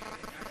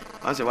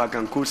 I said, well, I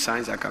can quote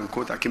science, I can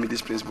quote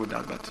Archimedes' principle,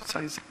 that, but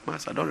science,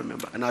 maths, I don't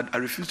remember. And I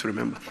refuse to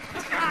remember.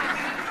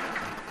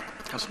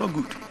 That's not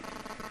good.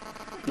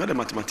 I'm not a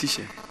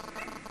mathematician.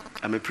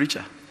 I'm a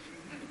preacher.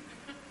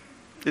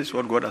 This is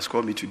what God has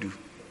called me to do.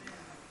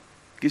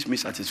 Gives me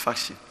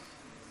satisfaction.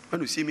 When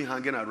you see me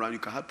hanging around, you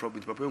can have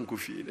problems. But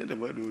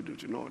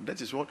no,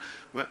 that is what.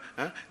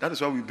 That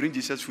is why we bring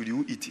Jesus food.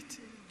 You eat it.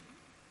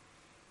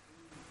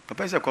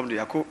 Papa said, "Come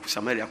there. I go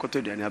Samaria. I go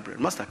to the bread.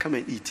 Master, come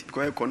and eat.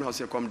 Because I come now.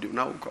 Say, come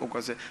now.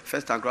 Because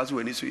first time class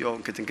when you see your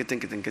take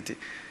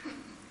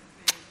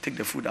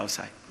the food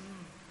outside.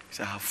 He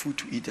said, I have food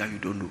to eat that you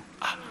don't know.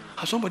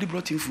 Has somebody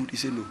brought in food? He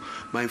said, no.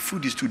 My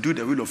food is to do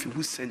the will of him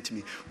who sent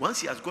me.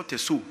 Once he has got a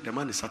soul, the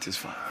man is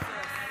satisfied.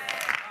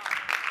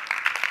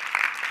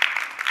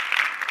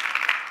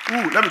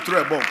 Ooh, let me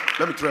throw a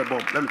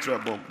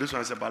bomb. This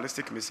one is a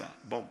ballistic missile.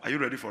 Bomb. Are you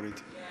ready for it?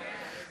 Yes.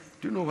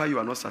 Do you know why you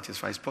are not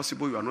satisfied? It's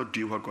possible you are not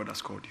doing what God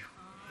has called you.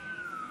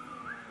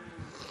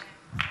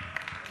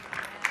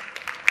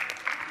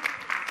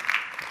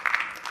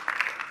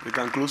 We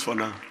can close for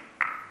now.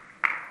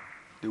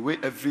 The way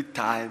every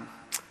time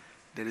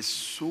there is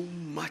so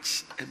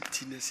much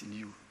emptiness in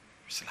you,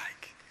 it's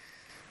like,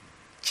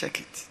 check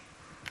it.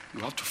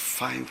 You have to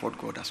find what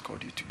God has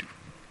called you to do.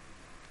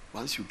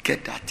 Once you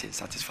get that thing,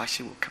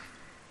 satisfaction will come.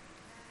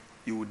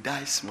 You will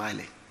die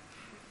smiling.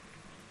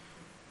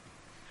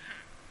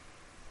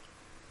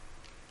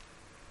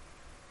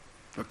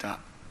 Dr.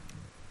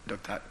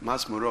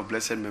 Miles Monroe of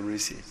blessed memory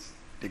says,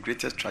 the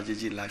greatest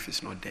tragedy in life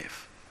is not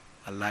death,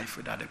 a life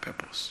without a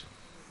purpose.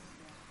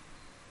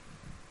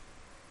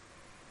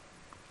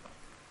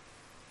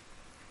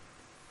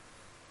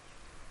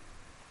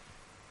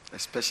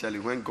 Especially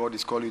when God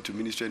is calling you to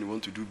ministry and you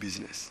want to do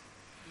business.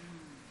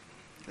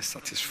 The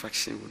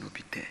satisfaction will not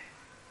be there.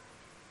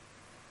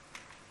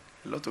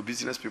 A lot of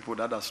business people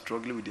that are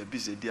struggling with their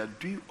business, they are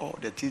doing all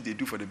the things they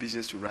do for the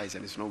business to rise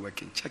and it's not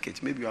working. Check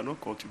it. Maybe you are not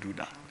called to do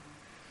that.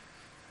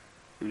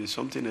 Maybe there's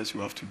something else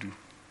you have to do.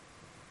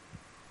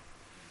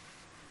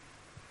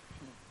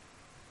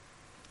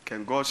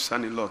 Can God's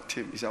son-in-law,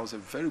 Tim, he said, I was a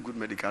very good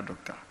medical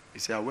doctor. He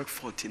said, I work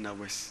 14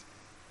 hours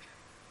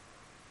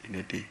in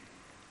a day.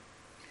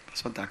 But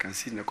sometimes I can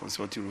sit in a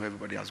consulting room,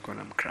 everybody has gone,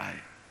 I'm crying.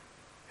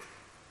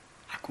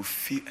 I could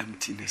feel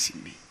emptiness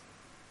in me.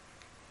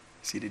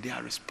 See, the day I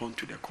respond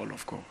to the call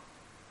of God,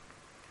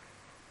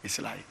 it's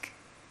like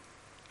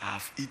I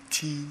have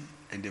eaten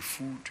and the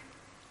food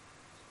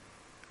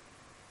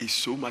is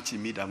so much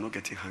in me that I'm not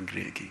getting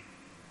hungry again.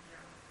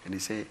 And he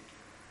said,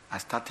 I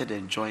started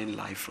enjoying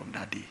life from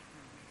that day.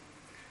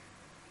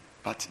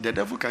 But the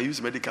devil can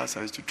use medical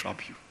science to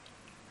trap you.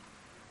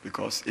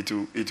 Because it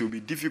will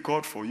be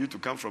difficult for you to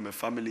come from a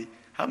family.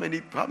 How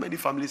many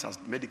families has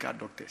medical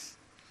doctors?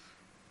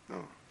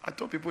 No. I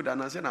told people that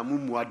Nancy na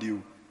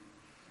mumuadi.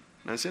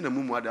 Nancy na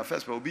mumuadi.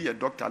 First, will be a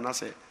doctor. And I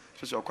say,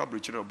 so I can't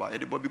preach about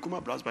it. But become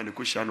a blast by the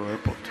Kushano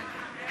airport.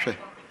 Sure.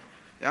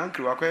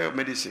 Uncle, I acquire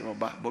medicine or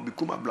but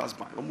become a blast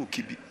by Omu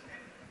Kibi.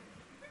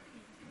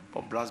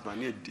 But blast by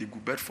near a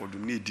good bed for the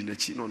need dinner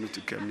chin on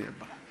to come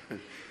nearby.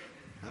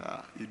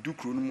 You do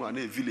Krunu and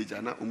a village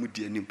and not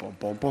Umudi and pom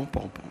pom pom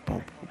pom pom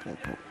pom pom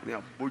pom. We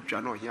are both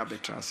Jano here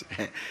betrans.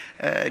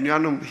 And you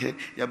know,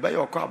 you buy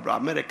your car,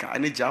 America,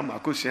 and a jam, I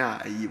could say,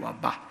 you are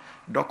bad.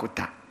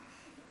 Doctor.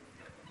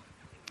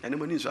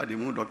 Anyone is the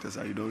moon doctors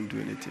are you don't do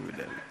anything with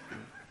them.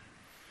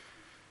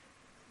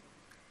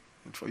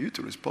 And for you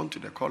to respond to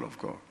the call of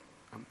God,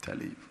 I'm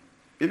telling you.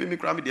 Even me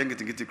cry,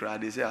 the cry,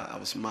 they say I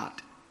was mad.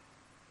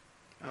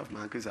 I have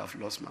my uncles have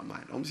lost my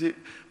mind.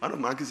 One of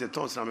my uncles said,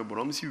 "Tons, I'm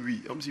I see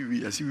we.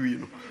 I see we. You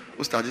know,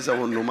 I started I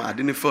want no more. I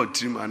didn't feel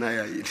trim and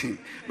I eating.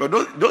 But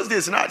those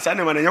days, not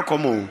Sunday when you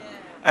come home,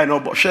 I know,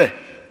 but share.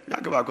 You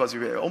go back because we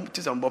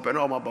just am bop and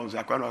all my bones.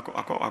 I can't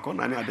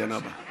nani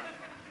adenaba.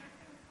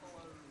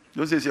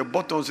 Those days, your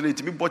buttons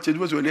late. Me bought it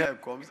was when I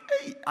comes.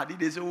 Hey, I did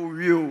this so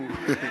real.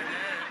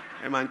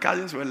 And my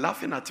cousins were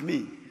laughing at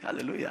me.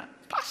 Hallelujah.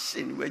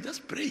 Passion. We're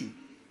just praying.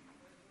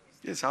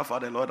 Yes, how far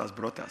the Lord has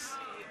brought us.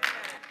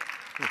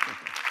 You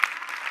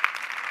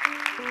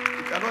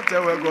cannot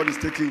tell where God is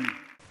taking you.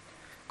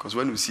 Because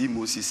when you see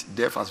Moses,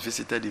 death has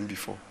visited him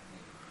before.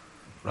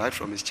 Right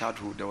from his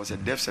childhood, there was a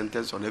death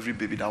sentence on every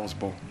baby that was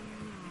born.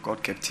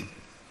 God kept him.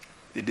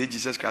 The day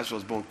Jesus Christ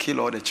was born,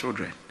 kill all the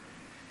children.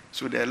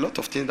 So there are a lot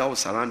of things that will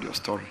surround your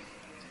story.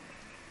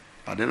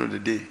 At the end of the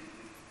day,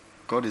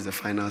 God is the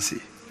final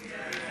say.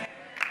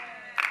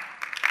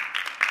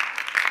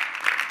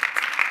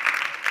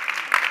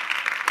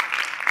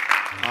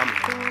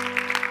 Amen.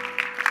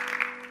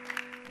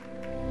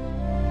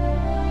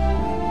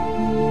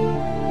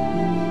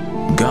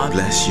 God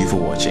bless you for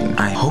watching.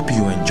 I hope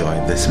you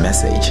enjoyed this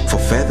message. For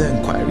further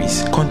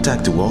inquiries,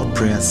 contact the World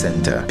Prayer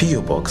Center,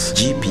 PO Box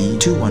GP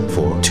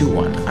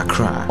 21421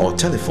 Accra, or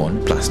telephone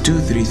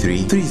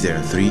 +233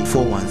 303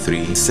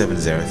 413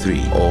 703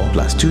 or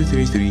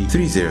 +233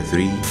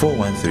 303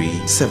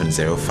 413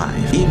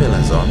 705. Email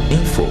us on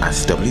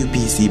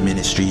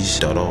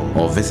info@wpcministries.org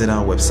or visit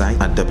our website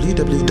at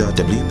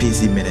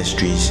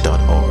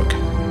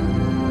www.wpcministries.org.